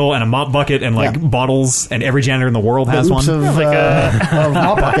a handle and a mop bucket and bottles, and every janitor in the world has Oops one. of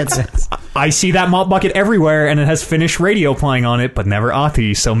mop buckets. I see that mop bucket everywhere, and it has Finnish radio playing on it, but never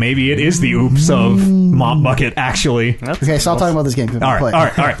Ati, so maybe it is the oops of mop bucket, actually. Okay, stop talking about this game. All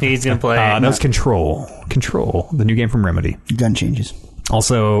right. He's gonna play. That's Control. Control, the new game from Remedy. Gun changes.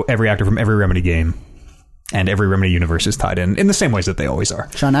 Also, every actor from every Remedy game and every Remedy universe is tied in the same ways that they always are.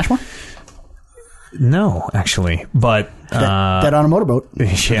 Sean Ashmore? No, actually, but Dead on a motorboat.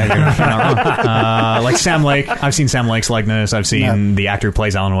 yeah, you're not wrong. Like Sam Lake, I've seen Sam Lake's likeness. I've seen the actor who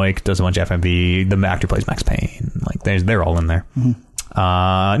plays Alan Wake, does a bunch of FMV. The actor plays Max Payne. Like they're all in there.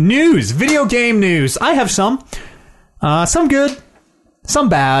 News, video game news. I have some good, some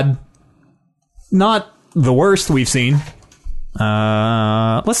bad. Not the worst we've seen.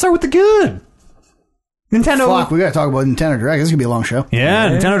 Let's start with the good. Nintendo. Fuck, we gotta talk about Nintendo Direct. This is gonna be a long show. Yeah,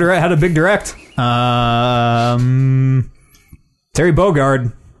 Nintendo Direct had a big direct. Terry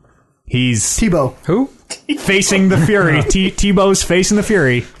Bogard. He's Tebow. who? Facing the Fury. Tebow's facing the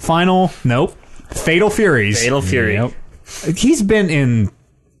Fury. Fatal Furies. Fatal Fury. Yep. He's been in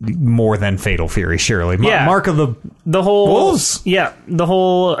more than Fatal Fury, surely. Yeah. Mark of the whole Wolves. Yeah, the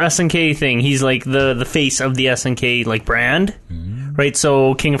whole SNK thing. He's like the face of the SNK brand, right?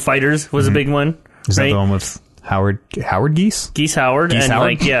 So King of Fighters was a big one. Is that right? the one with Howard Geese? Geese Howard Geese and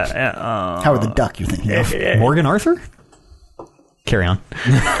Howard? Howard the Duck, you're thinking of. Morgan Arthur? Carry on.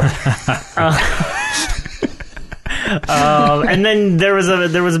 and then there was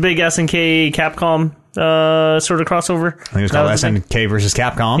a big SNK Capcom sort of crossover. I think it was called SNK versus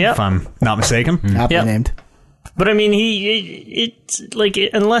Capcom, Yep. if I'm not mistaken. Aptly Yep. named. But I mean, it's like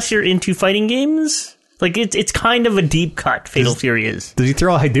unless you're into fighting games, like it's kind of a deep cut. Fatal Fury is. Does he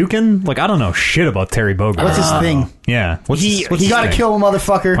throw a Hadouken? Like, I don't know shit about Terry Bogard. What's his thing? Yeah. What's He his You gotta thing? kill a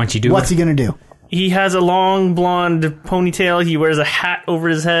motherfucker. Why don't you do What's it? he gonna do? He has a long blonde ponytail. He wears a hat over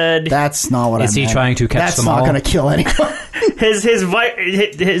his head. That's not what I Is he meant. trying to catch That's them not all? gonna kill anyone.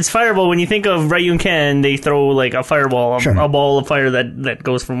 His fireball. When you think of Ryu and Ken, they throw like a fireball, a ball of fire that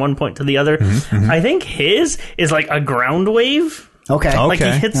goes from one point to the other. I think his is like a ground wave. Okay. Oh. Like he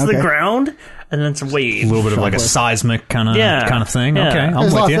Okay. hits the ground and then it's a wave. A little bit of like a Shockwave. seismic kind of thing. Yeah. Okay, I'm There's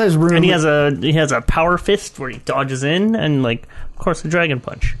with lots, you. there's room. And he has a power fist where he dodges in, and like of course a dragon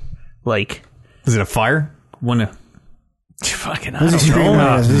punch. Like Is it a fire? fucking. Does he scream when he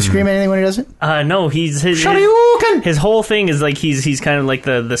does it? Does he scream anything when he does it? No, his Shoryuken! his whole thing is like he's kind of like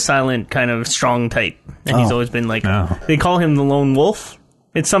the silent kind of strong type, and he's always been like they call him the lone wolf.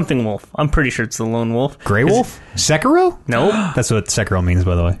 It's something wolf. I'm pretty sure it's the lone wolf. Grey Wolf? Sekiro? No, That's what Sekiro means,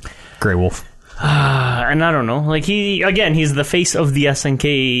 by the way. Grey Wolf. and I don't know. Like he's the face of the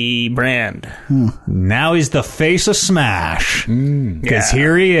SNK brand. Now he's the face of Smash. Because Yeah.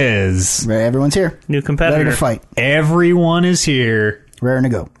 here he is. Right, everyone's here. New Ready competitor. to fight. Everyone is here. Raring to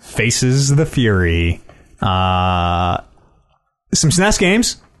go. Faces the Fury. Some SNES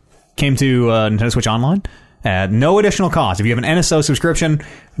games came to Nintendo Switch Online at no additional cost. If you have an NSO subscription,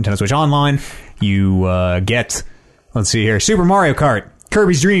 Nintendo Switch Online, you get, let's see here, Super Mario Kart,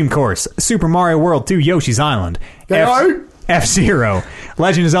 Kirby's Dream Course, Super Mario World 2 Yoshi's Island, F-Zero,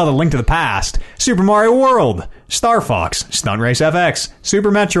 Legend of Zelda Link to the Past, Super Mario World, Star Fox, Stunt Race FX,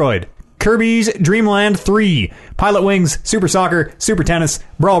 Super Metroid, Kirby's Dream Land 3, Pilot Wings, Super Soccer, Super Tennis,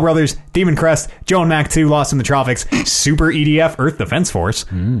 Brawl Brothers, Demon Crest, Joe and Mac 2 Lost in the Tropics, Super EDF Earth Defense Force.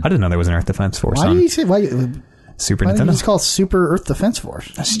 I didn't know there was an Earth Defense Force Why on. do you say? Why? Super I think Nintendo. it's called Super Earth Defense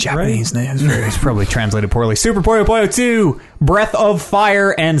Force. That's a Japanese name. It's probably translated poorly. Super Puyo Puyo 2, Breath of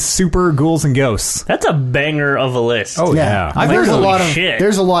Fire, and Super Ghouls and Ghosts. That's a banger of a list. Oh, yeah. I've there's a Holy lot of shit.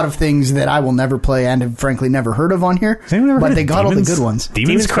 there's a lot of things that I will never play and have frankly never heard of on here. Has anyone ever But heard they of got all the Demon's- good ones.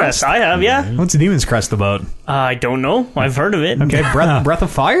 Demon's Crest? I have, yeah. What's Demon's Crest about? I don't know. I've heard of it. Okay, Breath of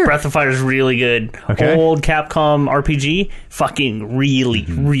Fire? Breath of Fire is really good. Okay. Old Capcom RPG, fucking really,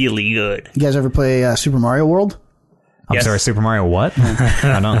 really good. You guys ever play Super Mario World? I'm Yes. sorry, Super Mario what? I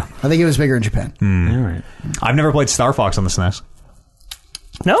don't know. I think it was bigger in Japan. All right. I've never played Star Fox on the SNES.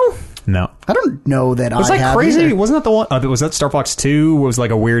 No? No. I don't know that Was I that have crazy? either. Wasn't that the one? Was that Star Fox 2? Was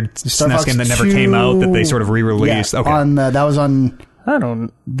like a weird Star SNES Fox game that never 2, came out that they sort of re-released? Yeah, Okay. on that was on I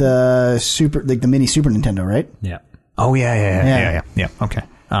don't. the the mini Super Nintendo, right? Yeah. Oh, yeah. Okay.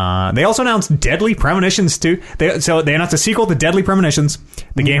 They also announced Deadly Premonitions 2. They announced a sequel to Deadly Premonitions.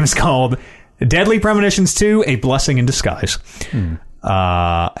 The game is called Deadly Premonitions 2, A Blessing in Disguise. And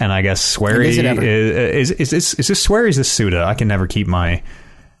I guess Swery Is it ever? is this Swery or is this Suda? I can never keep my...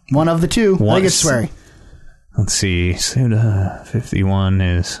 One of the two. I think it's Swery. Let's see. Suda 51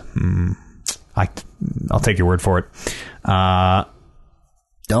 is... I'll take your word for it.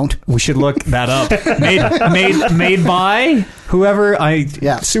 Don't. We should look that up. made by whoever.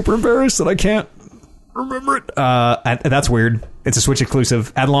 Super embarrassed that I can't remember it. That's weird. It's a Switch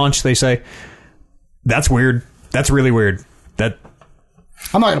exclusive at launch. They say that's weird. That's really weird.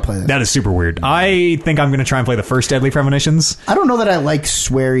 I'm not gonna play this. That is super weird. I think I'm gonna try and play the first Deadly Premonitions. I don't know that I like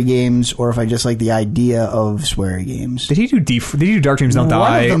sweary games or if I just like the idea of sweary games. Did he do Dark Dreams Don't One of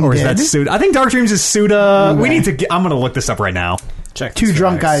Die, them or is did. that Suda? I think Dark Dreams is Suda. We Okay. need to. I'm gonna look this up right now. Check Two this,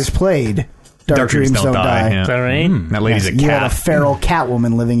 drunk guys played Dark Dreams Don't Die. Yeah. Is that right? That lady's a You had a cat. feral cat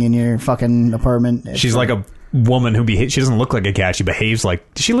woman living in your fucking apartment. She's like a woman who behaves. She doesn't look like a cat. She behaves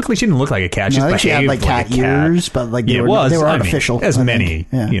like. Did she look like? She didn't look like a cat. She No, I just think she had behaved like cat a cat. ears, but like they Yeah, were it was. they were I mean, artificial. as I many,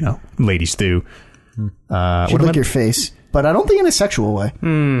 think. Yeah. ladies do. She'd What lick about your face, but I don't think in a sexual way.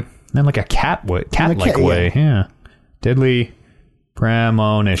 then like a cat-like cat, way? Yeah. Deadly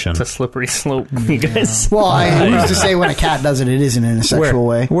Premonition. It's a slippery slope, you guys. Well, I used to say when a cat does it, it isn't in a sexual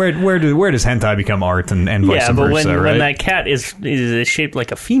way. Where does hentai become art and vice Yeah, but versa? when right? that cat is shaped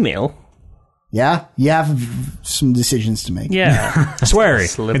like a female, Yeah, you have some decisions to make. yeah. Sweary.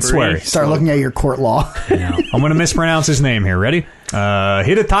 Slippery. It's Sweary. Start looking at your court law. I'm going to mispronounce his name here. Ready?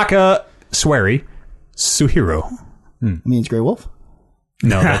 Hidetaka Sweary Suhiro. Means Grey Wolf.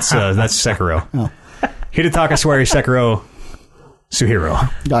 No, that's Sekiro. Oh. Hidetaka Sweary Sekiro Suhiro.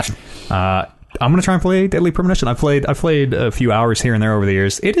 Gotcha. I'm gonna try and play Deadly Premonition. I've played a few hours here and there over the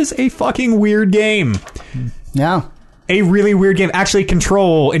years. It is a fucking weird game. Yeah. A really weird game. Actually,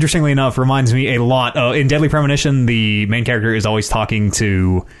 Control, interestingly enough, reminds me a lot. In Deadly Premonition, the main character is always talking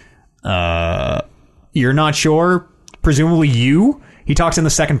to, you're not sure, presumably you. He talks in the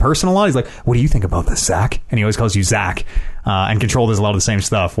second person a lot. He's like, what do you think about this, Zach? And he always calls you Zach. And Control does a lot of the same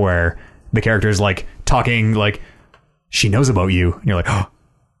stuff where the character is like talking like, she knows about you. And you're like, oh,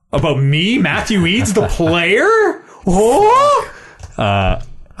 about me? Matthew Eads, the player? Oh!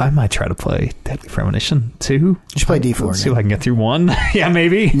 I might try to play Deadly Premonition 2. Just play D4. Let's see if I can get through one. Yeah,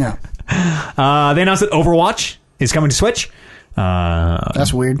 maybe. No. They announced that Overwatch is coming to Switch.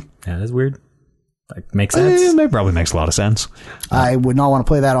 That's weird. Yeah, that's weird. Like, makes sense. That probably makes a lot of sense. I would not want to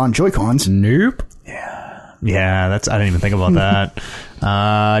play that on Joy-Cons. Nope. Yeah, I didn't even think about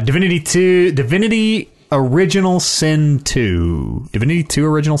that. Divinity Original Sin 2. Divinity 2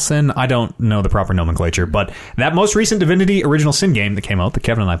 Original Sin? I don't know the proper nomenclature, but that most recent Divinity Original Sin game that came out, that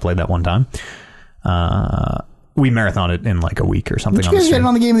Kevin and I played that one time, we marathoned it in like a week or something. Did you guys get it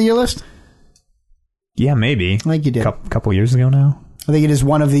on the Game of the Year list? Yeah, maybe. I think you did. Couple years ago now. I think it is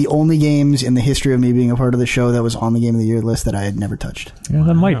one of the only games in the history of me being a part of the show that was on the Game of the Year list that I had never touched. Yeah,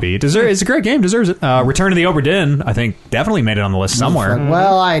 that might be. It's a great game. Deserves it. Return to the Obra Dinn, I think, definitely made it on the list somewhere.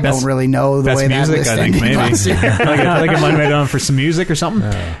 Well, I That's- don't really know the That's way music, that list I think, ended maybe. last year. I think it might have made it on for some music or something.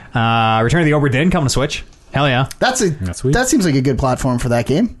 Return to the Obra Dinn coming to Switch. Hell yeah. That's sweet. that seems like a good platform for that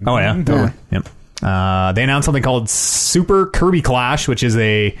game. Oh, yeah. Totally. Yep. They announced something called Super Kirby Clash, which is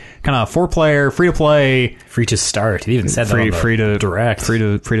a kind of 4-player, free-to-play, Free to start. He even said that on the free to direct. free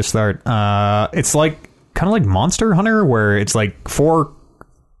to start. It's like kind of like Monster Hunter, where it's like 4,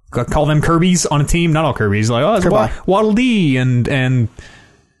 call them Kirby's on a team. Not all Kirby's. Like, oh, it's Kirby. Waddle Dee and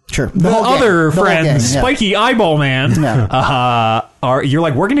Sure. the whole gang. other The whole friend, gang, yeah. Spiky Eyeball Man. Yeah. You're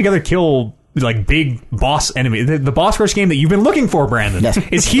like working together to kill like big boss enemy. The boss rush game that you've been looking for, Brandon, Yes.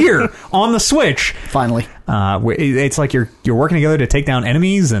 is here on the Switch. Finally. It's like you're working together to take down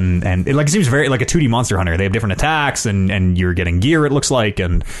enemies, and it seems very like a 2D Monster Hunter. They have different attacks, and you're getting gear, it looks like,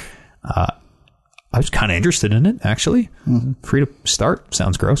 and I was kind of interested in it, actually. Free to start.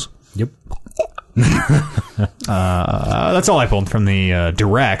 Sounds gross. Yep. That's all I pulled from the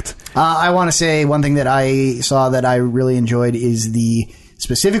direct. I want to say one thing that I saw that I really enjoyed is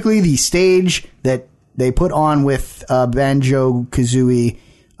specifically the stage that they put on with Banjo-Kazooie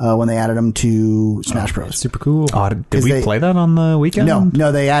when they added them to Smash Bros. Super cool. Did we play that on the weekend?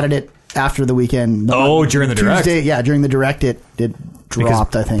 No, they added it after the weekend. During the direct? Tuesday, yeah, during the direct it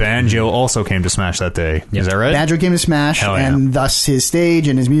dropped, I think. Banjo also came to Smash that day. Is that right? Banjo came to Smash, Hell yeah. and thus his stage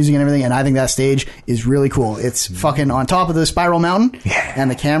and his music and everything, and I think that stage is really cool. It's fucking on top of the spiral mountain,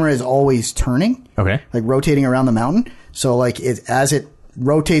 and the camera is always turning. Okay. Like rotating around the mountain. So like as it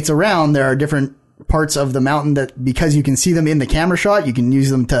rotates around, there are different parts of the mountain that, because you can see them in the camera shot, you can use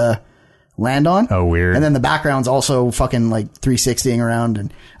them to land on. Oh, weird. And then the background's also fucking like 360ing around,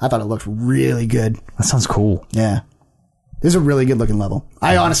 and I thought it looked really good. That sounds cool. Yeah. This is a really good looking level.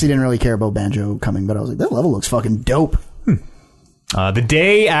 I honestly didn't really care about Banjo coming, but I was like, that level looks fucking dope. The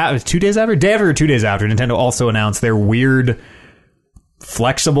day after, 2 days after? Day after or 2 days after, Nintendo also announced their weird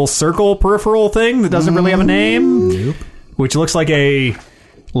flexible circle peripheral thing that doesn't really have a name. Which looks like a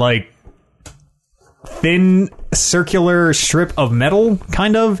thin circular strip of metal,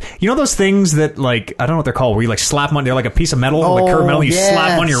 kind of. You know those things that, like, I don't know what they're called, where you like slap them on, they're like a piece of metal, like curved metal, you slap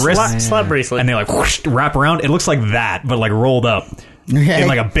them on your wrist. Slap bracelet. And they like whoosh, wrap around. It looks like that, but like rolled up. Okay. In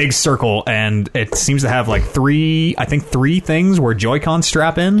like a big circle, and it seems to have like three things where Joy-Cons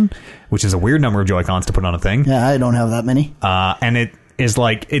strap in, which is a weird number of Joy-Cons to put on a thing. Yeah, I don't have that many. And it is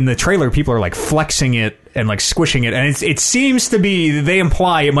like, in the trailer, people are like flexing it and like squishing it, and it seems to be, they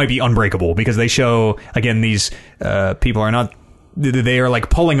imply it might be unbreakable, because they show, again, these people are not, they are like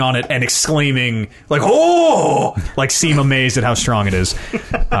pulling on it and exclaiming like, oh, like seem amazed at how strong it is.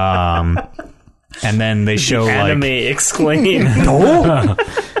 And then they show anime exclaim. Oh!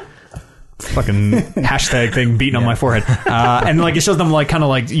 Fucking hashtag thing beating on my forehead. And like it shows them like kind of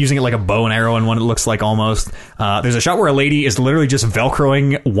like using it like a bow and arrow, and what it looks like almost. There's a shot where a lady is literally just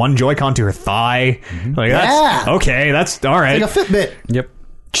velcroing one Joy-Con to her thigh. Like that's okay, that's all right. Like a Fitbit. Yep.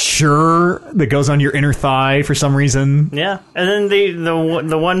 Sure, that goes on your inner thigh for some reason. Yeah, and then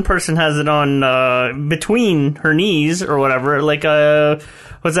the one person has it on between her knees or whatever, like a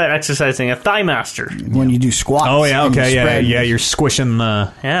what's that exercise thing? A thigh master. When you do squats. Oh yeah, and you okay, spread. yeah. You're squishing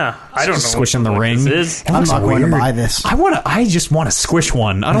the. Yeah, I don't know. Squishing the what ring. This is. I'm not going to weird. buy this. I just want to squish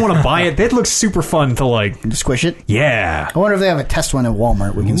one. I don't want to buy it. That looks super fun to like. To squish it? Yeah. I wonder if they have a test one at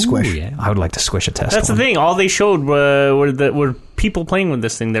Walmart we can squish. Yeah. I would like to squish a test. That's one. the thing. All they showed were people playing with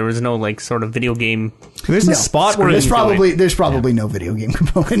this thing. There was no like sort of video game. There's a spot where There's probably no video game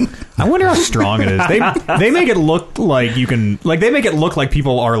component. I wonder how strong it is. They make it look like you can they make it look like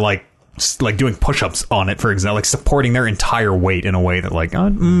people are like doing push-ups on it, for example, like supporting their entire weight in a way that like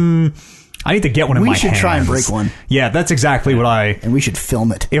I need to get one in my hands. We should try and break one. Yeah, that's exactly what And we should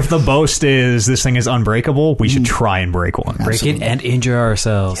film it. If the boast is this thing is unbreakable, we should try and break one. Break it and injure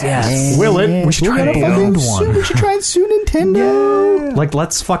ourselves. Yes. Will it? We should try and build one. We should try and sue Nintendo. Like,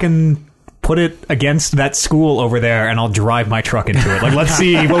 let's fucking put it against that school over there, and I'll drive my truck into it. Like, let's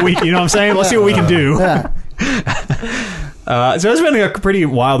see what we, you know what I'm saying? Let's see what we can do. Yeah. So it's been a pretty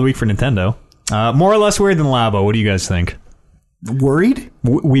wild week for Nintendo. More or less weird than Labo. What do you guys think? Worried?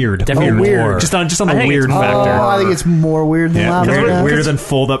 Weird. Definitely weird. more. Just on I the think weird it's more. factor. Oh, I think it's more weird than Labo. Weirder than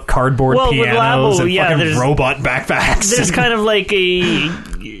fold up cardboard Well, with pianos Labo, and yeah, fucking there's- robot backpacks. There's kind of like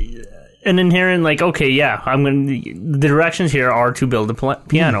an inherent like, okay, yeah, the directions here are to build a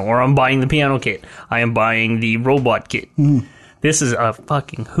piano, or I'm buying the piano kit. I am buying the robot kit. This is a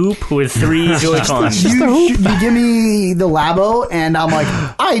fucking hoop with 3 Joy-Cons. You give me the Labo, and I'm like,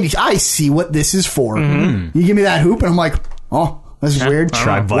 I see what this is for. You give me that hoop, and I'm like, oh, this is weird.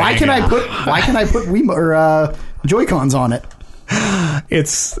 Try Why can I put Wiimote or Joy-Cons on it?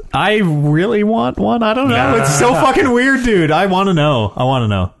 I really want one. I don't know. It's so fucking weird, dude. I want to know.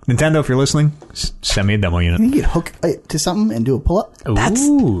 Nintendo, if you're listening, send me a demo unit. You can hook it to something and do a pull-up.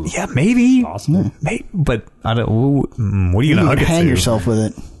 Ooh. Yeah, maybe. Awesome. Maybe, but I don't. What are you You gonna can hook it hang to? yourself with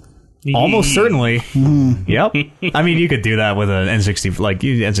it. Almost certainly. Yep. I mean, you could do that with an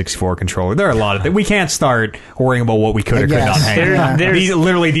N64 controller. There are a lot of we can't start worrying about what we could or could not hang.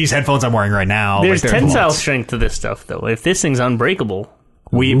 These headphones I'm wearing right now. There's like, tensile lots. strength to this stuff, though. If this thing's unbreakable,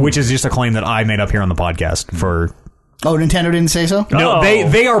 Which is just a claim that I made up here on the podcast for. Oh, Nintendo didn't say so? No, Oh.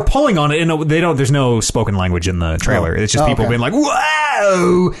 they are pulling on it. They don't. There's no spoken language in the trailer. It's just people okay. being like,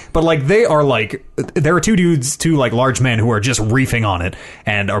 "Whoa!" But like they are like, there are two like large men who are just reefing on it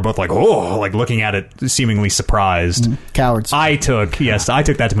and are both like, "Oh!" like looking at it, seemingly surprised. Cowards. I took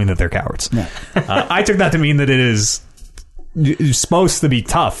that to mean that they're cowards. Yeah. I took that to mean that it is supposed to be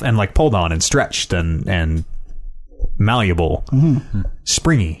tough and like pulled on and stretched and malleable,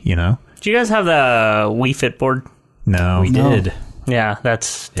 springy. You know. Do you guys have the Wii Fit board? No, We did. Yeah,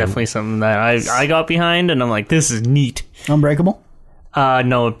 that's definitely something that I got behind, and I'm like, this is neat. Unbreakable.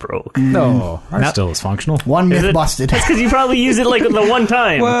 No, it broke. No, ours still is functional. One myth it? busted. That's because you probably use it like the one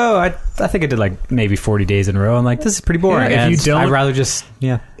time. Whoa, I think I did like maybe 40 days in a row. I'm like, this is pretty boring. Yeah, if you And don't- I'd rather just,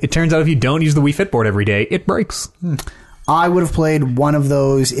 It turns out if you don't use the Wii Fit board every day, it breaks. I would have played one of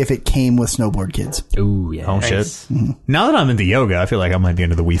those if it came with Snowboard Kids. Ooh, yeah. Oh Nice. shit! Now that I'm into yoga, I feel like I might be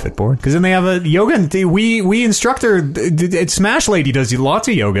into the Wii Fit board because then they have a yoga. We instructor, Smash Lady does lots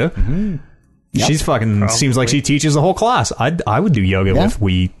of yoga. Yep. She's fucking Probably. seems like she teaches the whole class. I would do yoga Yeah. with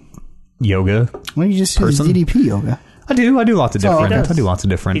Wii yoga. Why don't you just use Person. DDP yoga? I do lots of Oh, different. he does. I do lots of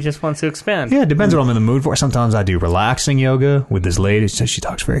different. He just wants to expand. Yeah, it depends what I'm in the mood for. Sometimes I do relaxing yoga with this lady. She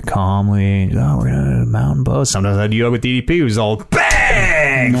talks very calmly. Oh, we're gonna mountain pose. Sometimes I do yoga with DDP, who's all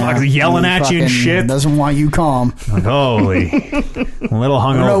bang, fucking yelling He at you and fucking shit. Doesn't want you calm. Like, holy, a little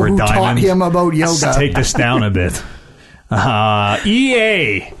I don't know hungover, who taught Diamond. him about Let's yoga. take this down a bit.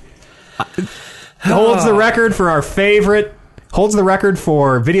 EA holds the record for our favorite. Holds the record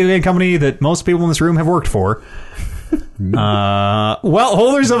for video game company that most people in this room have worked for. Well,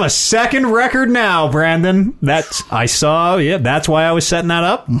 holders of a second record now, Brandon. That's I saw. Yeah, that's why I was setting that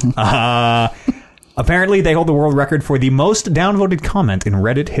up. Apparently, they hold the world record for the most downvoted comment in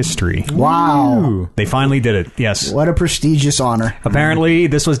Reddit history. Wow. They finally did it. Yes. What a prestigious honor. Apparently,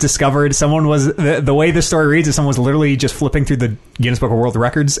 this was discovered. Someone was the way this story reads is someone was literally just flipping through the Guinness Book of World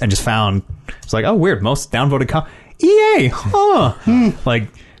Records and just found it's like, oh, weird, most downvoted EA, huh? Like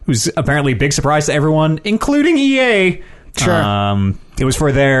it was apparently a big surprise to everyone, including EA. Sure. It was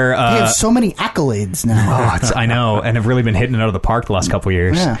for their. They have so many accolades now. I know, and have really been hitting it out of the park the last couple of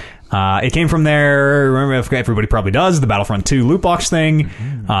years. Yeah. It came from their, remember, if everybody probably does, the Battlefront 2 loot box thing.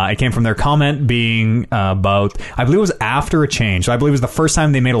 It came from their comment being about, I believe it was after a change. So I believe it was the first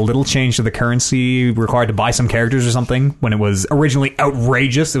time they made a little change to the currency required to buy some characters or something when it was originally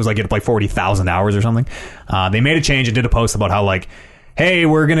outrageous. It was like you had to play 40,000 hours or something. They made a change and did a post about how like, hey,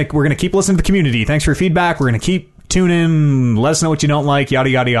 we're gonna keep listening to the community. Thanks for your feedback. We're gonna keep tune in, let us know what you don't like, yada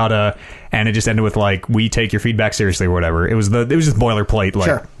yada yada, and it just ended with like, we take your feedback seriously or whatever. It was just boilerplate, like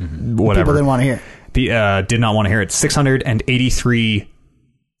Sure. whatever. People didn't want to hear it. Did not want to hear it.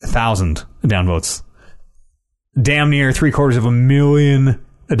 683,000 downvotes, damn near 750,000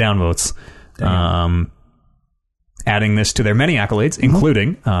 downvotes. Adding this to their many accolades,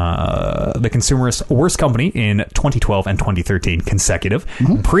 including the consumerist worst company in 2012 and 2013 consecutive.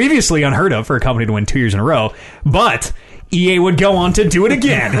 Previously unheard of for a company to win 2 years in a row, but EA would go on to do it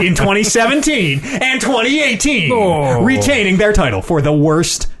again in 2017 and 2018, retaining their title for the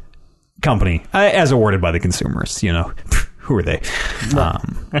worst company, as awarded by the consumerists. You know, who are they?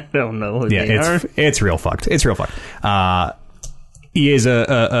 I don't know who they are. It's real fucked. It's real fucked. EA is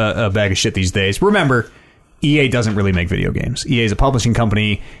a bag of shit these days. Remember, EA doesn't really make video games. EA is a publishing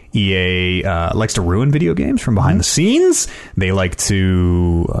company. EA likes to ruin video games from behind the scenes. They like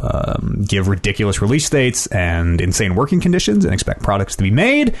to give ridiculous release dates and insane working conditions and expect products to be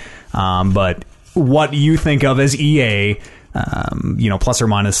made. But what you think of as EA, plus or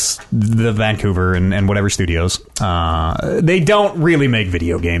minus the Vancouver and whatever studios, they don't really make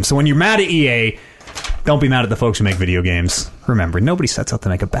video games. So when you're mad at EA, don't be mad at the folks who make video games. Remember, nobody sets out to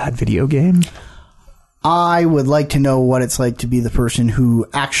make a bad video game. I would like to know what it's like to be the person who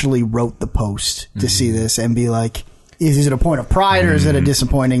actually wrote the post to see this and be like, is it a point of pride or is it a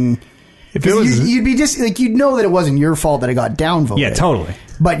disappointing? If it was, you'd be just like, you'd know that it wasn't your fault that it got downvoted. yeah, totally.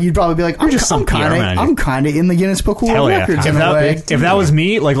 But you'd probably be like, I'm just some PR manager. I'm kind of in the Guinness Book of World Hell yeah. Records If in a way. that was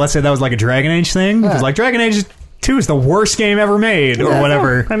me, like let's say that was like a Dragon Age thing, because like Dragon Age 2 is the worst game ever made, or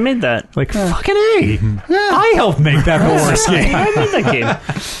whatever. I made that. Like fucking A. I helped make that the worst game. I made that game.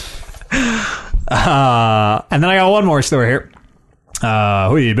 And then I got one more story here. A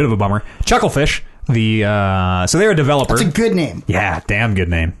bit of a bummer. Chucklefish. So they're a developer. It's a good name. Yeah, damn good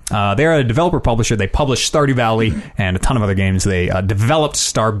name. They're a developer publisher. They publish Stardew Valley and a ton of other games. They developed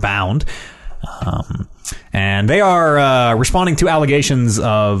Starbound. And they are responding to allegations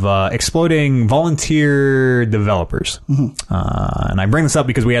of exploiting volunteer developers. And I bring this up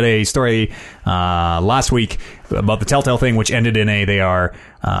because we had a story last week about the Telltale thing, which ended in they are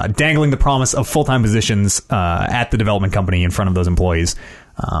dangling the promise of full-time positions at the development company in front of those employees.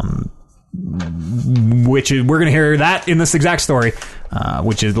 Which is, we're going to hear that in this exact story,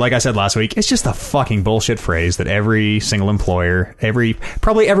 which is, like I said last week, it's just a fucking bullshit phrase that every single employer,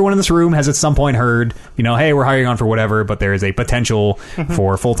 probably everyone in this room has at some point heard, hey, we're hiring on for whatever, but there is a potential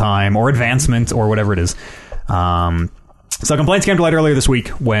for full-time or advancement or whatever it is. So complaints came to light earlier this week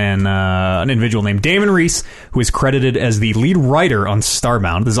when an individual named Damon Reese, who is credited as the lead writer on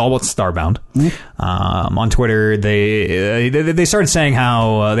Starbound, this is all about Starbound, on Twitter, they started saying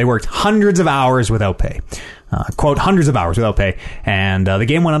how they worked hundreds of hours without pay. Quote, hundreds of hours without pay. And the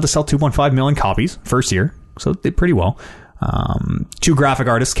game went on to sell 2.5 million copies first year, so it did pretty well. 2 graphic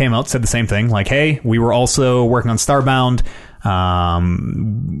artists came out, said the same thing, like, hey, we were also working on Starbound.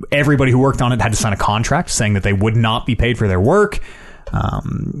 Everybody who worked on it had to sign a contract saying that they would not be paid for their work.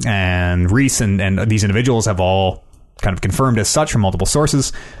 And Reese and these individuals have all kind of confirmed as such from multiple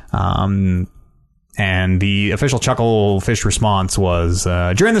sources. And the official Chucklefish response was,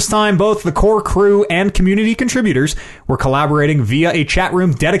 during this time, both the core crew and community contributors were collaborating via a chat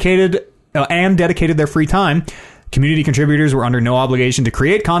room dedicated their free time. Community contributors were under no obligation to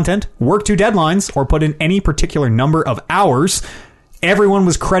create content, work to deadlines, or put in any particular number of hours. Everyone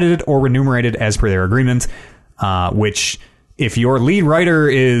was credited or remunerated as per their agreement, which, if your lead writer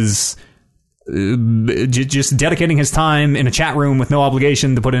is just dedicating his time in a chat room with no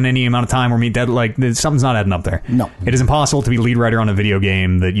obligation to put in any amount of time or meet something's not adding up there. No. It is impossible to be lead writer on a video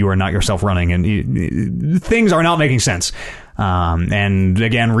game that you are not yourself running, and things are not making sense. And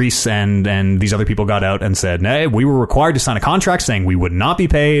again, Reese and these other people got out and said, hey, we were required to sign a contract saying we would not be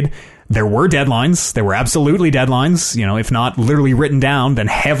paid. There were deadlines. There were absolutely deadlines, if not literally written down, then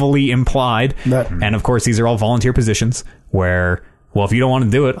heavily implied. And of course, these are all volunteer positions where, well, if you don't want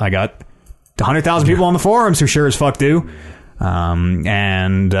to do it, I got 100,000 people on the forums who sure as fuck do.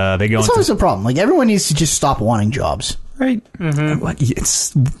 And they go. It's always a problem. Like, everyone needs to just stop wanting jobs. Right. Everyone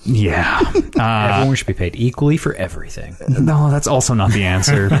should be paid equally for everything. No, that's also not the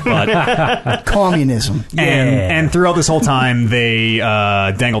answer. But communism. And throughout this whole time, they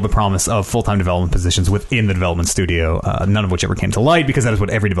dangled the promise of full-time development positions within the development studio, none of which ever came to light, because that is what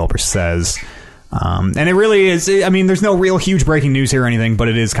every developer says. And it really is. I mean, there's no real huge breaking news here or anything, but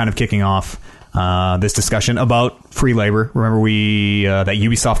it is kind of kicking off this discussion about free labor. Remember that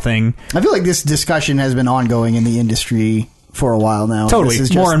Ubisoft thing? I feel like this discussion has been ongoing in the industry for a while now. Totally.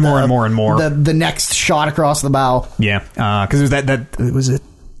 This is more and more. The next shot across the bow. Yeah. Because was it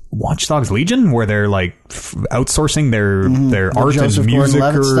Watch Dogs Legion, where they're like outsourcing their art Joseph and music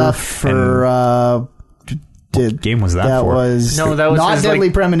stuff for... What game was that for? That was not Deadly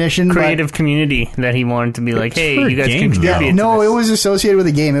Premonition. Creative community that he wanted to be like, hey, you guys can contribute. No, it was associated with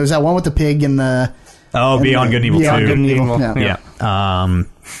a game. It was that one with the pig and the... Beyond Good and Evil 2. Beyond Good and Evil. Yeah.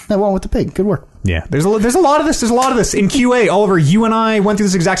 That one with the pig. Good work. Yeah. There's a lot of this. There's a lot of this. In QA, Oliver, you and I went through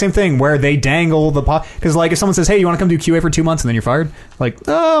this exact same thing where they dangle the pot. Because, like, if someone says, hey, you want to come do QA for 2 months and then you're fired? Like,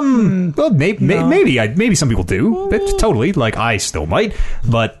 well, maybe some people do. Totally. Like, I still might.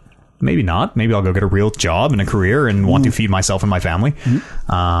 But... maybe not. Maybe I'll go get a real job and a career and want to feed myself and my family.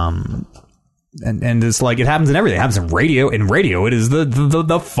 And it's like, it happens in everything. It happens in radio. In radio, it is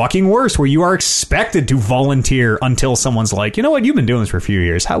the fucking worst, where you are expected to volunteer until someone's like, you know what, you've been doing this for a few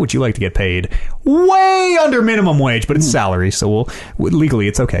years. How would you like to get paid way under minimum wage? But it's salary, so legally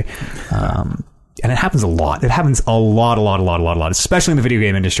it's okay. And it happens a lot. It happens a lot, especially in the video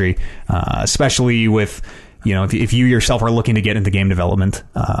game industry, especially with... if you yourself are looking to get into game development,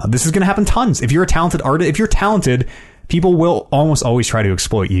 this is going to happen tons. If you're a talented artist, if you're talented, people will almost always try to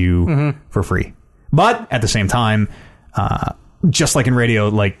exploit you for free. But at the same time, just like in radio,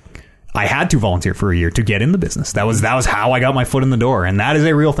 like, I had to volunteer for a year to get in the business. That was how I got my foot in the door. And that is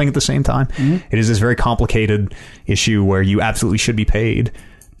a real thing at the same time. It is this very complicated issue where you absolutely should be paid.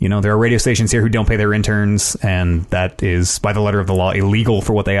 There are radio stations here who don't pay their interns, and that is, by the letter of the law, illegal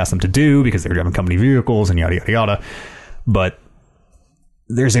for what they ask them to do because they're driving company vehicles and yada, yada, yada. But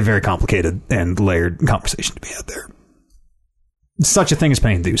there's a very complicated and layered conversation to be had there. Such a thing as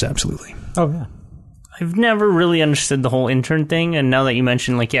paying dues, absolutely. Oh, yeah. I've never really understood the whole intern thing, and now that you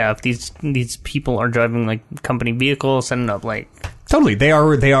mentioned, like, yeah, if these people are driving, like, company vehicles, setting up, like... Totally, they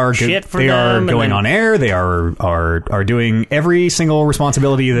are shit for they them, are going on air. They are doing every single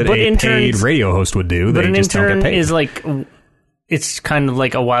responsibility that a paid radio host would do. But they just don't get paid. Is like, it's kind of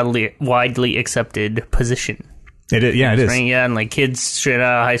like a widely accepted position. It is, yeah, it is. Right? Yeah, and like kids straight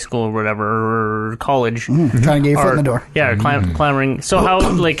out of high school or whatever, or college, trying to get your foot in the door. Yeah, clamoring. So how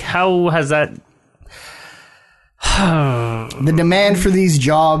has that? The demand for these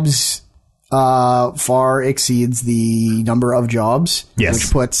jobs far exceeds the number of jobs, yes.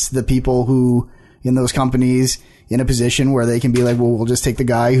 Which puts the people who in those companies in a position where they can be like, well, we'll just take the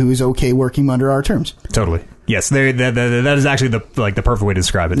guy who's okay working under our terms. Totally. Yes, that is actually the perfect way to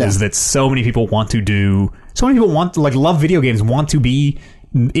describe it. Yeah. Is that so many people want to love video games, want to be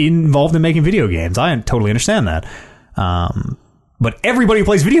involved in making video games. I totally understand that. But everybody who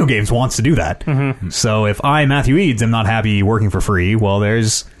plays video games wants to do that. So if I, Matthew Eads, am not happy working for free, well,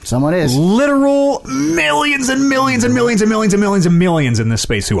 there's Someone is. literal millions and millions and millions and millions and millions and millions in this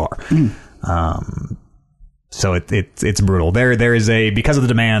space who are. So it's brutal. There is because of the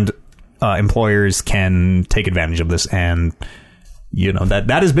demand, employers can take advantage of this, and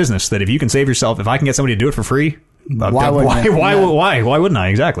that is business. That if you can save yourself, if I can get somebody to do it for free, why wouldn't I?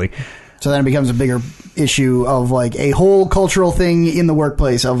 Exactly. So then it becomes a bigger issue of like a whole cultural thing in the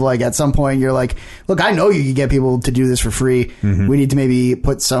workplace of like at some point you're like, look, I know you can get people to do this for free. We need to maybe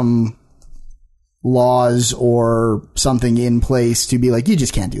put some laws or something in place to be like, you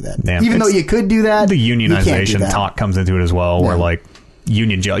just can't do that. Yeah. Even though you could do that. The unionization talk comes into it as well, where like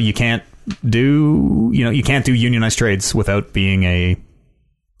you can't do unionized trades without being a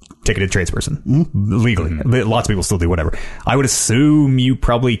ticketed tradesperson legally. Lots of people still do, whatever. I would assume you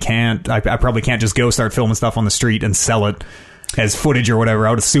probably can't. I probably can't just go start filming stuff on the street and sell it as footage or whatever.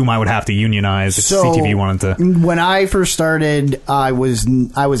 I would assume I would have to unionize if CTV wanted to. When I first started, I was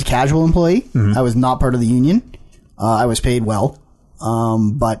a casual employee. I was not part of the union. I was paid well.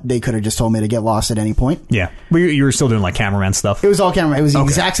 But they could have just told me to get lost at any point. Yeah. But you were still doing like cameraman stuff? It was all cameraman. It was the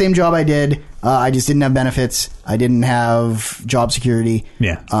exact same job I did. I just didn't have benefits. I didn't have job security.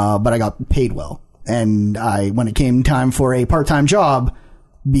 Yeah. But I got paid well. And when it came time for a part-time job,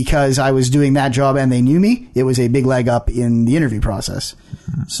 because I was doing that job and they knew me, it was a big leg up in the interview process.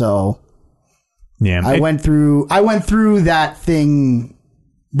 So yeah, I went through that thing.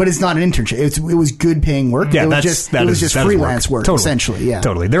 But it's not an internship. It was good paying work. Yeah, it was just freelance work totally. Essentially. Yeah,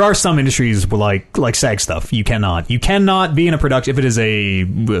 totally. There are some industries where like SAG stuff. You cannot be in a production if it is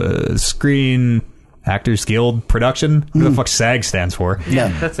a Screen Actors Guild production. What the fuck SAG stands for? Yeah,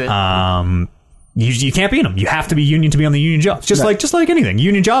 that's it. You can't be in them. You have to be union to be on the union job. Just like anything,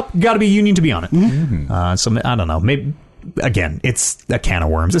 union job, you got to be union to be on it. So I don't know. Maybe again, it's a can of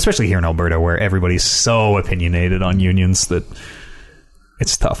worms, especially here in Alberta, where everybody's so opinionated on unions that.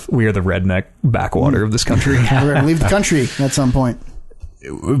 It's tough. We are the redneck backwater of this country. We're going to leave the country at some point.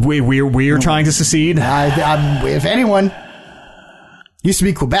 We are trying to secede. If anyone, used to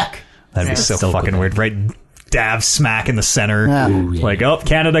be Quebec. That'd be so fucking weird, right? Dab smack in the center. Yeah. Like,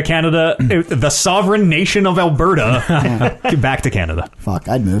 Canada, the sovereign nation of Alberta. Back to Canada. Fuck,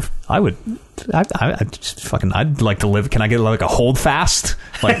 I'd move. I would. I'd like to live. Can I get like a hold fast?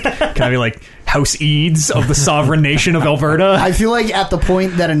 Like, can I be like House Eads of the sovereign nation of Alberta? I feel like at the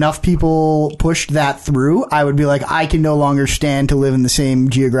point that enough people pushed that through, I would be like, I can no longer stand to live in the same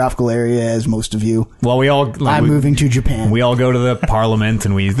geographical area as most of you. Well, I'm moving to Japan. We all go to the parliament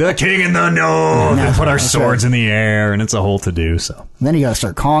and the king in the north, and put our swords in the air, and it's a whole to do. So and then you got to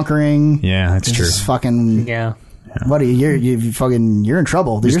start conquering. Yeah, that's true. Fucking yeah. Buddy, you're in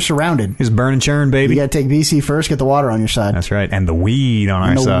trouble. You're surrounded. Just burn and churn, baby. You got to take BC first, get the water on your side. That's right. And the weed on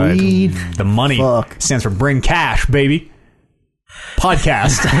our side. The money stands for bring cash, baby.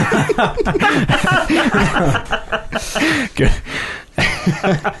 Podcast. Good.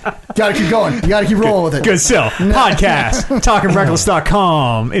 Gotta keep going. You gotta keep rolling with it. Good. So, podcast,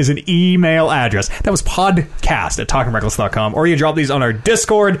 talkingreckless.com is an email address. That was podcast at talkingreckless.com. Or you drop these on our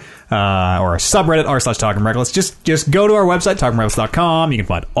Discord or our subreddit r/talkingreckless. Just go to our website, talkingreckless.com. You can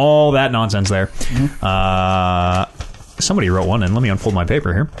find all that nonsense there. Somebody wrote one in. Let me unfold my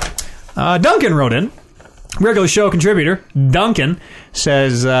paper here. Duncan wrote in. Regular show contributor Duncan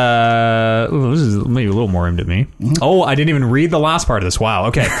says, this is maybe a little more aimed at me. Oh, I didn't even read the last part of this. Wow.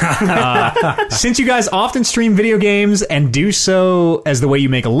 Okay. Since you guys often stream video games and do so as the way you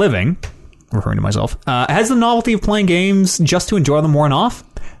make a living, referring to myself, has the novelty of playing games just to enjoy them worn off?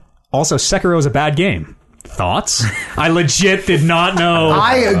 Also, Sekiro is a bad game. Thoughts? I legit did not know.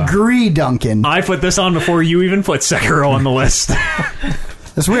 I agree, Duncan. I put this on before you even put Sekiro on the list.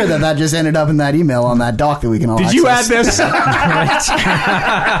 It's weird that just ended up in that email on that doc that we can all Did you add this?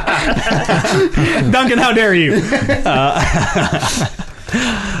 Duncan, how dare you?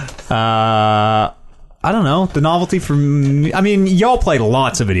 I don't know. The novelty from... I mean, y'all play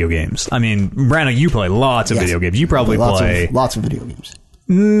lots of video games. I mean, Brando, you play lots of video games. You probably play... Lots of video games.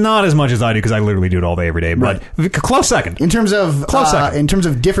 Not as much as I do, because I literally do it all day, every day. But close second. In terms of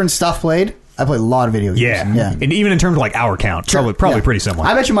different stuff played... I play a lot of video games. Yeah. And even in terms of like hour count, probably pretty similar.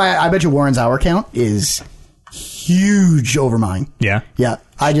 I bet you Warren's hour count is huge over mine. Yeah. Yeah.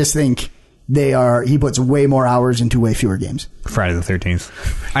 I just think he puts way more hours into way fewer games. Friday the 13th.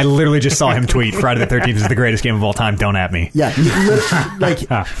 I literally just saw him tweet, Friday the 13th is the greatest game of all time. Don't at me. Yeah.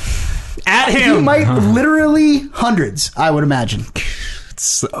 At him. He might literally hundreds, I would imagine.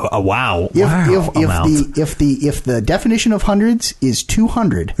 Wow. If the definition of hundreds is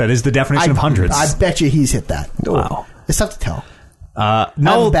 200, that is the definition of hundreds. I bet you he's hit that. Wow. It's tough to tell. I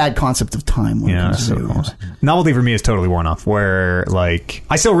have a bad concept of time when it comes to video games. Novelty for me is totally worn off, where like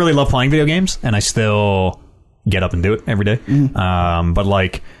I still really love playing video games and I still get up and do it every day. But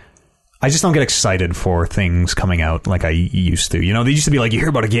like I just don't get excited for things coming out like I used to. You know, they used to be like, you hear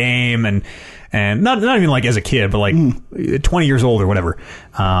about a game and not even like as a kid, but like 20 years old or whatever.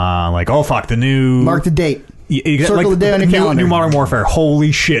 Like, oh fuck, the new... Mark the date. Circle like, the day on your calendar. New Modern Warfare.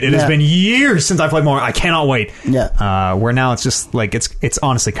 Holy shit. It has been years since I played more. I cannot wait. Yeah. Where now it's just like, it's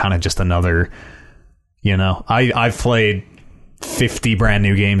honestly kind of just another, you know, I've played 50 brand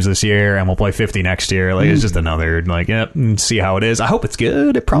new games this year and we'll play 50 next year. Like it's just another like, see how it is. I hope it's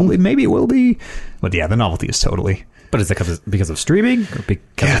good. It probably maybe it will be. But yeah, the novelty is totally. But is it because of streaming or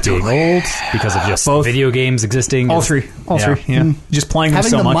because of being old? Because of just both video games existing? All three. Yeah. Just playing them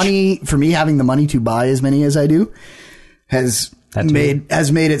having so much. Having the money to buy as many as I do has made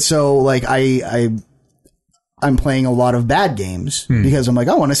it so like I'm playing a lot of bad games because I'm like,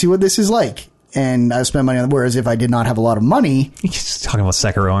 I want to see what this is like. And I spend money on it. Whereas if I did not have a lot of money... You're just talking about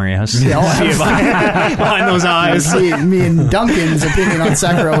Sekiro, aren't you? See behind those eyes. Me and Duncan's opinion on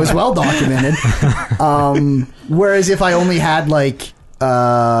Sekiro is well documented. Whereas if I only had like...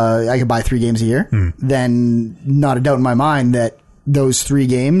 I could buy 3 games a year, then not a doubt in my mind that those 3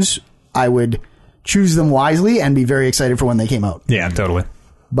 games, I would choose them wisely and be very excited for when they came out. Yeah, totally.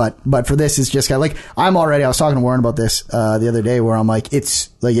 But for this, it's just kind of like, I was talking to Warren about this, the other day where I'm like, it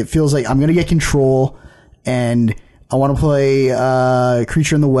feels like I'm going to get Control and I want to play,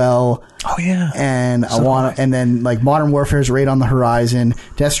 Creature in the Well. Oh yeah. And and then like Modern Warfare is right on the horizon.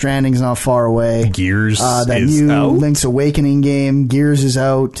 Death Stranding's not far away. Gears that is new out. Link's Awakening game. Gears is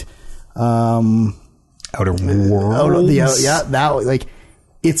out. Outer Worlds.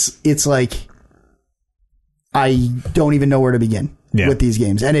 It's like, I don't even know where to begin. With these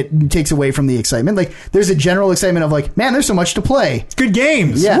games, and it takes away from the excitement. Like there's a general excitement of like, man, there's so much to play. It's good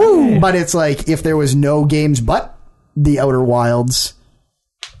games. Yeah. Woo! But it's like if there was no games but the Outer Wilds.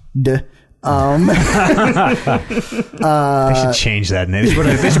 They should change that name. They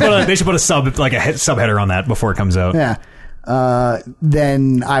should put a subheader on that before it comes out. Yeah.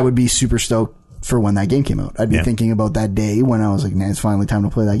 Then I would be super stoked for when that game came out. I'd be thinking about that day when I was like, man, it's finally time to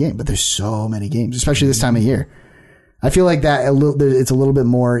play that game. But there's so many games, especially this time of year. I feel like that it's a little bit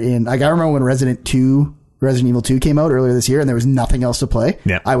more in, like I remember when Resident Evil 2 came out earlier this year and there was nothing else to play.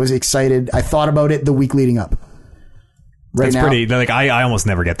 Yeah. I was excited. I thought about it the week leading up. That's pretty, like I almost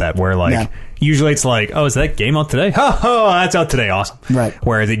never get that where like, usually it's like, oh, is that game out today? Oh, that's out today. Awesome. Right.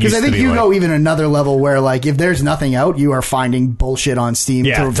 Whereas it used to be because I think you go even another level where like, if there's nothing out, you are finding bullshit on Steam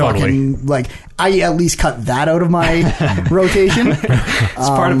to totally. fucking, like, I at least cut that out of my rotation. It's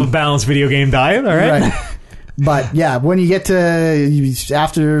part of a balanced video game diet. All right. But yeah, when you get to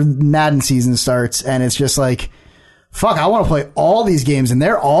after Madden season starts and it's just like, fuck, I want to play all these games and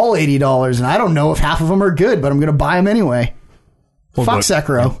they're all $80 and I don't know if half of them are good, but I'm going to buy them anyway. Fuck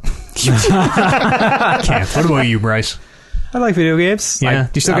Sekiro. Can't. What about you, Bryce? I like video games. Yeah.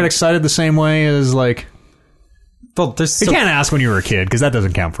 Do you still get excited the same way as like... Well, you can't ask when you were a kid because that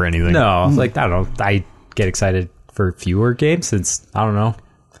doesn't count for anything. No, like, I don't know. I get excited for fewer games since, I don't know.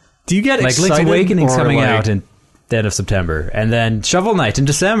 Do you get excited? Like Link's Awakening's coming out in the end of September, and then Shovel Knight in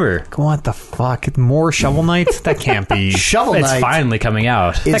December. What the fuck? More Shovel Knight? That can't be. Shovel Knight. It's finally coming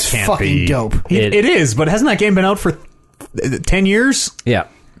out. It's that can't fucking be. Dope. It is, but hasn't that game been out for 10 years? Yeah.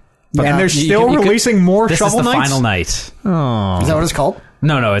 And they're still releasing more Shovel Knights? This is the final night. Oh. Is that what it's called?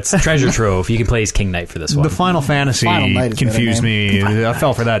 No, it's Treasure Trove. You can play as King Knight for this one. The Final Fantasy confused me. I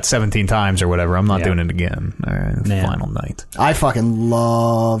fell for that 17 times or whatever. I'm not doing it again. All right, Final Knight. I fucking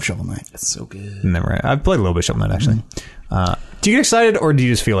love Shovel Knight. It's so good. Never. I've played a little bit of Shovel Knight, actually. Do you get excited, or do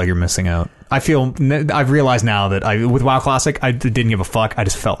you just feel like you're missing out? I've realized now that with WoW Classic, I didn't give a fuck. I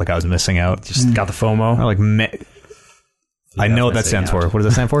just felt like I was missing out. Just got the FOMO. I know what that stands for. What does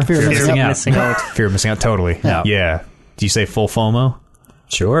that stand for? Fear of missing out. Fear of missing out, totally. Yeah. Do you say full FOMO?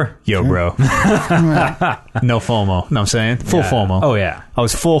 Sure. Yo, bro. No FOMO. Know what I'm saying? Full FOMO. Oh, yeah. I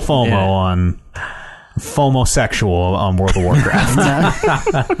was full FOMO on FOMO-sexual on World of Warcraft.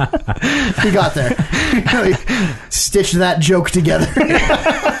 We got there. Stitched that joke together.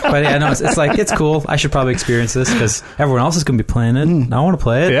 But yeah, no, it's like, it's cool. I should probably experience this because everyone else is going to be playing it. I want to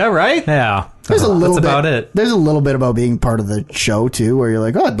play it. Yeah, right? Yeah. There's a little bit about it. There's a little bit about being part of the show, too, where you're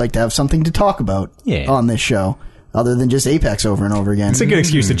like, oh, I'd like to have something to talk about on this show. Other than just Apex over and over again. It's a good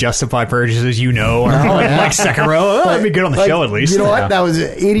excuse to justify purchases, or like Sekiro. That'd be good on the show, at least. You know what? That was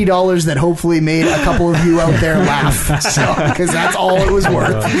 $80 that hopefully made a couple of you out there laugh. So, because that's all it was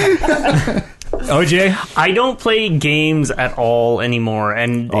worth. OJ? I don't play games at all anymore,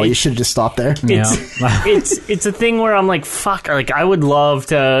 and Oh, you should have just stopped there. it's a thing where I'm like, fuck, like I would love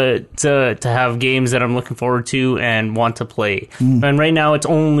to have games that I'm looking forward to and want to play. And right now it's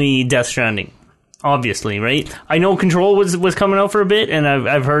only Death Stranding. Obviously, right? I know Control was coming out for a bit, and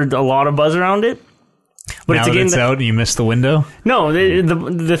I've heard a lot of buzz around it. But Now it's a game that it's out and you missed the window? No,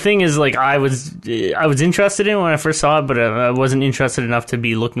 the thing is, like, I was interested in it when I first saw it, but I wasn't interested enough to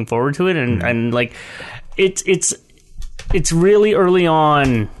be looking forward to it, and like, it's really early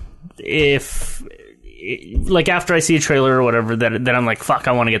on. If like after I see a trailer or whatever, that I'm like, fuck,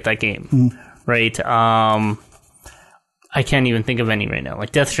 I want to get that game, right? I can't even think of any right now,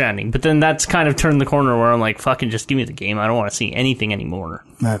 like Death Stranding. But then that's kind of turned the corner where I'm like, fucking, just give me the game. I don't want to see anything anymore.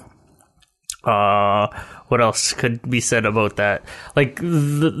 No. What else could be said about that? Like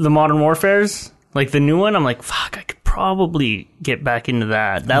the Modern Warfares, like the new one, I'm like, fuck, I could probably get back into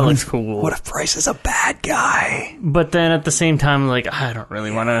that. That looks cool. What if Bryce is a bad guy? But then at the same time, like, I don't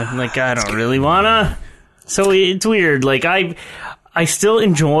really want to. So it's weird. Like, I still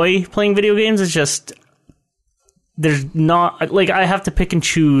enjoy playing video games. It's just there's not, like, I have to pick and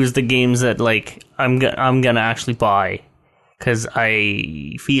choose the games that, like, I'm gonna actually buy. Because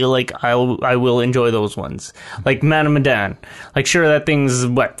I feel like I will enjoy those ones. Like Man of Medan. Like, sure, that thing's,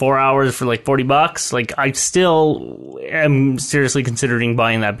 4 hours for like $40? Like, I still am seriously considering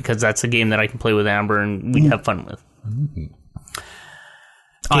buying that because that's a game that I can play with Amber and we have fun with.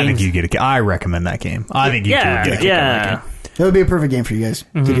 I think you get I recommend that game. I think you would get a kick out of that game. That would be a perfect game for you guys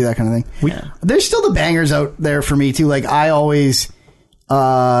to do that kind of thing. There's still the bangers out there for me too. Like, I always,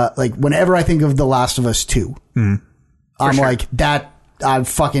 like, whenever I think of The Last of Us 2, I'm like, that, I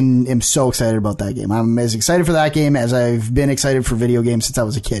fucking am so excited about that game. I'm as excited for that game as I've been excited for video games since I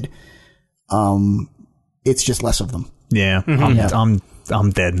was a kid. It's just less of them. Yeah,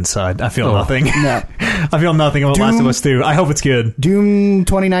 I'm dead inside. I feel nothing. No. I feel nothing about Last of Us 2. I hope it's good. Doom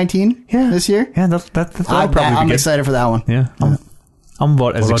 2019 this year? Yeah, that'll probably be I'm good. excited for that one. Yeah. I'm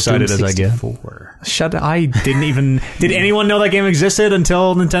about as excited as I get. I didn't even... Did anyone know that game existed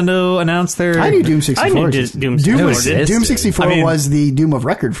until Nintendo announced their... I knew Doom 64. I knew Doom 64. Doom 64 was the Doom of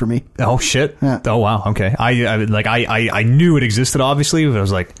record for me. Oh, shit. Yeah. Oh, wow. Okay. I knew it existed, obviously, but I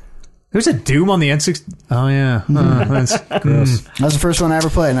was like, there's a Doom on the N64... Oh, yeah. That's gross. That was the first one I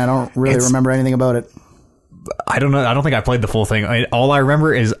ever played, and I don't really remember anything about it. I don't know. I don't think I played the full thing. All I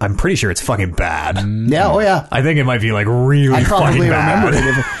remember is I'm pretty sure it's fucking bad. Yeah, oh yeah. I think it might be like really I probably fucking bad.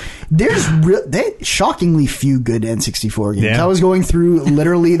 remember it. There's shockingly few good N64 games. Yeah. I was going through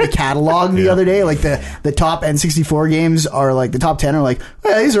literally the catalog the other day. Like the top N64 games are like the top 10 are like,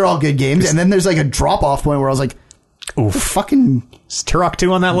 these are all good games. And then there's like a drop off point where I was like, oof. Fucking. Is Turok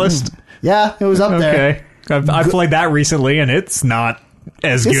 2 on that list? Yeah, it was up there. Okay. I played that recently and it's not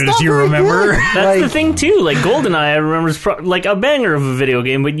as good not as you very remember. good. That's the thing too. Like GoldenEye, I remember is like a banger of a video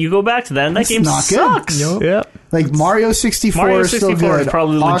game, but you go back to that and that game not good. sucks. Nope. Yeah. Like Mario 64 Mario is still 64 good. is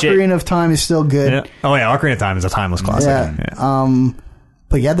probably legit. Ocarina of Time is still good. Yeah. Oh yeah, Ocarina of Time is a timeless classic. Yeah.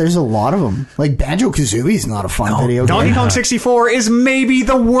 But yeah, there's a lot of them. Like Banjo-Kazooie is not a fun video game. Donkey Kong 64 is maybe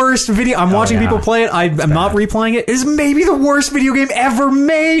the worst video. I'm watching people play it. I'm not replaying it. It is maybe the worst video game ever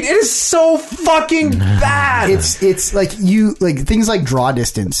made. It is so fucking bad. It's like things like draw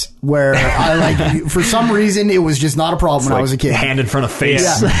distance, where I like for some reason it was just not a problem when I was a kid. Hand in front of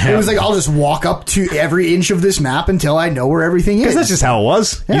face. Yeah. It was like, I'll just walk up to every inch of this map until I know where everything is. Because that's just how it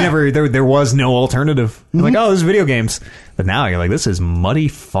was. Yeah. You never there was no alternative. You're like, oh, this is video games. But now you're like, this is muddy,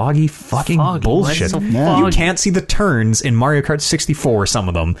 foggy fucking bullshit. So You can't see the turns in Mario Kart 64, some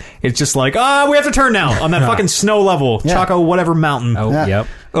of them. It's just like, we have to turn now on that fucking snow level. Yeah. Choco whatever mountain. Oh, Yeah. yep.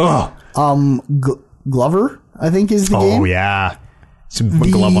 Ugh. Glover, I think, is the game. Oh, yeah. Some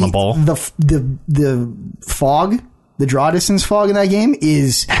glove on a ball. The fog, the draw distance fog in that game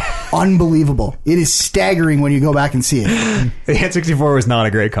is unbelievable. It is staggering when you go back and see it. The N64 was not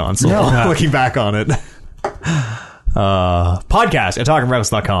a great console. No. Looking back on it. Podcast at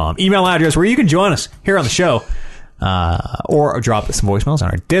talkingrebels.com. Email address where you can join us here on the show. Or drop some voicemails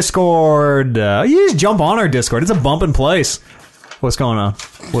on our Discord. You just jump on our Discord. It's a bumping place. What's going on?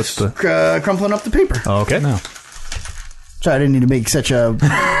 What's the Crumpling up the paper. okay? No. Sorry, I didn't need to make such a...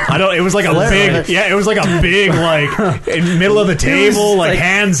 I don't. It was like a big. Yeah, it was like a big, like in the middle of the table, like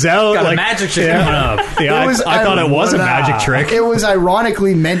hands out, Got like a magic trick coming up. Yeah, I thought it was a magic trick. It was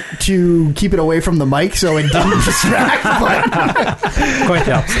ironically meant to keep it away from the mic so it didn't distract. But Quite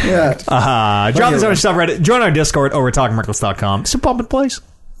the opposite. yeah. Drop this on our subreddit. Join our Discord over at talkingreckless.com. It's a bumping place.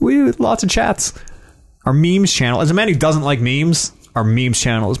 We do lots of chats. Our memes channel. As a man who doesn't like memes, our memes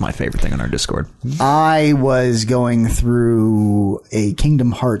channel is my favorite thing on our Discord. I was going through a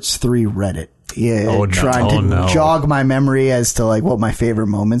Kingdom Hearts 3 Reddit. trying to jog my memory as to like what my favorite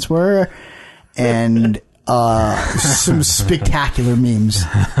moments were, and some spectacular memes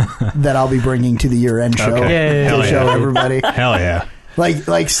that I'll be bringing to the year-end show to show everybody. Hell yeah.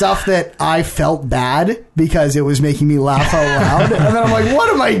 Like stuff that I felt bad because it was making me laugh out loud, and then I'm like, "What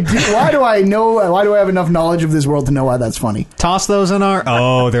am I doing? Why do I have enough knowledge of this world to know why that's funny?" Toss those in our...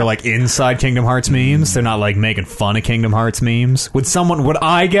 Oh, they're like inside Kingdom Hearts memes. They're not like making fun of Kingdom Hearts memes. Would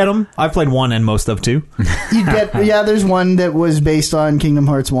I get them? I've played 1 and most of 2. There's one that was based on Kingdom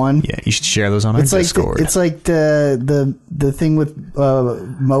Hearts 1. Yeah, you should share those on our Discord. It's like the thing with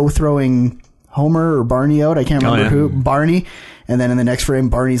Mo throwing Homer or Barney out. I can't remember who. Barney. And then in the next frame,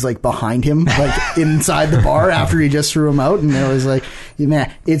 Barney's like behind him, like inside the bar after he just threw him out. And it was like, man,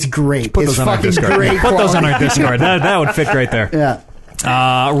 it's great. It's fucking great. Put those on our Discord. That would fit right there. Yeah.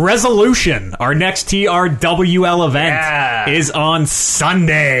 Resolution, our next TRWL event is on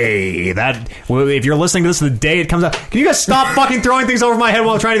Sunday. If you're listening to this the day it comes out, can you guys stop fucking throwing things over my head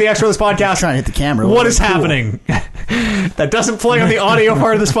while I'm trying to do the extra of this podcast? I'm trying to hit the camera. What is happening? That doesn't play on the audio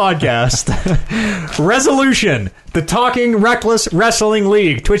part of this podcast. Resolution, the Talking Reckless Wrestling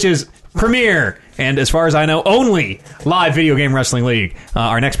League, Twitch's premier and, as far as I know, only live video game wrestling league.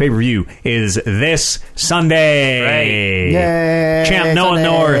 Our next pay-per-view is this Sunday. Right. Yay, Champ Noah Sunday.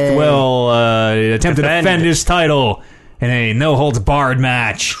 North will attempt to defend his title in a no-holds-barred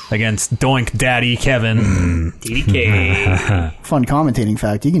match against Doink Daddy Kevin. DDK. Fun commentating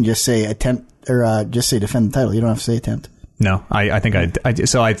fact: you can just say attempt or just say defend the title. You don't have to say attempt. No, I think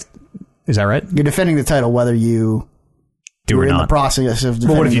is that right? You're defending the title whether you Or in not. the process of defending.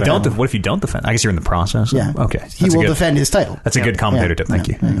 But what if you the don't? title. What if you don't defend? I guess you're in the process. Yeah. Okay. He will defend his title. That's a good commentator tip. Thank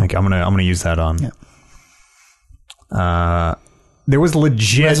you. Thank you. I'm gonna use that on. Yeah. There was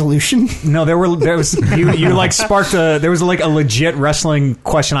legit Resolution. No, there was you like sparked there was like a legit wrestling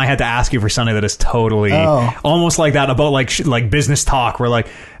question I had to ask you for Sunday that is totally almost like that about like business talk. Where like,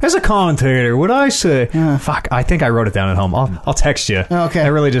 as a commentator, would I say fuck? I think I wrote it down at home. I'll text you. Okay. I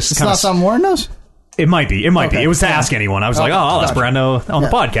really just It's not something Warren knows. It might be. It might be. Okay. It was to ask anyone. I was like, I'll ask Brando on the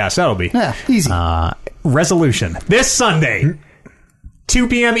podcast. That'll be easy. Resolution this Sunday, 2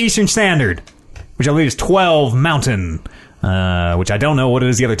 p.m. Eastern Standard, which I believe is 12 Mountain. Which I don't know what it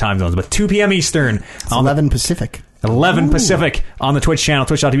is the other time zones, but 2 p.m. Eastern. It's 11 Pacific. 11 Pacific on the Twitch channel,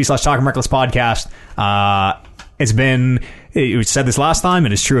 twitch.tv/Talking Reckless Podcast. It said this last time,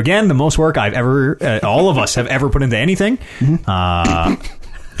 and it's true again, the most work I've ever, all of us have ever put into anything.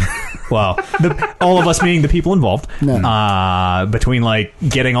 Well, all of us meaning the people involved. Between like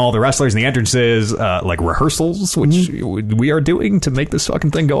getting all the wrestlers and the entrances, like rehearsals, which we are doing to make this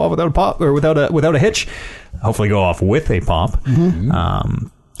fucking thing go off without a pop or without a hitch. Hopefully, go off with a pop.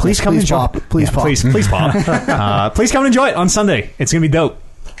 Please come and enjoy. Pop. Please pop. Please pop. Please come and enjoy it on Sunday. It's gonna be dope.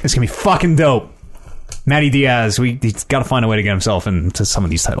 It's gonna be fucking dope. Matty Diaz, he's got to find a way to get himself into some of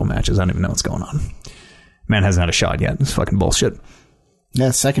these title matches. I don't even know what's going on. Man hasn't had a shot yet. It's fucking bullshit.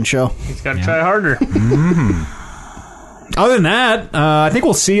 Yeah, second show. He's got to try harder. Other than that, I think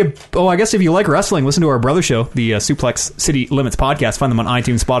we'll see. I guess if you like wrestling, listen to our brother show, the Suplex City Limits podcast. Find them on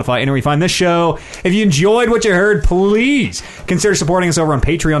iTunes, Spotify, anywhere you find this show. If you enjoyed what you heard, please consider supporting us over on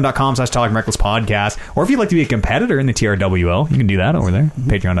patreon.com/Talking Reckless Podcast. Or if you'd like to be a competitor in the TRWL, you can do that over there.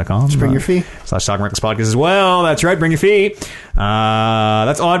 Patreon.com. Just bring your fee. /Talking Reckless Podcast as well. That's right. Bring your fee.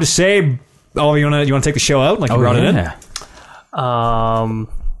 That's all I have to say. Oh, you want to take the show out like you brought it in?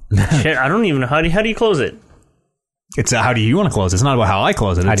 Shit, I don't even know. How do you close it? It's how do you want to close it? It's not about how I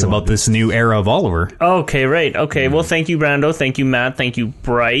close it. It's about this new era of Oliver. Okay, right. Okay, well, thank you, Brando. Thank you, Matt. Thank you,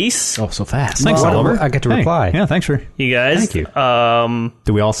 Bryce. Oh, so fast. Thanks, Oliver. I get to reply. Yeah, thanks for you guys. Thank you.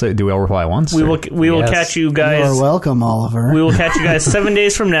 Do we all reply once? We will catch you guys. You're welcome, Oliver. We will catch you guys 7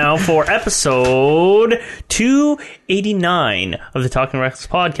 days from now for episode 289 of the Talking Reckless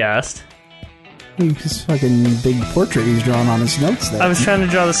podcast. This fucking big portrait he's drawn on his notes there. I was trying to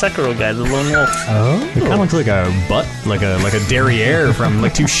draw the Sekiro guy, the lone wolf. Oh, it kind of looks like a butt, like a derriere from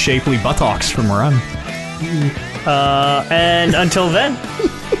like two shapely buttocks from Run. And until then,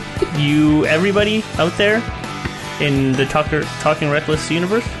 everybody out there in the Talking Reckless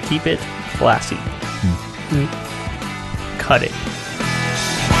universe, keep it classy. Cut it.